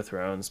course, Game of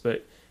Thrones.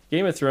 But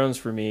Game of Thrones,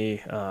 for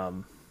me,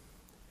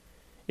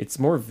 it's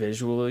more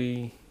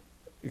visually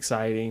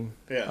exciting.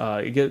 Yeah.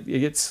 It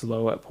gets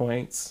slow at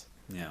points.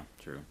 Yeah,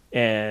 true.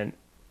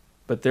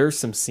 But there's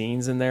some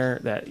scenes in there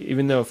that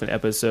even though if an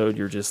episode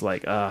you're just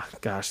like,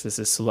 gosh, this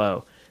is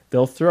slow,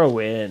 they'll throw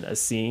in a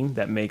scene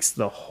that makes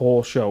the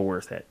whole show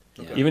worth it.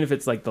 Okay. Even if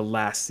it's like the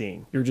last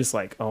scene, you're just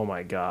like, oh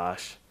my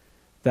gosh,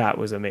 that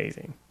was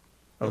amazing.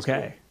 That's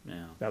Okay.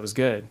 Yeah. That was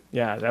good.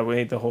 Yeah, that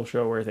made the whole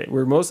show worth it.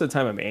 Where most of the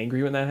time I'm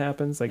angry when that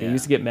happens. Like I Yeah.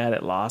 used to get mad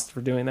at Lost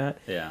for doing that.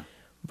 Yeah.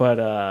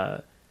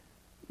 But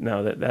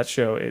no, that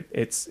show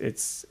it's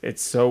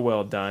so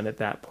well done at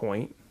that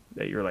point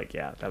that you're like,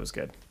 yeah, that was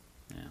good.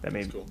 Yeah.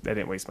 That cool.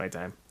 didn't waste my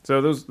time.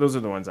 So those are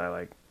the ones I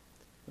like.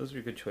 Those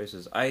are good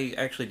choices. I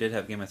actually did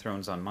have Game of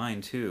Thrones on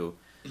mine too,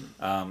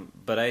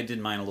 But I did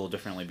mine a little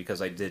differently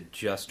because I did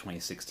just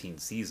 2016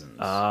 seasons.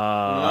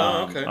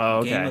 Okay.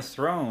 Okay. Game of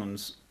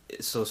Thrones,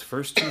 it's those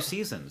first 2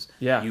 seasons.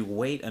 Yeah. You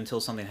wait until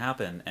something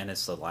happened, and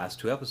it's the last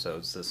 2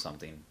 episodes that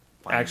something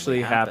finally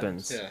Actually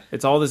happens. Yeah.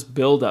 It's all this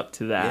build up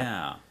to that.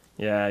 Yeah.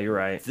 Yeah, you're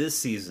right. This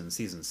season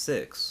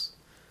 6,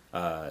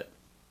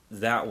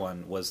 that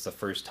one was the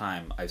first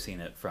time I've seen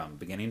it from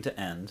beginning to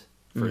end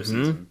for a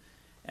season,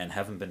 and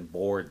haven't been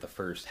bored the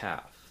first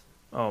half.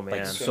 Oh man.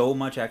 Like, so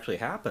much actually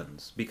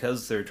happens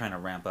because they're trying to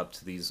ramp up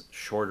to these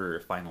shorter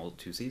final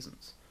 2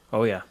 seasons.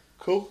 Oh yeah.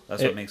 Cool.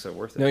 That's what makes it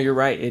worth it. No, you're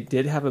right. It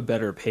did have a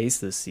better pace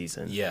this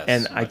season. Yes,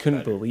 And I much couldn't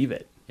better. believe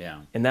it.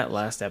 Yeah. And that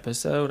last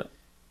episode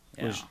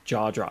was Yeah.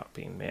 jaw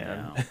dropping,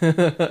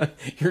 man.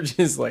 You're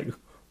just like,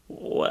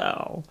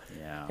 wow.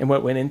 Yeah. And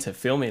what went into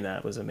filming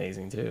that was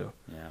amazing too.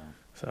 Yeah.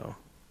 So,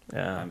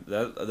 yeah.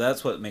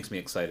 That's what makes me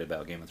excited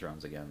about Game of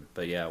Thrones again.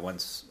 But yeah,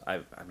 once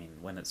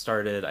when it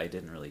started, I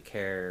didn't really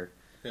care.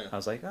 Yeah. I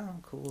was like, oh,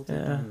 cool, they're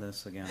Yeah. doing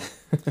this again.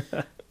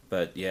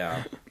 But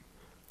yeah,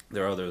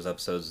 there are those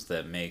episodes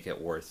that make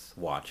it worth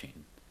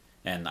watching,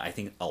 and I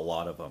think a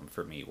lot of them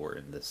for me were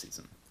in this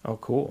season. Oh,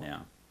 cool. Yeah.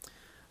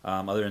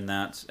 Other than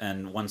that,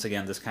 and once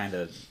again, this kind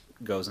of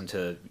goes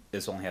into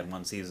it's only had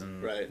 1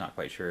 season. Right. Not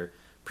quite sure.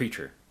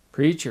 Preacher.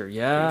 Preacher.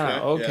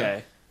 Yeah. Okay, Okay.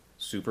 yeah.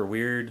 Super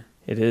weird.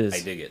 It is.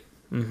 I dig it.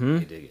 Mm-hmm.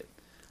 I dig it.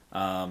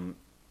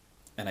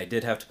 And I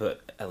did have to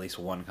put at least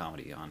one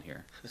comedy on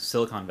here.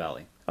 Silicon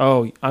Valley.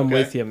 Oh, I'm Okay.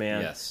 with you,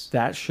 man. Yes.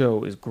 That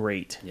show is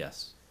great.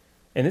 Yes.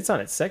 And it's on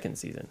its 2nd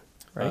season,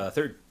 right?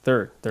 Third.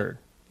 Third.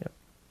 Yep.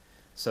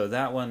 So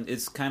that one,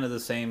 it's kind of the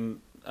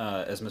same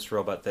as Mr.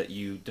 Robot, that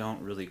you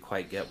don't really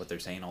quite get what they're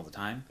saying all the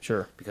time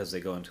Sure. because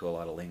they go into a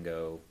lot of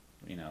lingo,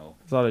 you know.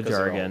 There's a lot of 'cause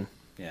they're all- jargon.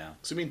 yeah.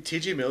 So, I mean,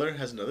 T.J. Miller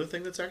has another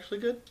thing that's actually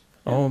good?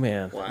 Oh,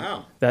 man.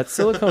 Wow. That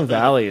Silicon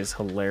Valley is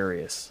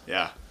hilarious.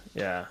 Yeah.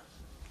 Yeah.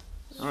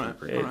 All right.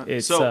 It, All right.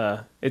 it's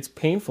So, it's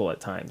painful at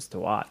times to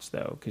watch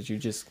though, because you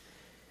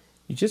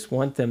just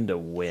want them to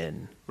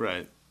win.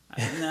 right.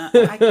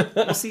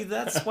 Well, see,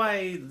 that's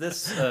why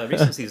this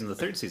recent season, the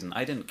 3rd season,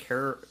 I didn't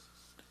care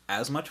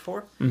as much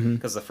for,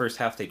 because the first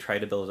half they tried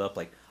to build it up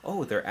like,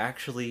 oh, they're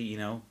actually, you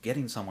know,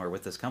 getting somewhere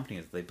with this company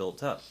that they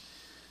built up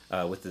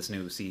with this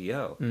new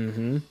CEO.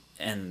 Mm-hmm.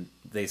 And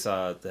they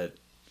saw that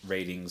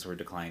ratings were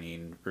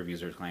declining,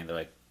 reviews were declining. They're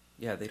like,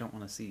 yeah, they don't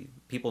want to see,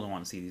 people don't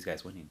want to see these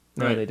guys winning.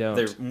 No, Right. they don't.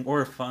 They're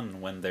more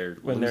fun when they're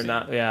When they're losing.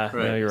 not. Yeah.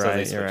 Right. No, you're So they right.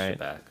 You're switched it right.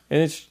 back.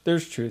 And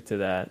there's truth to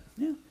that.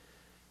 Yeah.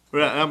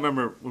 But I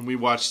remember when we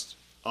watched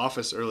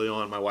Office early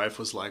on, my wife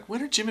was like,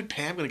 when are Jim and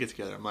Pam going to get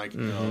together? I'm like,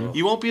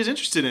 you won't be as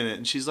interested in it.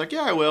 And she's like,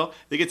 yeah, I will.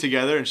 They get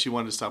together, and she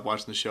wanted to stop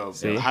watching the show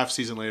See? half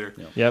season later.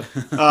 Yeah. Yep.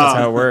 That's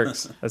how it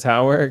works. That's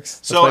how it works.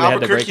 That's So, why they had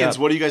to break Albuquerqueans,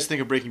 up. what do you guys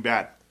think of Breaking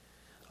Bad?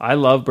 I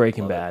love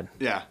Breaking Love it. Bad.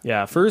 Yeah.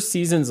 Yeah. First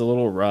season's a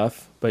little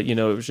rough, but you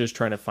know it was just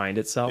trying to find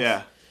itself.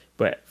 Yeah.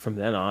 But from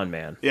then on,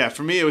 man. Yeah,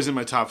 for me, it was in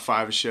my top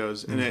 5 of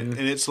shows. And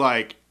it's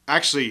like,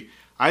 actually,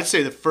 I'd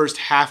say the first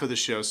half of the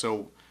show,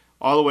 so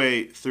all the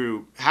way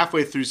through,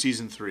 halfway through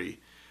season 3,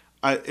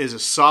 is a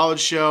solid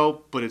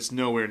show, but it's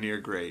nowhere near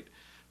great.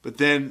 But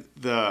then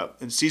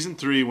in season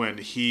 3, when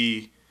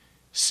he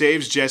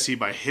saves Jesse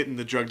by hitting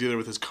the drug dealer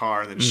with his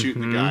car and then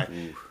shooting the guy,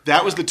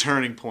 that was the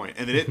turning point.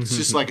 And then it's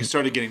just like it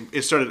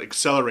started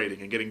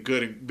accelerating and getting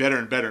good and better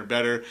and better and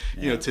better.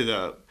 You know, to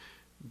the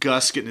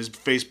Gus getting his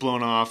face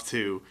blown off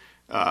to,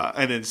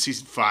 and then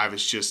season 5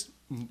 is just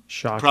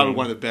Shocking. probably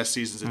one of the best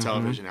seasons of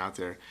television out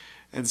there.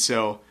 And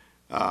so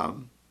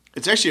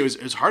it's actually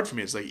it was hard for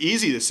me. It's like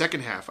easy the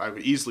second half. I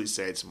would easily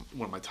say it's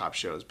one of my top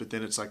shows. But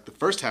then it's like the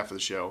first half of the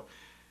show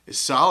is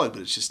solid,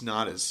 but it's just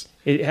not as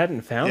It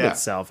hadn't found Yeah.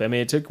 itself. I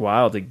mean, it took a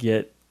while to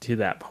get to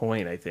that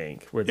point. I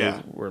think where they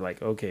Yeah. were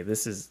like, okay,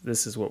 this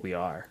is what we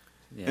are,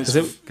 Yeah. It's-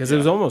 because it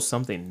was almost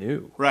something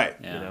new. right.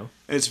 Yeah. You know.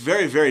 And it's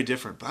very very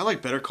different. But I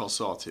like Better Call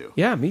Saul too.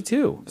 Yeah, me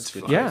too. That's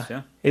good fun. Yeah, choice,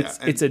 yeah. it's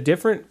Yeah, and- it's a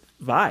different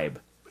vibe.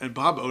 And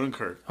Bob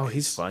Odenkirk. Oh,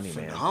 he's is funny,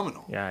 man.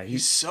 phenomenal. Yeah,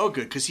 he's so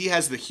good because he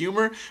has the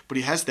humor, but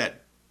he has that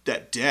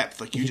depth.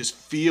 Like you just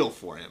feel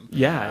for him.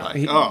 Yeah, Like,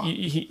 he, oh.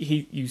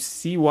 he you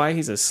see why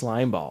he's a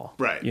slime ball,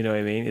 Right. You know what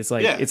I mean? It's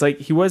like Yeah.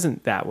 he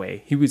wasn't that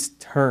way. He was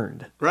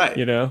turned, Right.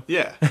 You know,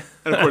 Yeah.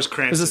 And of course, it was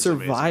Cranston's a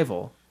amazing.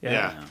 survival. Yeah.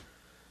 Yeah.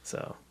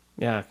 So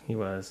yeah, he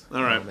was.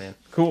 All right. Oh, man,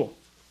 cool.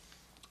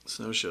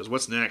 Snow shows.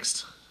 What's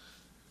next?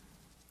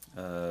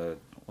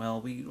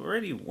 Well, we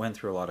already went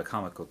through a lot of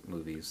comic book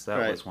movies. That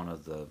Right. was one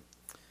of the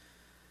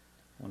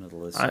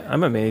lists.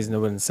 I'm amazed no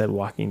one said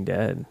Walking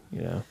Dead.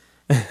 You know,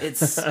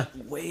 It's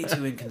way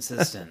too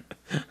inconsistent.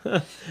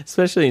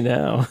 especially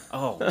now.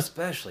 Oh,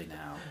 especially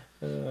now.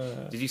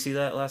 Did you see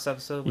that last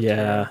episode? with Yeah,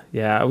 Tara?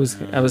 yeah. I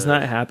was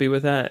not happy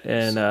with that,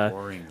 and So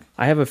boring.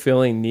 I have a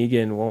feeling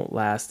Negan won't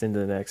last into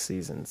the next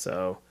season.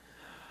 So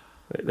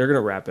they're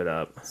gonna wrap it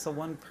up. That's the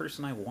one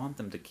person I want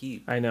them to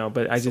keep. I know,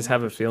 but I just Someone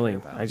have a we should care feeling.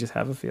 about. I just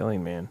have a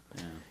feeling, man.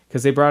 Yeah.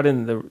 Because they brought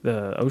in the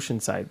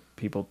Oceanside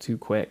people too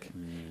quick,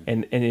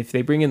 and if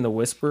they bring in the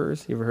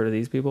Whisperers, you ever heard of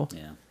these people?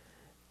 Yeah.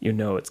 you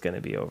know it's going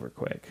to be over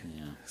quick.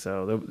 Yeah.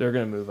 So they're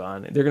going to move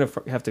on. They're going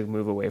to have to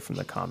move away from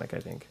the comic, I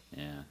think.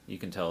 Yeah, you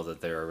can tell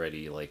that they're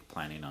already like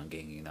planning on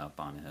ganging up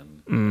on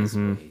him. Mm-hmm. It's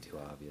way too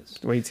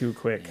obvious. Way too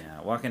quick.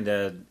 Yeah, Walking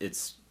Dead,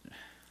 it's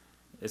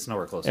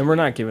nowhere close. And to we're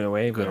being not giving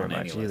away good very on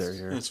any much list. either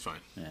here. It's fine.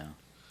 Yeah,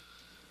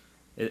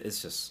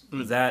 it's just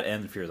that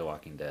and Fear the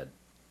Walking Dead.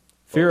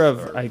 Fear Both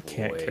of are I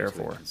can't way care too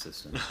for.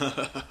 inconsistent.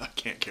 I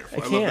can't care for. I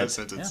I love can't. that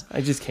sentence.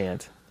 I just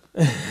can't.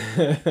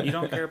 You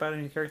don't care about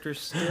any characters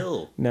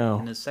still. No.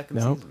 In his second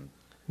Nope. season.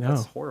 No.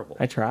 That's horrible.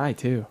 I try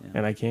too, Yeah.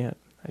 and I can't.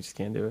 I just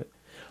can't do it.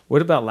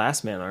 What about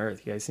Last Man on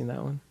Earth? You guys seen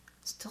that one?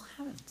 Still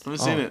haven't. I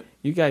haven't seen it.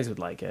 You guys would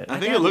like it. I I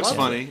think can't it looks love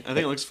funny. it. I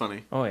think it looks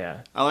funny. Oh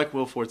yeah. I like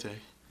Will Forte.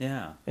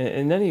 Yeah,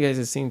 And none of you guys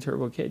have seen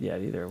Turbo Kid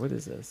yet either. What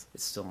is this?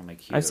 it's still on my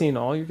queue. I've seen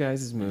all your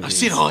guys' movies. I've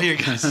seen all your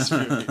guys'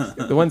 movies.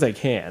 the ones I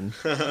can,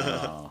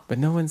 Oh, but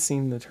no one's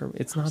seen the Turbo.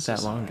 It's not so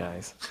that long, sorry.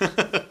 guys.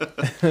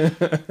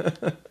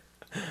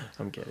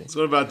 I'm kidding. So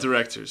what about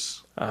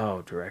directors?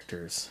 Oh,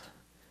 directors.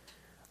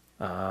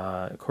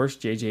 Of course,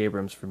 J.J.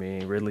 Abrams for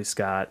me. Ridley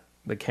Scott,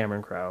 the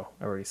Cameron Crowe.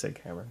 I already said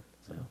Cameron.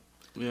 So.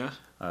 Yeah.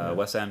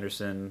 Wes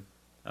Anderson,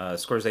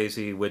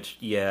 Scorsese, which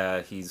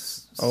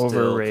he's still kind of hit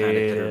or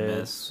Overrated.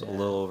 miss, a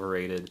little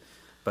overrated.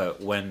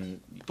 But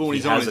when he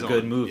he's on, has he's a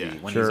good on. movie, Yeah.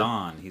 when Sure.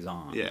 he's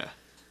on. Yeah.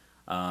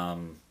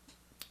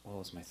 What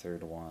was my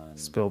third one?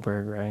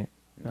 Spielberg, right?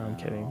 No, I'm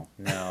kidding.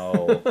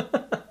 No.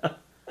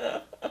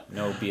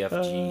 No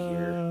BFG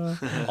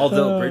here.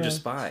 Although Bridge of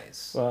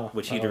Spies, Well,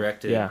 which he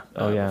directed yeah.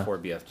 Oh, yeah. before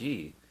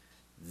BFG,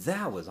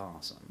 that was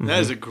awesome. That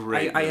is a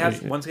great I movie.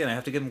 have once again I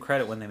have to give him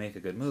credit when they make a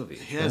good movie.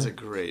 He has a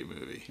great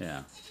movie.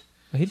 Yeah.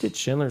 Well, he did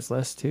Schindler's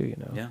List too, you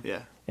know. Yeah.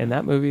 Yeah. And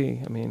that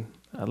movie, I mean,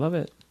 I love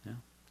it.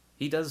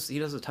 He does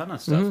a ton of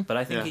stuff, but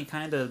I think Yeah. he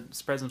kind of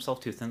spreads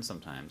himself too thin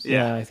sometimes.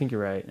 Yeah, I think you're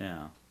right.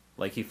 Yeah.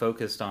 Like he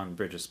focused on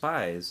Bridge of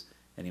Spies,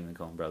 and even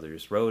Coen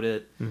Brothers wrote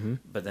it. Mm-hmm.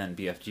 But then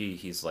BFG,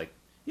 he's like,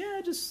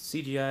 yeah, just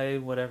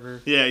CGI, whatever.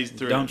 Yeah, he's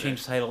through Don't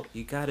change the title.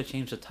 You got to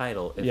change the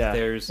title. If Yeah.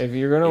 there's If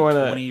you're gonna a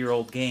wanna-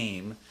 20-year-old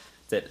game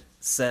that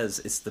says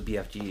it's the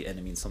BFG and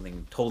it means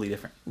something totally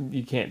different.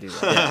 You can't do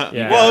that.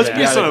 Yeah. Well, it's yeah.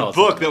 based Yeah, on they a call it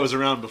book something. that was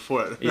around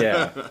before it.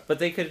 Yeah. But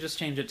they could have just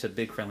changed it to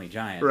Big Friendly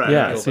Giant. Right.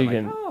 Yeah, People so you would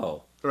have can- been like,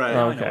 oh, Right.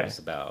 now I know Okay. what it's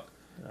about.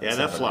 Yeah,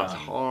 that So, flopped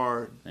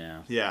hard.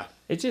 Yeah. Yeah.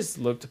 It just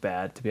looked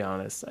bad, to be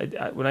honest.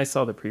 When I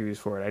saw the previews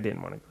for it, I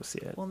didn't want to go see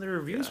it. Well, the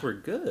reviews were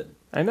good.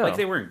 I know. Like,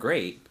 they weren't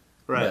great.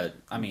 Right. But,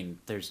 I mean,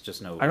 there's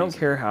just no I don't reason.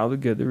 care how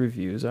good the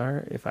reviews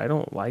are. If I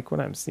don't like what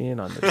I'm seeing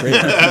on the trailer,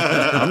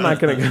 I'm not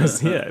going to go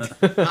see it.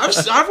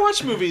 I've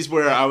watched movies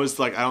where I was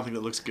like, I don't think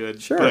it looks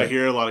good, Sure. but I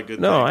hear a lot of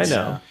good No, things. I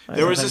know.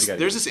 There was Sometimes you gotta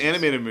there's get this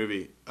animated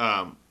movie.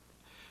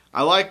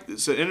 I like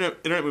so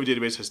Internet Movie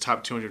Database has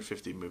top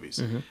 250 movies,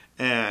 Mm-hmm.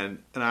 and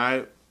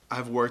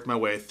I've worked my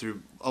way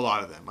through a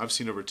lot of them. I've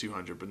seen over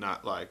 200, but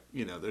not like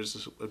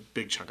there's a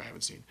big chunk I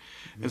haven't seen.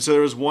 Mm-hmm. And so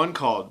there was one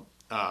called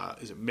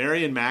is it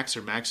Mary and Max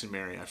or Max and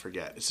Mary? I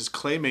forget. It's this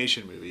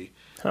claymation movie.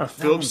 That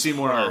Philip one's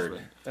Seymour hard.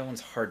 Hoffman, That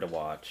one's hard to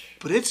watch.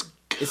 but it's good.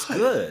 It's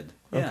good.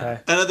 Yeah. Okay.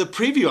 And at the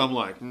preview, I'm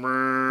like,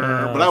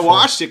 "Mrrr." but I sure.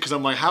 watched it because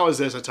I'm like, how is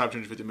this a top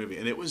 250 movie?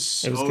 And it was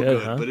so It was good,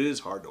 good, huh? but it is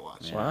hard to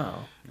watch.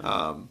 Wow.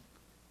 Um,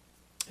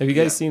 Have you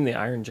guys yeah. seen The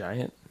Iron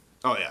Giant?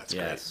 oh yeah, it's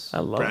Yes. I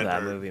love Brad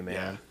that Bird, movie, man.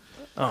 yeah.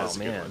 Oh, That's a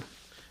good man.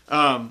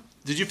 one.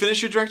 Did you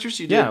finish your directors?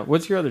 You did. Yeah,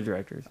 what's your other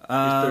directors?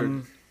 I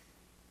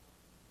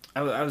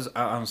was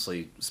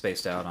honestly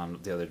spaced out on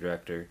the other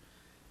director.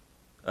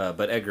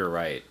 But Edgar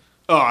Wright.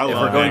 Oh, I If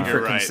love we're going Edgar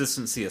for Wright.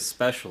 consistency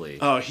especially.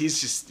 Oh, he's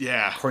just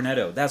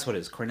Cornetto. That's what it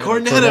is. Cornetto.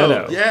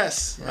 Cornetto.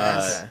 Yes.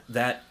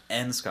 That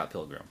and Scott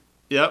Pilgrim.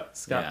 Yep.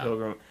 Scott Yeah.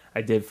 Pilgrim.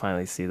 I did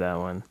finally see that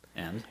one.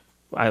 And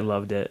I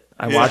loved it.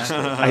 I Yeah. watched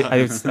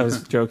it. I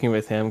was joking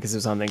with him because it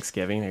was on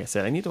Thanksgiving. I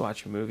said, I need to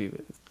watch a movie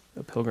with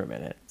a pilgrim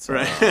in it. So,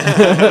 Right.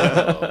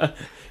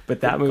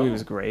 but that movie call.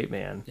 was great,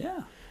 man.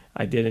 yeah.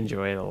 I did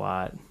enjoy it a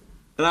lot.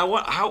 And I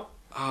want how.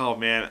 Oh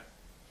man,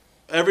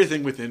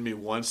 everything within me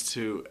wants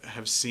to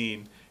have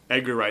seen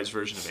Edgar Wright's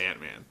version of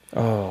Ant-Man.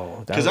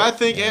 Oh, Because I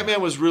think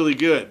Ant-Man was really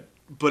good,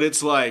 but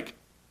it's like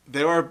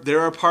there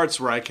are parts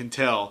where I can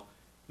tell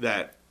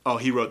that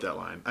he wrote that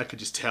line. I could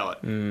just tell it.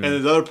 And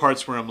there's other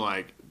parts where I'm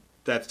like,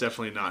 that's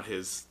definitely not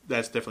his.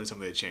 That's definitely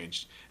something they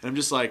changed. And I'm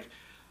just like,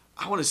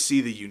 I want to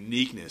see the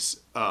uniqueness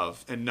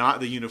of and not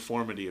the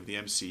uniformity of the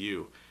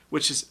MCU,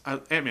 which is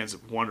Ant-Man's a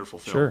wonderful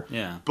film. Sure.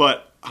 Yeah.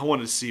 But I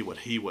want to see what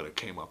he would have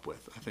came up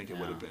with. I think it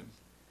would Yeah. have been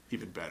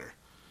even better.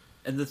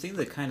 And the thing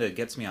that kind of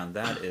gets me on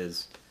that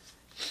is,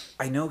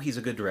 I know he's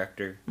a good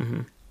director.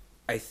 Mm-hmm.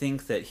 I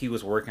think that he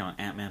was working on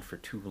Ant-Man for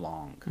too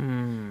long.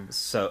 Mm.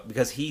 So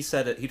because he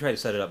tried to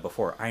set it up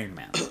before Iron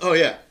Man. Oh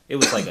yeah. It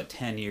was like a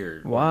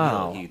 10-year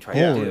Wow. deal he tried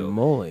to Holy do.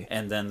 moly.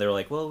 And then they're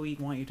like, well, we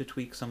want you to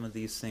tweak some of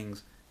these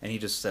things. And he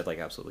just said, like,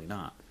 absolutely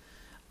not.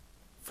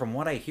 From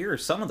what I hear,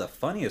 some of the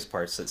funniest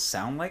parts that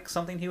sound like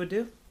something he would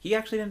do, he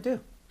actually didn't do.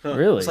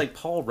 Really? It's like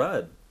Paul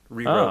Rudd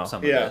rewrote Oh.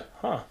 some of Yeah. it.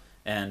 Huh.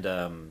 And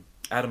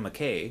Adam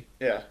McKay,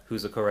 Yeah.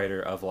 who's a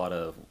co-writer of a lot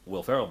of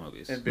Will Ferrell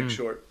movies. And Big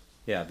Short.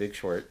 Yeah, Big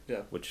Short.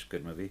 Yeah. Which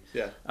good movie.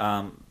 Yeah.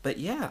 But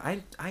yeah,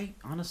 I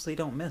honestly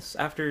don't miss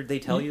after they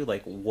tell you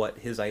like what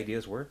his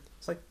ideas were.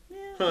 It's like,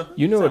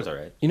 You know sounds what?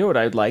 alright. You know what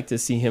I'd like to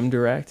see him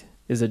direct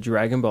is a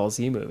Dragon Ball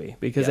Z movie,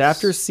 because Yes.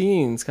 after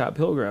seeing Scott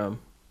Pilgrim,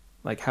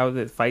 like how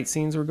the fight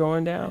scenes were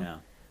going down, Yeah.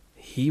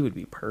 he would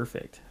be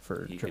perfect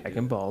for He could do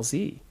Dragon it. Ball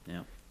Z.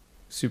 Yeah.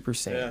 Super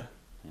Saiyan.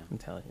 Yeah. I'm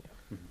telling you.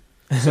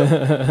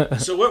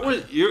 So what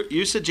was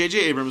you said J.J.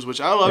 Abrams, which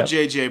I love Yep.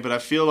 J.J., but I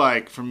feel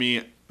like for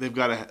me they've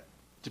got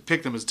to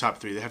pick them as top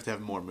 3. They have to have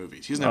more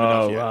movies. He doesn't have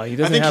enough yet. Well, he I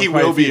doesn't think have he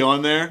quite a will be few-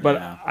 on there. But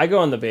Yeah. I go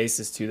on the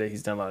basis too that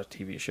he's done a lot of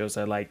TV shows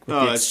I like, with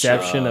Oh, the that's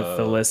exception true. of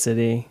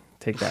Felicity.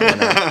 Take that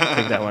one out.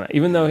 Take that one out.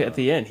 Even though at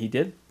the end he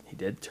did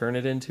turn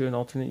it into an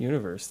alternate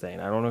universe thing.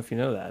 I don't know if you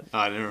know that.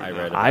 I never I know.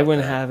 read it. I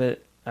wouldn't that. have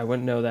it. I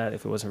wouldn't know that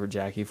if it wasn't for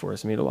Jackie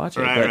forcing me to watch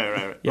it. Right, but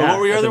right. Yeah, Well, what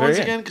were your at the other ones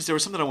very again? end. Because there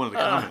was something I wanted to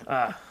comment.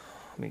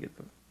 Let me get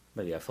the,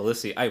 But yeah,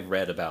 Felicity, I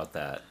read about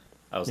that.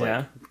 I was Yeah.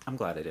 like, I'm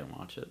glad I didn't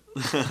watch it.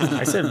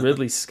 I said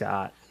Ridley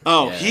Scott.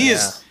 Oh, Yeah. he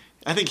is.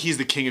 I think he's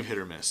the king of hit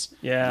or miss.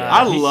 Yeah, Yeah.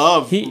 I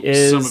love he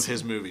is some of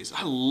his movies.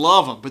 I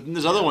love them, but then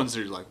there's other ones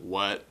that are like,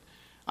 what?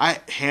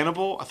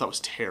 Hannibal, I thought was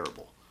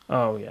terrible.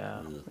 Oh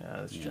yeah,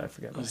 that's true. Yeah. I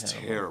forgot It about was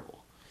Hannibal.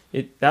 terrible.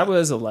 That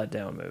was a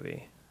letdown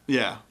movie.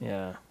 Yeah.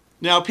 Yeah.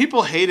 Now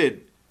people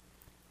hated.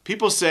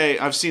 People say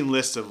I've seen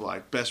lists of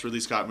like best Ridley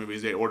Scott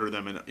movies. They order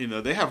them, and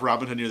they have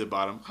Robin Hood near the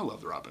bottom. I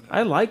love the Robin Hood.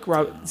 I like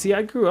Rob. See,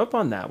 I grew up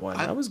on that one.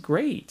 That was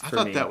great I for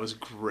thought me. that was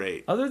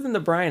great. Other than the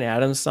Bryan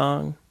Adams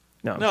song.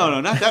 No. No,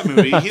 not that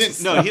movie. He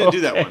didn't. No, he didn't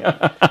do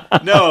that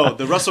one. No,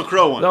 the Russell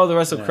Crowe one. No, the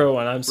Russell Crowe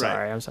one. I'm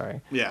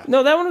sorry. Yeah.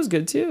 No, that one was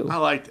good too. I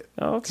liked it.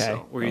 Oh, okay.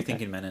 So, Were you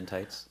thinking Men in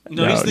Tights?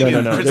 no, he's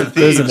thinking no. Prince of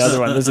There's Thieves. another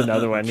one. There's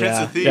another one. Prince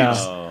yeah. of Thieves. Yeah.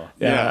 Oh,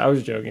 Yeah, Yeah. I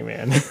was joking,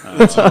 man.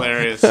 That's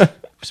hilarious.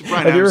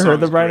 Have you ever heard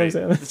the Bryan Adams?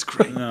 Adams? It's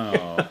great. no,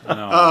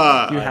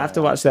 no. You have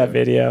to watch that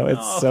video.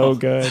 It's so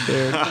good,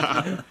 dude.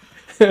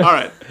 All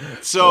right.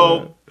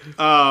 So,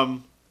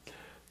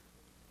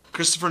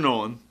 Christopher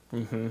Nolan.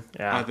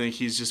 Yeah. I think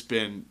he's just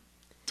been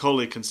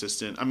totally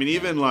consistent. I mean,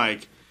 even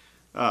like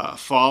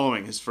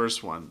following his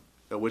first one,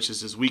 which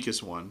is his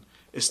weakest one,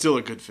 is still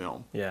a good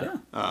film. Yeah.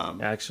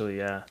 Actually,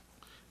 yeah.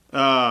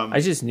 Um,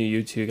 I just knew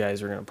you two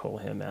guys were gonna pull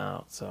him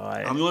out, so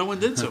I'm the only one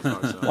that did so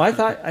far. So. Well,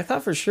 I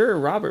thought for sure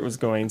Robert was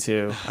going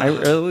to. I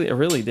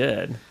really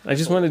did. I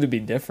just wanted to be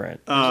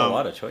different. There's a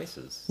lot of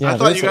choices. Yeah, I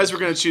thought you there's guys were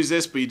going to choose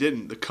this, but you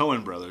didn't. The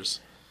Coen brothers.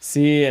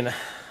 See, and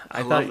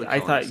I love the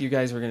thought Coens. you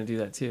guys were gonna do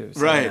that too.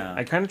 So Right. Yeah.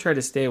 I kind of tried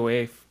to stay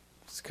away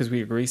because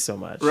we agree so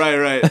much.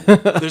 Right.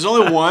 There's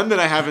only one that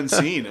I haven't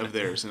seen of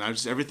theirs, and I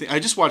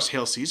just watched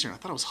Hail Caesar, and I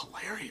thought it was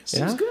hilarious.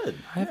 Yeah? It was good.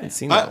 I haven't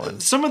seen that one.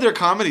 Some of their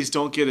comedies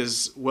don't get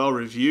as well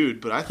reviewed,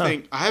 but I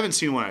think I haven't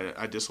seen one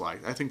I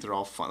disliked. I think they're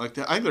all fun. I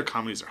think their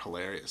comedies are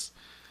hilarious.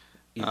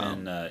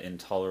 Even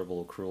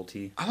Intolerable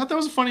Cruelty. I thought that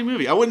was a funny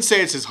movie. I wouldn't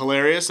say it's as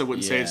hilarious. I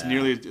wouldn't say it's Yeah.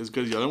 nearly as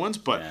good as the other ones,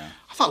 but Yeah.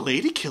 I thought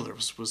Lady Killer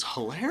was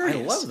hilarious.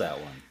 I love that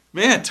one.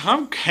 Man,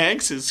 Tom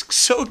Hanks is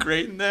so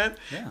great in that,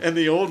 Yeah. and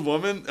the old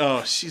woman,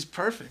 oh, she's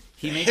perfect.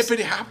 He makes-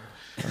 Hippity hop.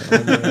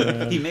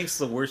 He makes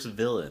the worst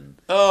villain,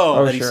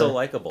 Oh, but he's sure. so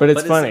likable. But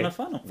it's funny. in a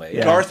fun way.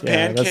 Yeah. Garth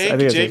that's- I Pancake, think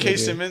that's J.K. what they do.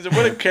 Simmons.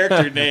 What a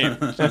character name,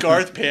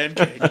 Garth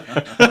Pancake.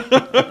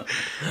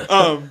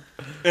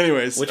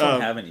 Anyways, Which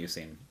one haven't you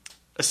seen?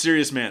 A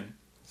Serious Man.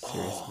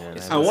 Serious, man,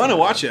 it's I haven't want to seen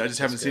watch it. I just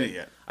haven't It's seen good. it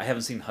yet. I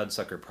haven't seen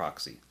Hudsucker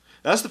Proxy.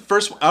 That's the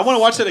first one. I want to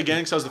watch that again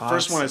because that was the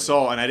first one I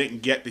saw, and I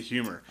didn't get the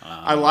humor.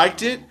 I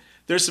liked it.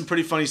 There's some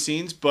pretty funny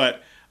scenes,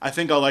 but I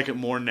think I'll like it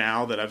more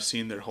now that I've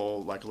seen their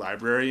whole like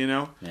library. You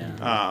know,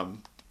 Yeah.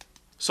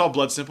 saw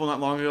Blood Simple not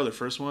long ago. Their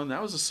first one.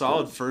 That was a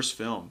solid first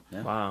film.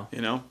 Yeah. Wow.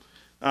 You know.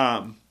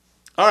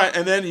 All right,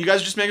 and then you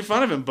guys are just making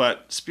fun of him,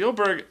 but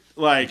Spielberg,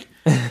 like,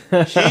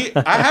 I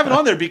have it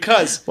on there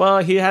because Well,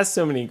 he has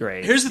so many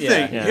greats. here's the Yeah,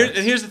 thing.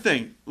 yeah. Here's the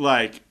thing.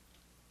 Like,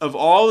 of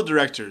all the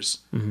directors,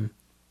 and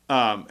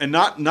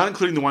not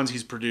including the ones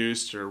he's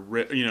produced or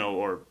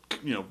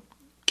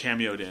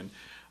cameoed in,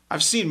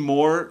 I've seen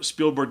more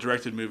Spielberg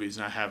directed movies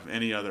than I have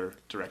any other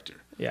director.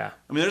 Yeah.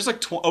 I mean, there's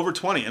like over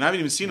 20, and I haven't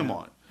even seen them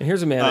all. And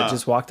here's a man that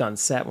just walked on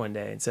set one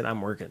day and said,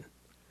 "I'm working."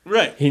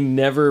 Right. He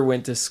never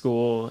went to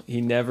school.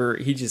 He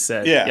just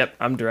said, Yeah. "Yep,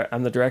 I'm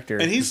the director."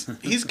 And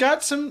he's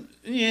got some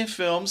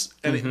films,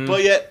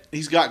 but yet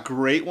he's got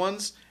great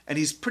ones, and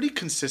he's pretty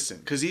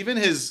consistent because even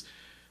his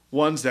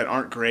ones that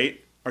aren't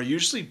great are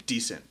usually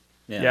decent.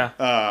 yeah.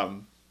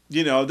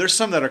 There's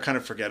some that are kind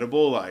of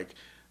forgettable,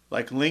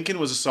 like Lincoln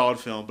was a solid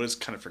film, but it's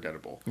kind of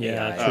forgettable.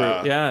 Yeah, Yeah,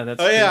 true. Yeah,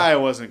 that's Oh true. yeah, I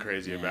wasn't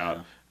crazy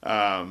about.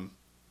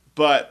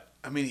 But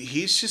I mean,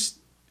 he's just.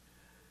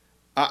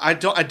 I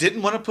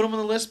didn't want to put him on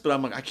the list, but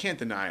I'm like, I can't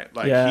deny it.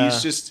 Like Yeah.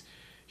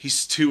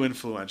 he's too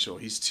influential.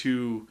 He's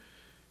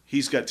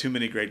got too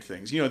many great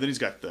things. Then he's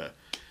got the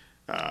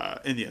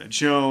Indiana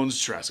Jones,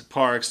 Jurassic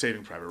Park,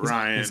 Saving Private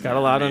Ryan. He's got a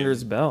lot under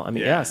his belt. I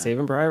mean, yeah. yeah,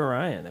 Saving Private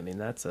Ryan. I mean,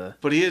 that's a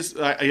But he is.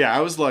 I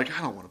was like,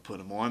 I don't want to put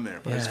him on there,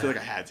 but I just Yeah. feel like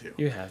I had to.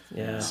 you have.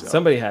 Yeah, So-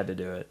 somebody had to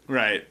do it.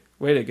 Right.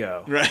 Way to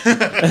go. Right.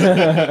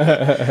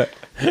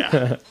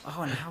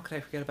 Oh, and how could I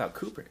forget about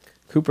Kubrick?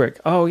 Kubrick.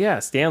 Oh yeah,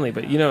 Stanley.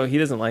 But he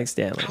doesn't like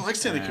Stanley. I don't like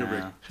Stanley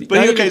Kubrick. Yeah.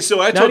 But okay,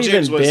 so I told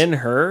James even was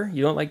Ben-Hur.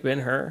 You don't like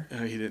Ben-Hur?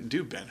 he didn't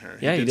do Ben-Hur.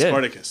 Yeah, he did did.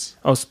 Spartacus.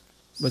 Oh,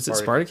 was it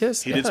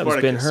Spartacus? He I did thought it was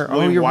Spartacus. Ben-Hur.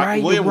 William oh, you're Wy-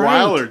 right. William you're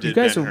right. Wyler did You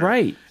guys Ben-Hur. are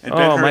right. And oh,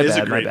 Ben-Hur my is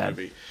bad. a great my bad.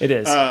 movie. It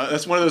is.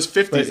 That's one of those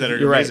 50s But that are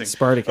you're right, amazing.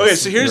 Spartacus. Okay,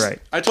 so here's You're right.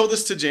 I told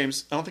this to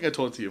James. I don't think I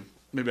told it to you.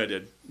 Maybe I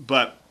did.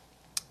 But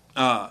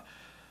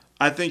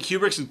I think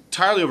Kubrick's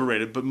entirely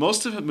overrated, but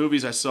most of the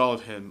movies I saw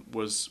of him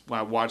was when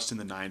I watched in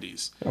the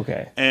 90s.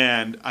 Okay.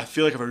 And I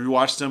feel like if I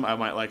rewatched them, I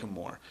might like them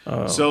more.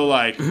 Oh. So,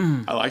 like,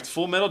 I liked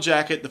Full Metal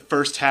Jacket, the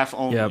first half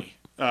only. Yep.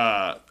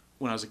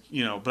 When I was,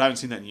 but I haven't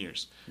seen that in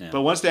years. Yeah.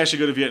 But once they actually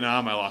go to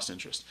Vietnam, I lost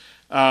interest.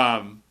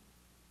 And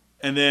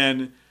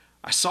then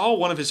I saw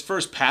one of his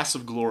first, Paths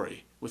of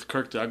Glory, with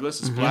Kirk Douglas.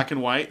 It's black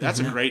and white. That's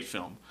a great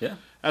film. Yeah.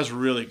 That's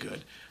really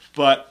good.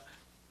 But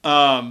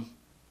I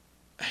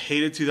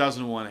hated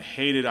 2001. I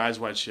hated Eyes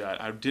Wide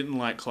Shut. I didn't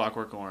like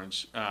Clockwork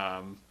Orange.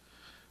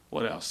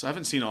 What else? I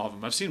haven't seen all of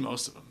them. I've seen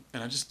most of them,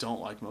 and I just don't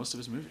like most of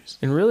his movies.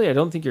 And really, I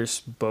don't think you're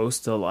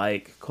supposed to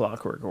like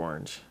Clockwork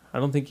Orange. I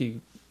don't think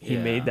he Yeah.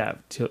 made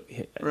that to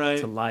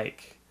Right.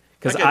 like.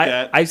 Because I get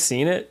that. I've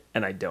seen it,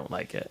 and I don't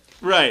like it.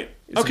 Right.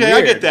 It's okay, I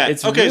weird. get that.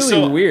 It's okay, really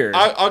so weird.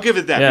 I'll give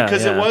it that Yeah,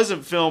 because it yeah. was a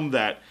film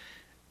that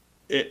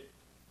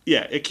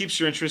it keeps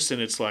your interest,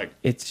 and it's like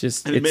It's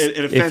just It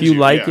if offends you you,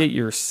 like yeah. it,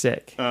 you're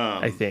sick.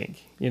 I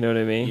think you know what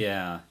I mean.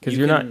 Yeah. Because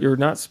You you're can-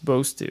 not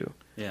supposed to.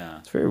 Yeah.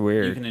 It's very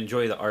weird. You can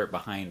enjoy the art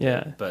behind Yeah.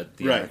 it, but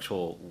the Right.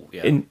 actual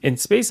In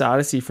Space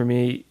Odyssey, for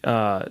me,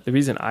 the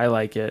reason I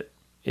like it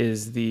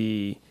is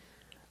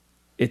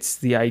it's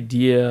the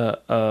idea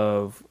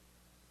of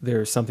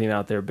there's something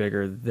out there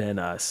bigger than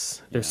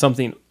us. There's Yeah.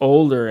 something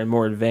older and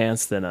more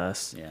advanced than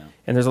us. Yeah.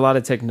 And there's a lot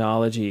of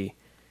technology.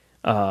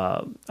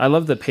 I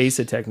love the pace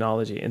of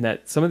technology, and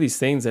that some of these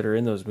things that are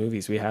in those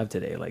movies we have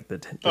today, like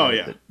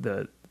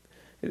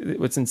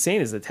what's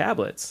insane is the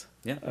tablets.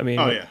 Yeah. I mean,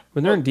 Oh, yeah.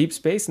 when they're in deep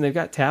space and they've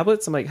got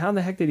tablets, I'm like, how in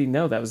the heck did he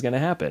know that was going to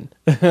happen?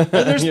 and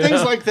there's You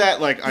things know? like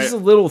that. Like Just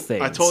little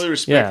things. I totally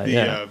respect Yeah, the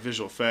yeah.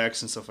 visual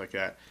effects and stuff like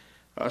that.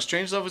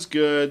 Strangelove was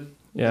good.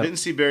 Yeah. I didn't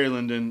see Barry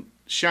Lyndon.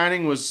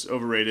 Shining was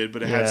overrated,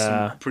 but it had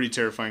Yeah. some pretty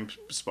terrifying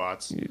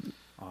spots.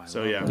 Oh, I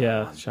So, love yeah. that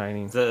Yeah, one.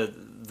 Shining.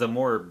 The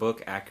more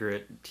book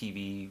accurate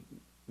TV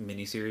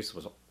miniseries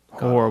was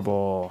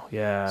Horrible.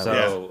 Yeah.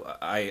 So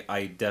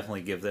I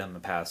definitely give them a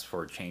pass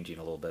for changing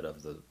a little bit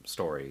of the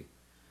story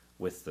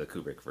with the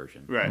Kubrick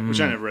version. Right, which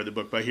I never read the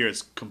book, but I hear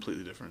it's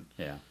completely different.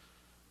 Yeah.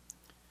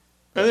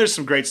 And there's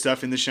some great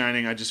stuff in The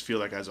Shining. I just feel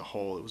like as a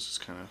whole, it was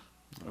just kind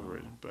of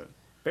overrated. But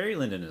Barry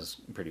Lyndon is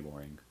pretty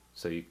boring,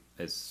 so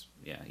it's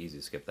easy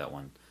to skip that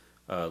one.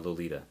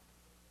 Lolita.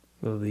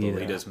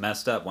 Lolita's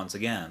messed up once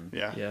again.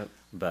 yeah, Yep.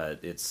 But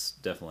it's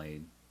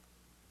definitely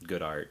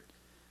good art.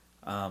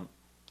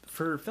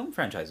 For film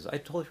franchises, I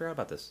totally forgot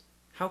about this.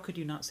 How could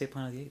you not say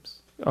Planet of the Apes?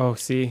 Oh,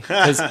 see,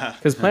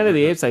 because Planet of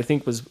the Apes, I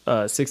think, was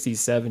 60s,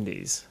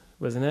 70s,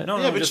 wasn't it? No,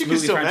 Yeah, but just you can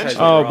movie still franchises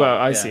mention it. Oh, overall.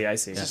 but I Yeah.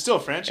 see. it's still a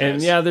franchise.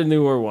 And yeah, the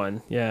newer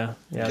one. Yeah.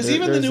 because there-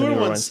 even the there's newer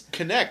ones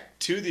connect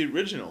to the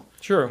original.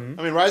 True.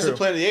 I mean, Rise of True. the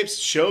Planet of the Apes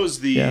shows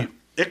the Yeah.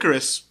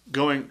 Icarus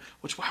going.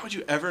 Which why would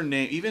you ever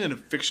name, even in a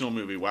fictional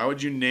movie? Why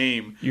would you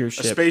name Your a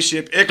ship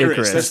spaceship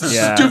Icarus? That's the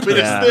Yeah, stupidest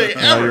yeah. thing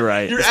No, ever. you're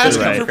right. You're You're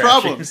asking right. for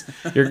problems.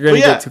 You're going to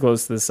yeah. get too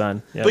close to the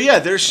sun. Yep. But yeah,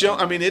 they're showing.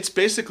 I mean, it's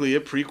basically a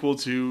prequel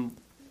to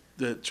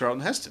the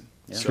Charlton Heston.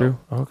 Yeah. So- True.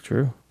 Oh,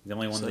 true. The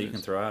only one So that you it can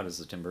is. throw out is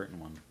the Tim Burton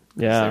one. 'Cause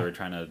Yeah. They were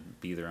trying to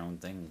be their own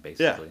thing,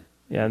 basically.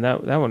 Yeah, and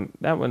that one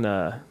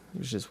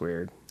was just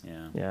weird.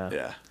 Yeah. Yeah.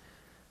 Yeah.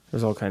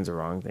 There's all kinds of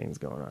wrong things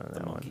going on in The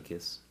that monkey one.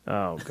 kiss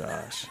Oh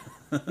gosh.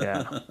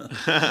 Yeah.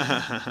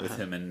 with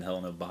him and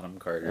Helena Bonham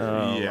Carter.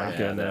 Oh Yeah. my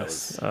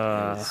goodness.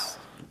 That was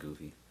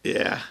goofy.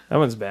 Yeah. That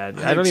one's bad.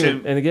 I I don't think even.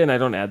 Tim- And again, I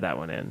don't add that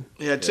one in.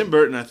 Yeah, Tim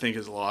Burton, I think,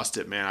 has lost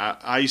it, man.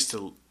 I used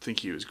to think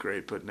he was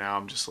great, but now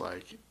I'm just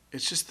like,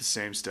 it's just the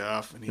same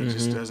stuff, and he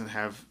just doesn't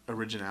have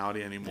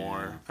originality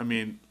anymore. Yeah. I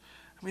mean,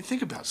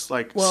 think about it.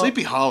 Like Well-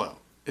 Sleepy Hollow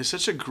is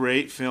such a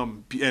great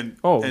film, and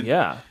Oh and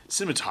yeah.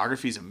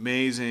 cinematography is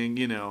amazing,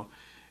 and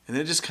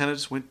then it just kind of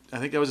just went. I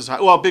think that was his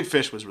high. Well, Big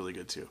Fish was really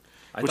good too,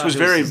 I which thought was it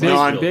very was Big,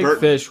 non-Burton. Big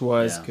Fish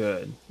was Yeah.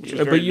 good, was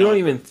but very you don't non-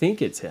 even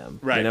think it's him.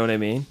 Right. You know what I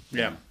mean?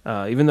 Yeah,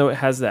 Even though it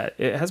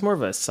has more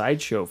of a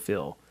sideshow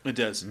feel it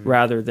does.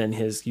 rather than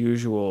his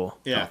usual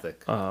Yeah,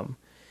 Gothic.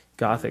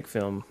 gothic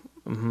film.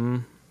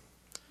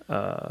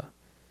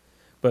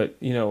 But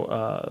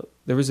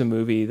there was a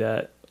movie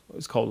that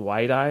was called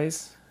White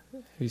Eyes.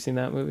 Have you seen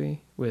that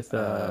movie with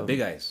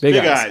Big Eyes. Big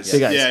Big Eyes? Eyes.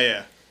 Big Eyes.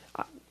 Yeah.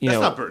 You That's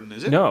know, not Burton,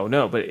 is it?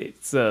 No, but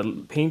it's a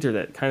painter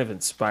that kind of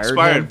inspired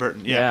him.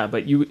 Burton, yeah.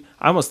 But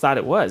I almost thought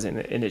it was, and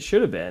it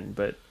should have been,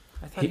 but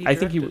I thought I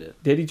think he directed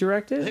it. did. He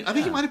direct it? I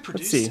think he might have Let's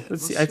produced see. it.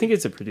 Let's see. I think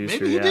it's a producer.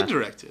 Maybe he yeah. did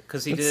direct it.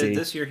 Because he Let's did see.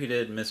 this year. He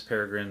did Miss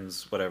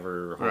Peregrine's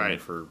whatever home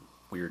Right. for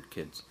weird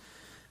kids.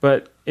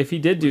 But if he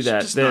did do Which I'm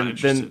that, just not then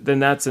interested. then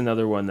that's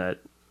another one that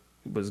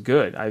was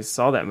good. I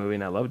saw that movie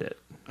and I loved it.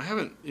 I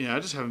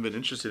just haven't been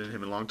interested in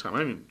him in a long time.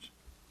 I mean,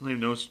 I don't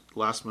even know his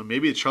last one.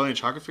 Maybe a Charlie and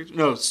Chocolate Factory?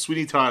 No,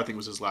 Sweeney Todd, I think,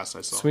 was his last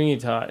I saw. Sweeney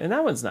Todd, and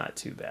that one's not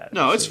too bad.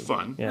 No, it's actually.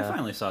 fun. I Yeah.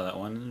 finally saw that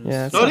one.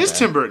 Yeah, it's No, it not is bad.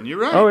 Tim Burton. You're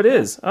right. Oh, it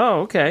is.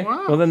 Oh, okay.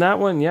 Wow. Well, then that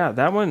one,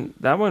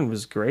 that one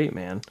was great,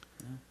 man.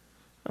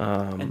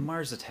 And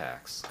Mars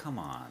Attacks. Come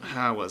on.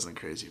 I wasn't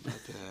crazy about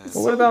that.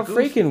 Well, what about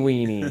Freaking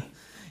Weenie?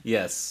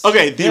 Yes.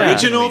 Okay, the Yeah.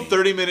 original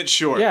 30-minute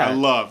short. Yeah, I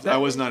loved. that- I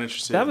was not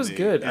interested. that in was the,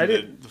 good. in I the-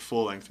 didn't- the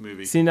full-length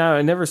movie. See, now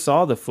I never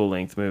saw the full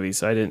length movie,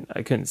 so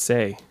I couldn't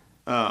say.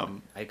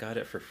 I got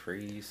it for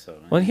free, so.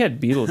 Well, he had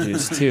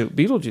Beetlejuice too.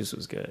 Beetlejuice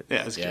was good.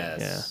 Yeah, it's good.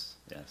 Yes.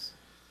 Yes.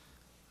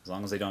 As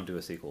long as they don't do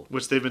a sequel.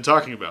 Which they've been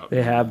talking about.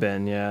 They have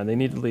been, yeah. They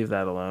need to leave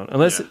that alone,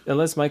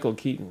 unless Michael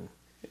Keaton.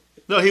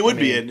 No, he would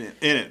be in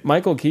it.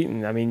 Michael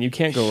Keaton. I mean, you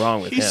can't go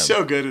wrong with He's him.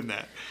 so good in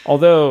that.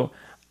 Although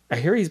I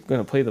hear he's going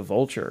to play the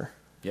Vulture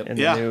Yep. in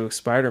Yeah. the new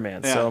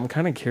Spider-Man, Yeah. so I'm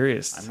kind of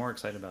curious. I'm more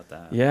excited about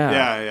that.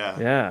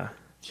 Yeah.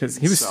 Because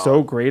he was so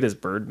Solid. great as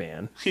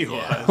Birdman. He was.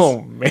 Yeah.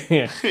 Oh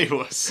man, He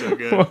was so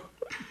good.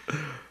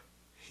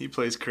 He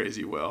plays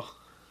crazy well.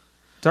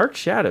 Dark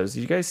Shadows.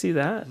 Did you guys see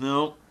that?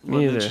 No, Me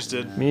wasn't either.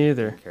 interested. Me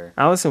either. Don't care.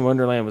 Alice in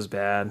Wonderland was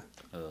bad.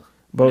 Ugh.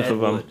 Both Ed of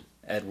them. Wood.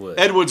 Ed Wood.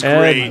 Ed Wood's Ed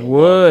great.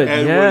 Wood. Ed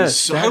Wood Yes. is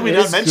so, how that did we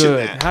not is mention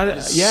good. that? How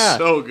It's yeah.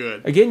 so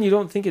good. Again, you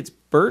don't think it's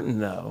Burton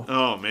though.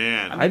 Oh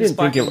man, I didn't think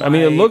black it. and I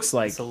mean, it white, looks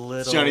like it's a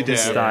little Johnny Depp.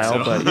 style,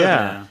 so- but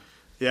yeah.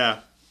 yeah.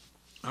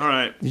 All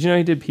right. Did you know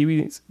he did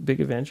Pee-wee's Big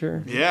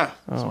Adventure? Yeah,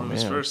 it's Oh, one of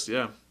his man. first.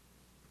 Yeah,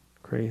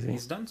 Crazy.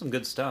 He's done some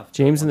good stuff.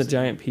 James and the Once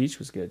again. Giant Peach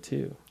was good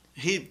too.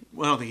 I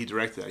don't think he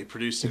directed that. He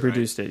produced it. He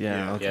produced it,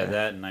 yeah, okay. Yeah,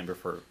 that and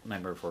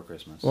Nightmare Before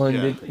Christmas. Well, and,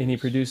 Yeah. and he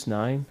produced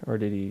 9, or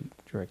did he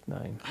direct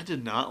 9? I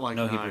did not like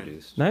No, he 9.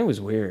 produced. 9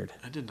 was weird.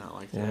 I did not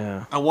like that.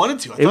 Yeah. I wanted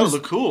to. I It thought was- it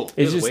looked cool.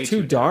 It's was just way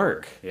too too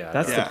dark. dark. Yeah,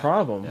 That's Yeah. the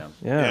problem. Yeah.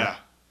 Yeah.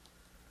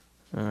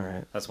 Yeah. All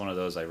right. That's one of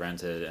those I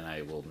rented, and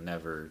I will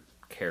never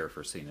care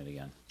for seeing it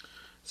again.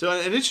 So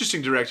an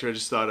interesting director I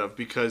just thought of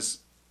because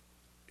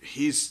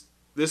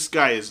this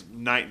guy is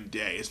night and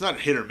day. It's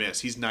not hit or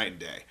miss. He's night and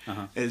day.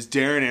 Uh-huh. It's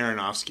Darren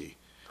Aronofsky,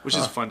 which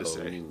is fun to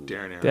say.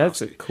 Darren Aronofsky.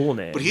 That's a cool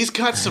name. But he's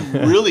got some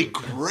really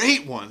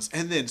great ones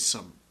and then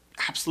some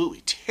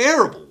absolutely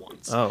terrible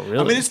ones. Oh, I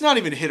really? mean, it's not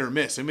even hit or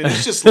miss. I mean,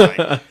 it's just like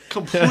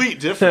complete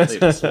difference. They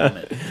just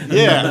limit.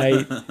 Yeah.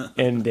 Night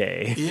and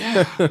day.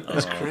 Yeah.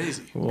 That's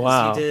crazy.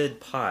 Wow. He did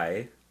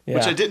Pie. Yeah.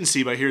 Which I didn't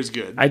see, but I hear is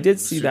good. I did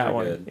see Super that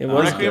one. good. It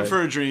was Requiem good.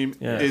 for a Dream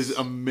Yes. is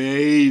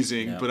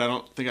amazing, Yeah. but I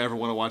don't think I ever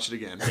want to watch it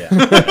again.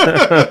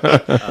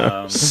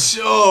 Yeah.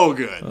 So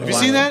good. Have you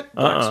seen that?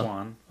 Black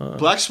Swan.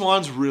 Black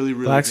Swan's really,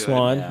 really Black good.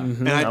 Swan. Yeah. Mhm.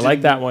 And I didn't-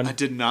 like that one. I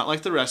did not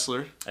like The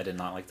Wrestler. I did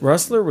not like the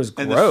Rustler was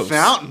And gross. The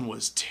Fountain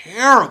was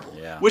terrible.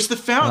 Yeah. Which The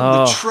Fountain,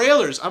 Oh. the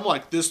trailers, I'm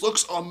like, this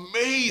looks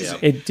amazing.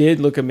 It did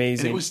look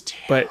amazing. And it was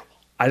but terrible.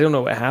 I don't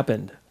know what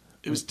happened.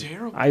 It was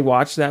terrible. I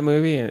watched that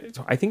movie, and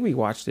I think we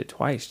watched it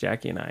twice,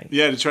 Jackie and I.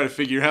 Yeah, to try to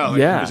figure out, like,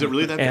 Yeah. is it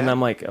really that And bad?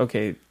 I'm like,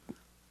 okay,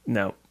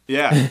 no.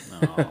 Yeah.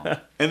 No.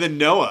 And then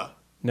Noah.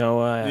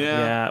 Noah. Yeah.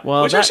 Yeah.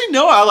 Well, Which that, actually,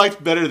 Noah I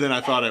liked better than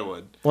I thought I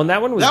would. well,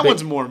 that one was That ba-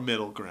 one's more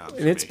middle ground.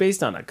 and for it's me.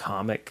 based on a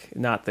comic,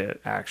 not the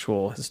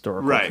actual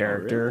historical Right.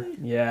 character.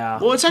 Yeah.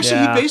 Well, it's actually,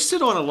 yeah. he based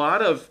it on a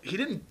lot of, he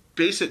didn't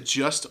base it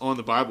just on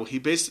the Bible. He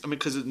based,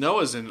 because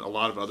Noah's in a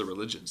lot of other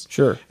religions.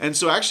 Sure. And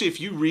so actually, if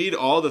you read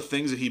all the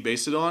things that he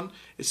based it on,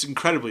 it's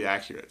incredibly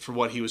accurate for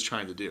what he was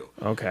trying to do.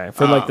 Okay.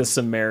 For like the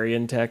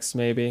Sumerian text,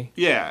 maybe.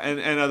 Yeah,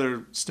 and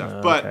other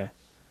stuff. Okay.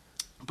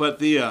 But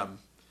the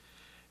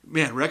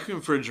man,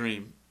 Requiem for a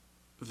Dream,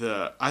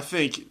 I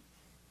think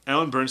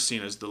Ellen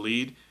Bernstein as the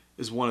lead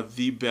is one of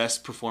the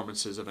best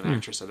performances of an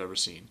actress I've ever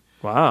seen.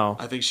 Wow.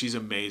 I think she's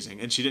amazing,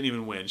 and she didn't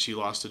even win. She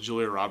lost to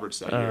Julia Roberts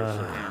that year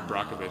for Aaron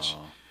Brockovich,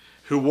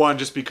 who won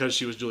just because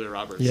she was Julia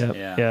Roberts. Yep.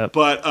 Yeah. Yep.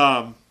 But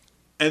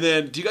and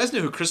then do you guys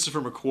know who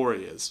Christopher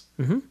McQuarrie is?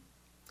 Mm-hmm.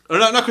 Or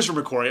not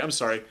Christopher McQuarrie. I'm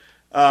sorry.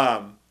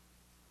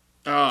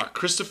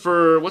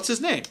 Christopher. What's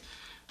his name?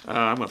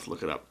 I'm gonna have to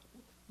look it up.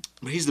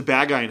 But he's the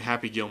bad guy in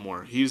Happy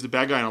Gilmore. He's the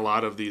bad guy in a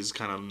lot of these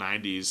kind of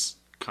 '90s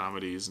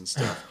comedies and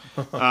stuff.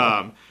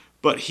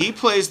 But he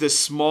plays this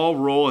small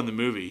role in the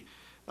movie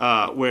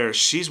where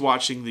she's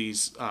watching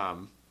these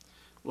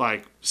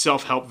like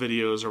self-help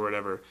videos or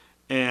whatever,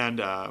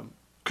 and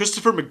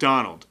Christopher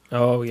McDonald.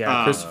 Oh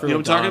yeah. Christopher you know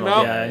what I'm talking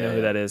McDonald. about? Yeah, I know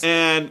who that is.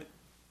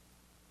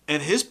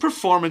 And his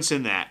performance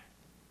in that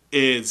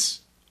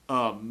is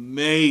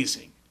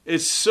amazing.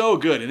 It's so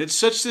good, and it's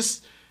such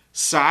this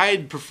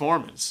side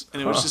performance,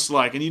 and it was just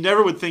like, and you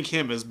never would think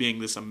him as being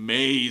this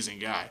amazing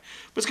guy.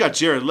 But it's got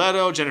Jared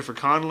Leto, Jennifer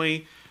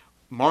Connelly,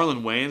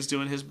 Marlon Wayans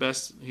doing his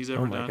best he's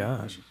ever Oh my done,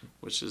 gosh.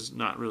 which is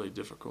not really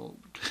difficult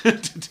to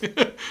do.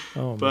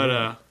 Oh, But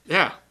man.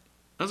 yeah,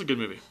 that was a good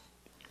movie.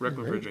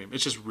 Requiem for a Dream.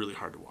 It's just really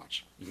hard to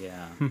watch.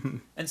 Yeah.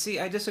 And see,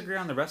 I disagree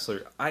on The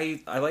Wrestler.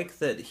 I like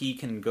that he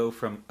can go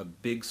from a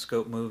big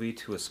scope movie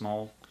to a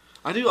small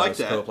I do like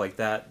scope that. like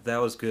that. That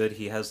was good.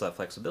 He has that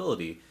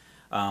flexibility.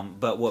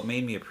 But what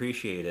made me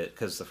appreciate it,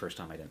 because the first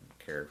time I didn't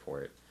care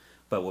for it,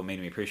 but what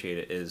made me appreciate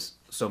it is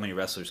so many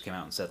wrestlers came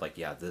out and said, like,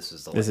 yeah, this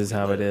is the This life is we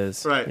how live. it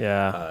is. Right.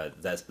 Yeah.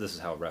 This is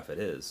how rough it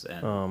is.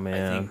 And Oh,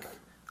 man. I think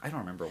I don't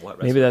remember what.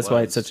 Maybe wrestler that's it why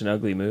was. it's such an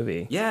ugly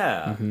movie.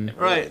 Yeah, it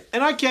Right, really-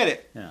 and I get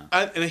it. Yeah.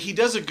 And he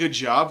does a good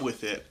job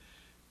with it.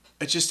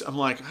 It's just I'm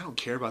like, I don't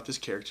care about this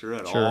character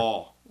at Sure.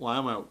 all. Why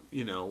am I,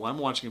 why am I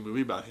watching a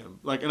movie about him?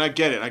 Like, and I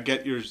get it. I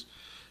get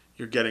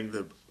you're getting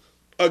the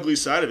ugly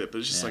side of it, but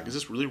it's just Yeah. like, is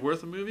this really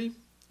worth a movie?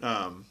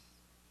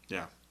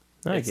 Yeah.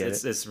 I it's, get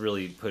it's, it. it's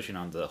really pushing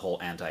on the whole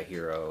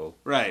anti-hero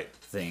Right.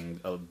 thing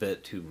a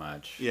bit too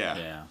much. Yeah.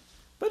 Yeah.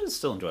 But it's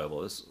still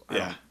enjoyable. I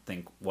Yeah. don't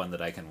think one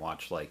that I can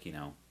watch like,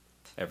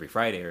 every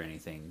Friday or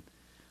anything,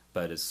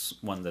 but it's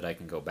one that I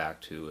can go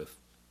back to if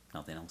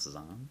nothing else is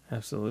on.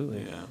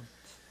 Absolutely. Yeah.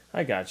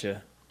 I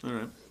gotcha. All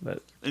right.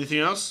 But Anything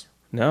else?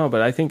 no,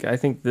 but I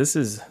think this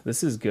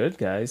is good,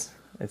 guys.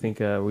 I think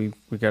we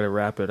got to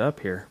wrap it up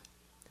here.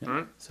 All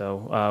right.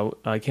 So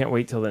I can't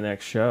wait till the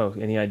next show.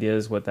 Any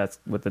ideas what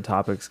the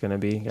topic's going to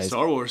be, guys?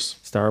 Star Wars.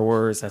 Star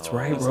Wars. That's Oh,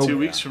 right. that's It's 2 Rogue,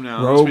 weeks from now.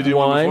 Unless Rogue we do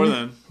one before One.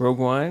 then. Rogue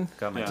One.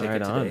 Got my Yeah. ticket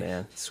Right on, today.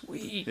 man.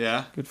 Sweet.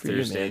 Yeah. Good for you,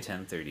 Thursday, man.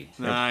 10:30.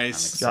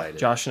 Nice. I'm excited.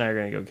 Josh and I are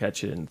going to go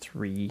catch it in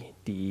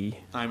 3D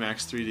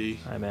IMAX 3D.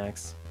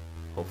 IMAX.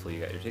 Hopefully you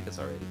got your tickets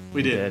already.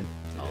 We did.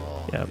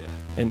 Oh. Yep. Yeah.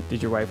 And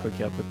did your wife hook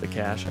you up with the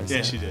cash? I Yeah,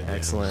 said? she did. yeah.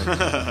 Excellent.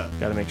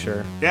 Got to make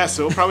sure. Yeah,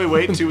 so we'll probably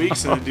wait 2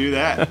 weeks and do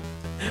that.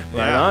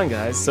 Right Yeah. on,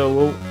 guys.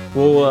 So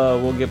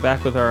we'll get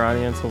back with our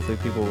audience. Hopefully,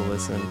 people will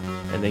listen.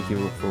 And thank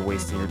you for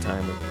wasting your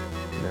time with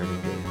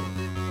Nerding Daily.